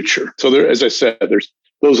in the future. So there, as I said,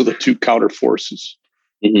 those are the two counter forces: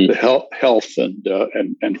 the health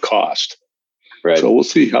and cost. Right. So we'll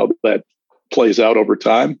see how that plays out over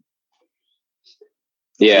time.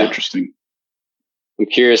 Yeah, interesting. I'm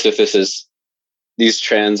curious if these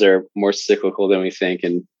trends are more cyclical than we think,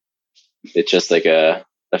 and it's just like a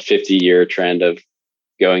 50-year trend of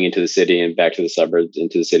going into the city and back to the suburbs,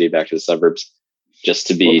 into the city, back to the suburbs, just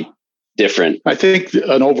to be different. I think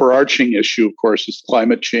an overarching issue, of course, is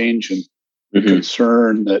climate change and the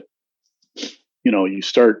concern that, you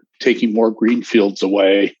start taking more green fields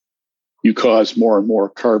away, you cause more and more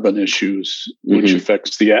carbon issues, which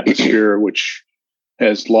affects the atmosphere, which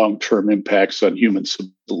has long-term impacts on human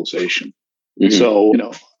civilization. So,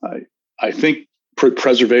 I think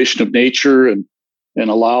preservation of nature and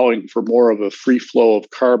allowing for more of a free flow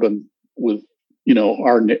of carbon with,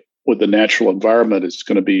 with the natural environment is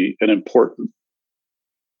going to be an important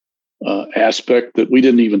aspect that we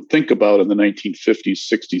didn't even think about in the 1950s,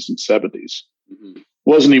 60s, and 70s.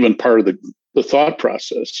 Wasn't even part of the thought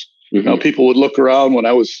process. Now, people would look around when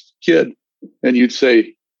I was a kid and you'd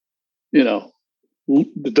say,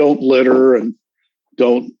 don't litter and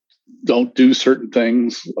don't do certain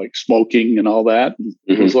things like smoking and all that. And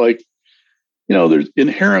it was like, there's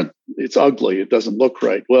inherent, it's ugly. It doesn't look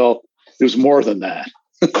right. Well, there's more than that.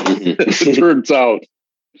 It turns out,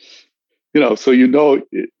 so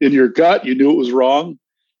in your gut, you knew it was wrong,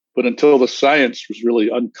 but until the science was really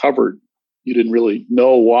uncovered, you didn't really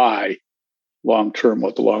know why long-term,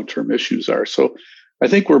 what the long-term issues are. So I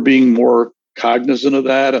think we're being more cognizant of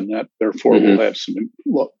that, and that therefore will have some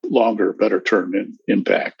longer, better term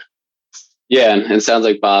impact. Yeah. And it sounds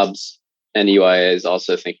like Bob's NEYA is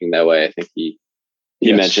also thinking that way. I think he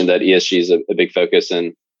mentioned that ESG is a big focus,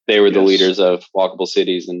 and they were the leaders of walkable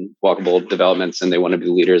cities and walkable developments, and they want to be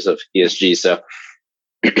the leaders of ESG. So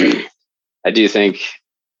I do think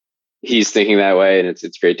he's thinking that way, and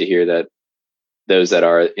it's great to hear that those that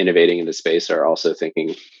are innovating in the space are also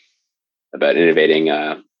thinking about innovating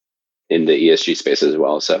in the ESG space as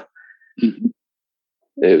well. So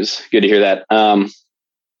it was good to hear that.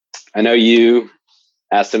 I know you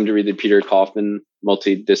asked him to read the Peter Kaufman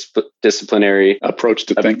multidisciplinary approach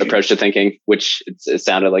to thinking, which it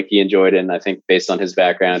sounded like he enjoyed. And I think based on his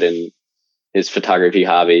background and his photography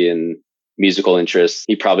hobby and musical interests,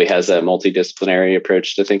 he probably has that multidisciplinary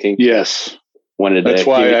approach to thinking. Yes. That's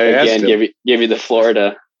why I asked him. Give you the floor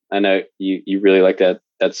to, I know you really like that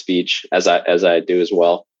speech as I do as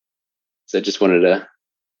well. So I just wanted to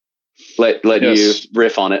let you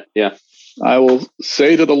riff on it. Yeah. I will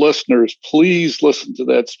say to the listeners, please listen to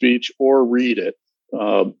that speech or read it,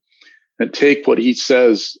 and take what he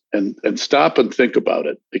says and stop and think about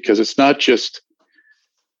it, because it's not just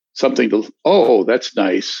something that's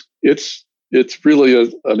nice. It's really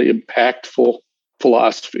an impactful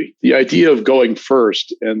philosophy. The idea of going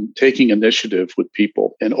first and taking initiative with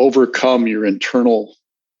people and overcome your internal,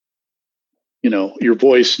 your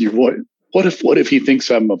voice and your voice. What if he thinks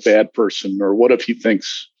I'm a bad person, or what if he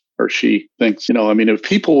thinks or she thinks, if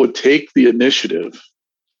people would take the initiative,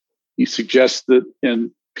 he suggests that,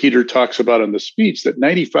 and Peter talks about in the speech, that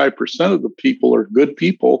 95% of the people are good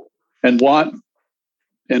people and want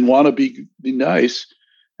to be nice.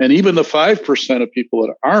 And even the 5% of people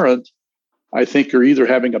that aren't, I think, are either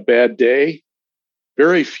having a bad day.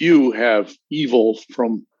 Very few have evil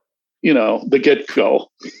from, the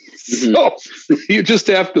get-go. Mm-hmm. So you just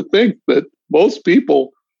have to think that most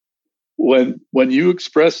people, when you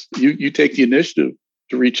express, you take the initiative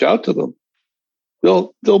to reach out to them,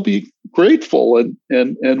 they'll be grateful and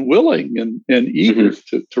willing and eager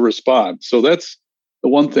to respond. So that's the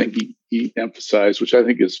one thing he emphasized, which I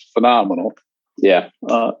think is phenomenal. Yeah.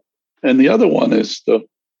 And the other one is the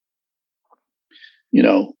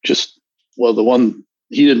one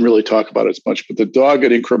he didn't really talk about as much, but the dogged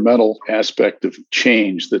incremental aspect of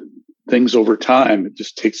change, that things over time, it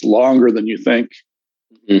just takes longer than you think.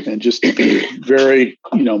 And just to be very,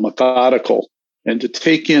 methodical, and to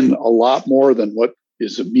take in a lot more than what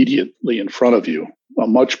is immediately in front of you, a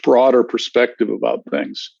much broader perspective about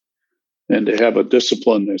things, and to have a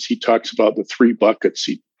discipline, as he talks about the 3 buckets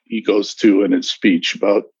he goes to in his speech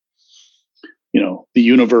about, the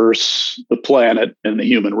universe, the planet, and the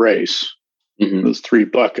human race, those 3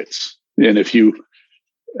 buckets. And if you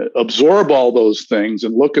absorb all those things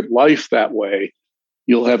and look at life that way,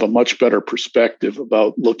 you'll have a much better perspective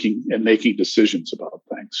about looking and making decisions about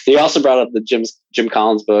things. He also brought up the Jim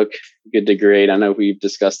Collins book, Good to Great. I know we've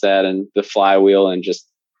discussed that, and the flywheel, and just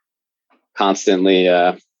constantly,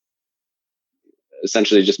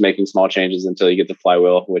 essentially just making small changes until you get the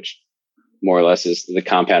flywheel, which more or less is the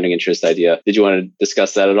compounding interest idea. Did you want to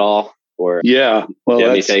discuss that at all? Or yeah, well,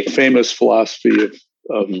 that's a famous philosophy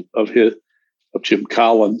of Jim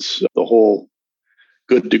Collins, the whole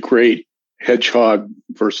good to great hedgehog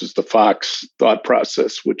versus the fox thought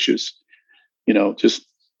process, which is, just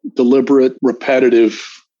deliberate, repetitive,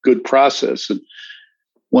 good process. And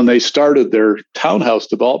when they started their townhouse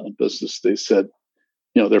development business, they said,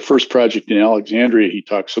 their first project in Alexandria, he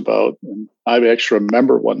talks about, and I actually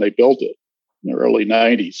remember when they built it in the early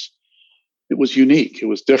 90s. It was unique. It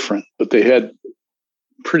was different, but they had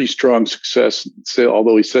pretty strong success.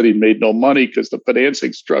 Although he said he made no money because the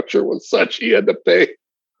financing structure was such, he had to pay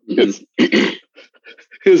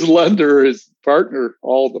his lender, his partner,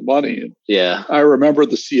 all the money. And yeah, I remember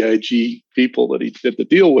the CIG people that he did the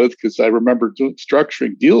deal with, because I remember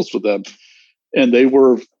structuring deals with them, and it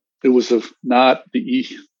was not the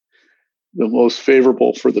most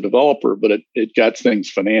favorable for the developer, but it got things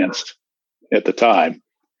financed at the time.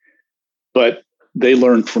 But they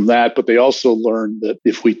learned from that, but they also learned that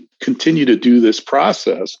if we continue to do this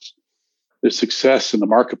process, the success in the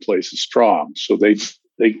marketplace is strong. So they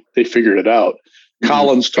figured it out.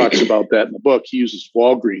 Collins talks about that in the book. He uses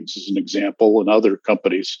Walgreens as an example, and other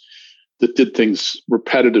companies that did things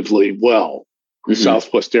repetitively well.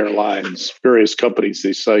 Southwest Airlines, various companies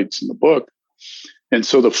they cites in the book. And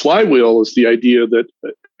so the flywheel is the idea that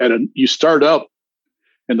you start up,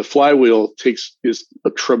 and the flywheel is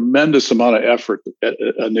a tremendous amount of effort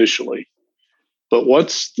initially. But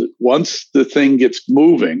once the thing gets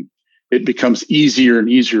moving, it becomes easier and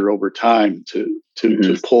easier over time to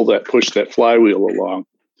push that flywheel along.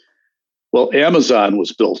 Well, Amazon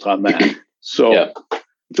was built on that. So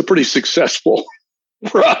It's a pretty successful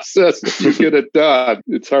process to get it done.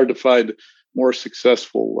 It's hard to find more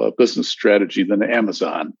successful business strategy than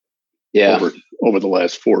Amazon. over the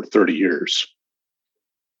last 30 years.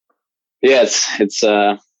 Yeah, it's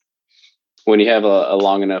when you have a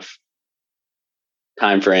long enough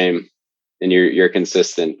time frame and you're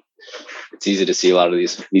consistent, it's easy to see a lot of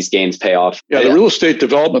these gains pay off. Yeah, the real estate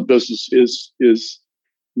development business is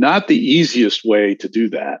not the easiest way to do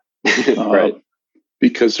that. Right.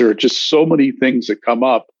 Because there are just so many things that come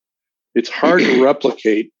up. It's hard to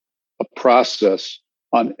replicate a process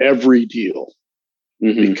on every deal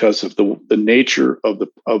because of the nature of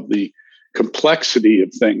the complexity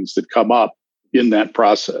of things that come up in that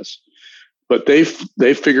process. But they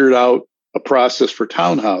figured out a process for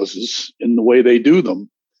townhouses in the way they do them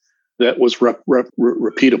that was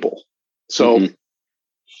repeatable. So,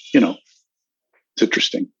 it's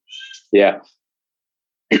interesting. Yeah.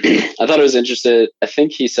 I thought it was interesting. I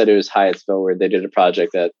think he said it was Hyattsville where they did a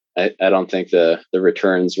project that I don't think the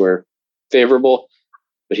returns were favorable,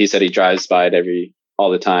 but he said he drives by it all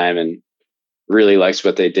the time and really likes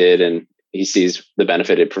what they did. And he sees the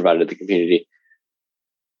benefit it provided the community.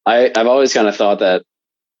 I've always kind of thought that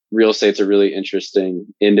real estate's a really interesting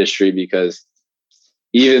industry because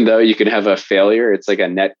even though you can have a failure, it's like a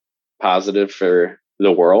net positive for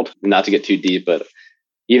the world. Not to get too deep, but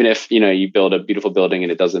even if you build a beautiful building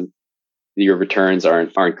and your returns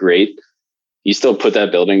aren't great, you still put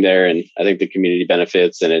that building there, and I think the community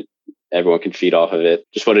benefits, and everyone can feed off of it.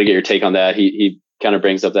 Just wanted to get your take on that. He kind of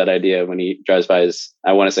brings up that idea when he drives by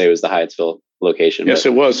I want to say it was the Hyattsville location. Yes,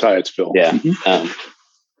 it was Hyattsville. Yeah.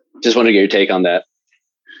 Just want to get your take on that.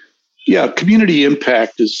 Yeah, community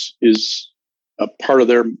impact is a part of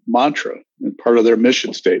their mantra and part of their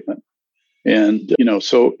mission statement. And,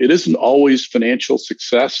 so it isn't always financial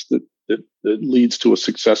success that leads to a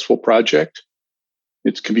successful project.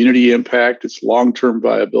 It's community impact, it's long-term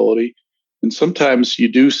viability. And sometimes you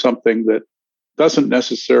do something that doesn't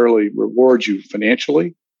necessarily reward you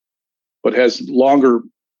financially, but has longer,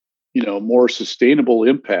 more sustainable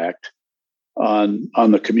impact on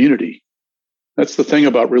the community. That's the thing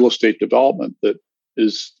about real estate development that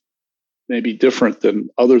is maybe different than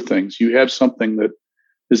other things. You have something that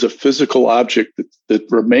is a physical object that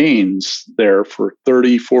remains there for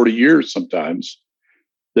 30, 40 years sometimes,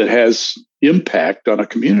 that has impact on a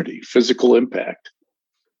community, physical impact.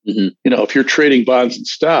 If you're trading bonds and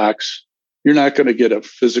stocks, you're not going to get a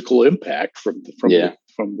physical impact from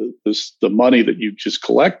the money that you just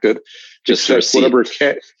collected. Just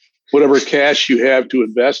whatever cash you have to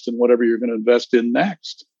invest in whatever you're going to invest in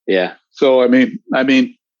next. Yeah. So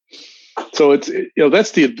so it's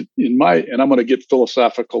that's and I'm going to get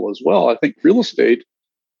philosophical as well. I think real estate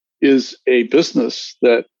is a business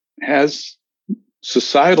that has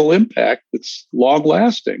societal impact that's long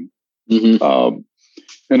lasting.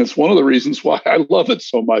 And it's one of the reasons why I love it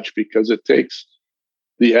so much, because it takes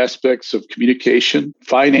the aspects of communication,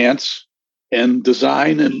 finance, and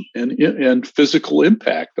design and physical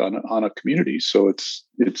impact on a community. So it's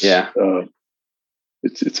a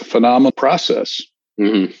phenomenal process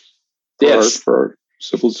for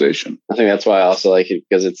civilization. I think that's why I also like it,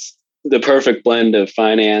 because it's the perfect blend of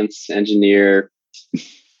finance, engineer,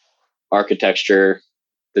 architecture,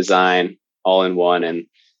 design, all in one, and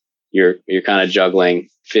you're kind of juggling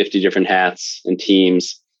 50 different hats and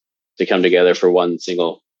teams to come together for one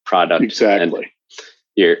single product. Exactly.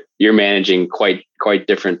 And you're managing quite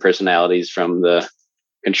different personalities from the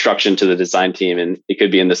construction to the design team, and it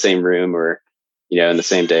could be in the same room or in the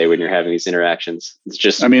same day when you're having these interactions. It's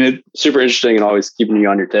just super interesting and always keeping you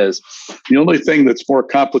on your toes. The only thing that's more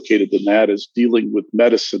complicated than that is dealing with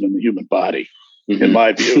medicine in the human body, in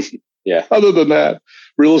my view. Yeah. Other than that,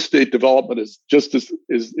 real estate development is just is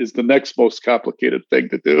the next most complicated thing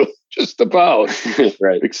to do, just about.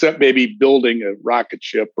 Right. Except maybe building a rocket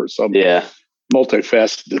ship or some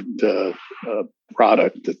multifaceted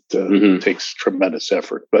product that takes tremendous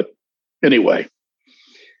effort. But anyway.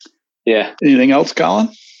 Yeah. Anything else, Colin?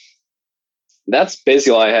 That's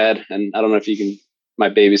basically all I had. And I don't know if you can, my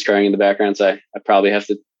baby's crying in the background, so I probably have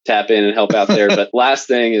to tap in and help out there. But last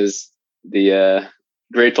thing is the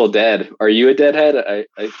Grateful Dead. Are you a Deadhead?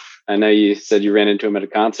 I know you said you ran into him at a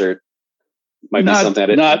concert. Might be something I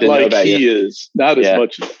didn't know about you. He is. Not as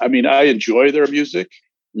much. I enjoy their music,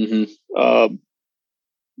 but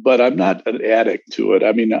I'm not an addict to it.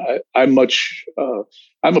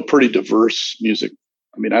 I'm a pretty diverse music.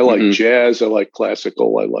 I like jazz. I like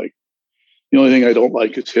classical. The only thing I don't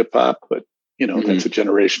like is hip hop, but that's a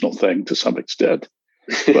generational thing to some extent.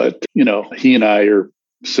 But he and I are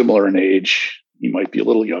similar in age. He might be a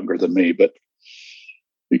little younger than me, but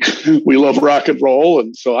we love rock and roll.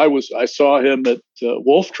 And so I saw him at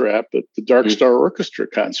Wolf Trap at the Dark Star Orchestra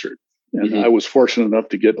concert. And I was fortunate enough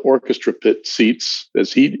to get orchestra pit seats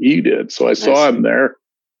as he did. So I saw him there.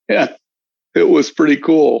 Yeah, it was pretty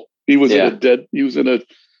cool. He was in a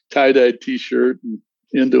tie-dyed T-shirt and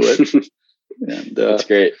into it. And that's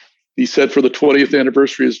great. He said for the 20th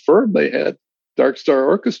anniversary of his firm, they had Dark Star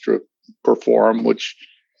Orchestra perform, which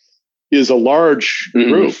is a large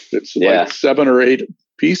group. It's like 7 or 8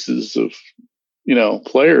 pieces of,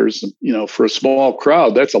 players. For a small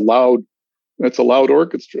crowd, that's a loud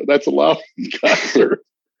orchestra. That's a loud concert.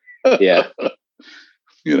 Yeah.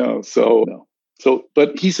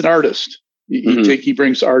 But he's an artist. He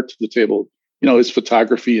brings art to the table, his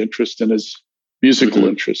photography interest and his musical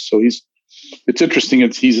interest. So it's interesting.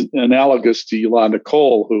 He's analogous to Yolanda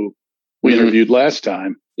Cole, who we interviewed last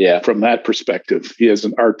time. Yeah. From that perspective, he has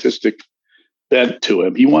an artistic bent to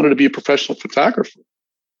him. He wanted to be a professional photographer.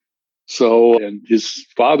 So, and his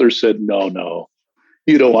father said, no,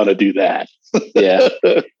 you don't want to do that. Yeah.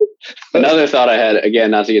 Another thought I had,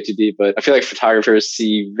 again, not to get too deep, but I feel like photographers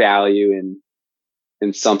see value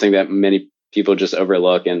in something that many people just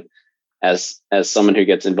overlook. And as someone who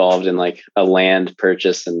gets involved in like a land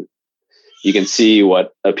purchase, and you can see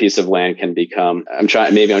what a piece of land can become. I'm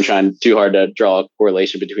trying too hard to draw a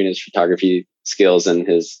correlation between his photography skills and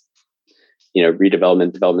his,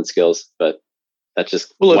 development skills. But that's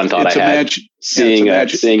just one thought I had. Seeing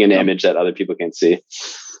an image that other people can't see.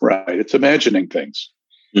 Right. It's imagining things.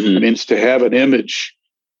 It means to have an image.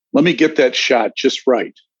 Let me get that shot just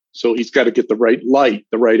right. So he's got to get the right light,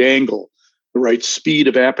 the right angle, the right speed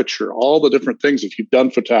of aperture, all the different things. If you've done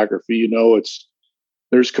photography,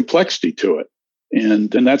 there's complexity to it. And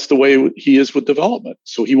that's the way he is with development.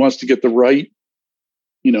 So he wants to get the right,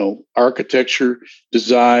 architecture,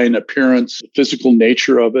 design, appearance, physical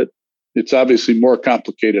nature of it. It's obviously more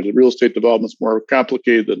complicated. Real estate development is more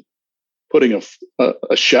complicated than putting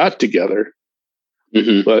a shot together.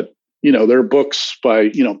 But, there are books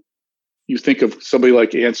by, you think of somebody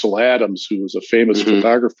like Ansel Adams, who was a famous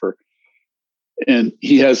photographer, and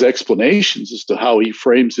he has explanations as to how he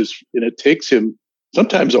frames and it takes him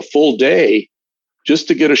sometimes a full day just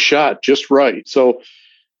to get a shot just right. So,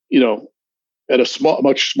 at a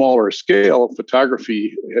much smaller scale,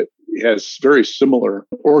 photography has very similar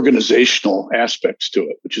organizational aspects to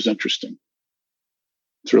it, which is interesting.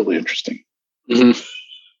 It's really interesting. All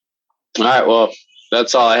right. Well,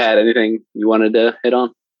 that's all I had. Anything you wanted to hit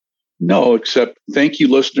on? No, except thank you,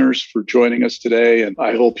 listeners, for joining us today. And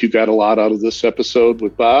I hope you got a lot out of this episode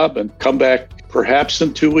with Bob. And come back perhaps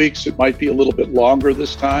in 2 weeks. It might be a little bit longer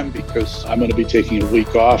this time because I'm going to be taking a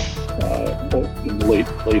week off in late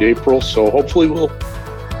April. So hopefully we'll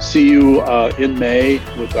see you in May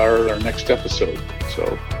with our next episode.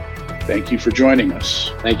 So thank you for joining us.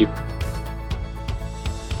 Thank you.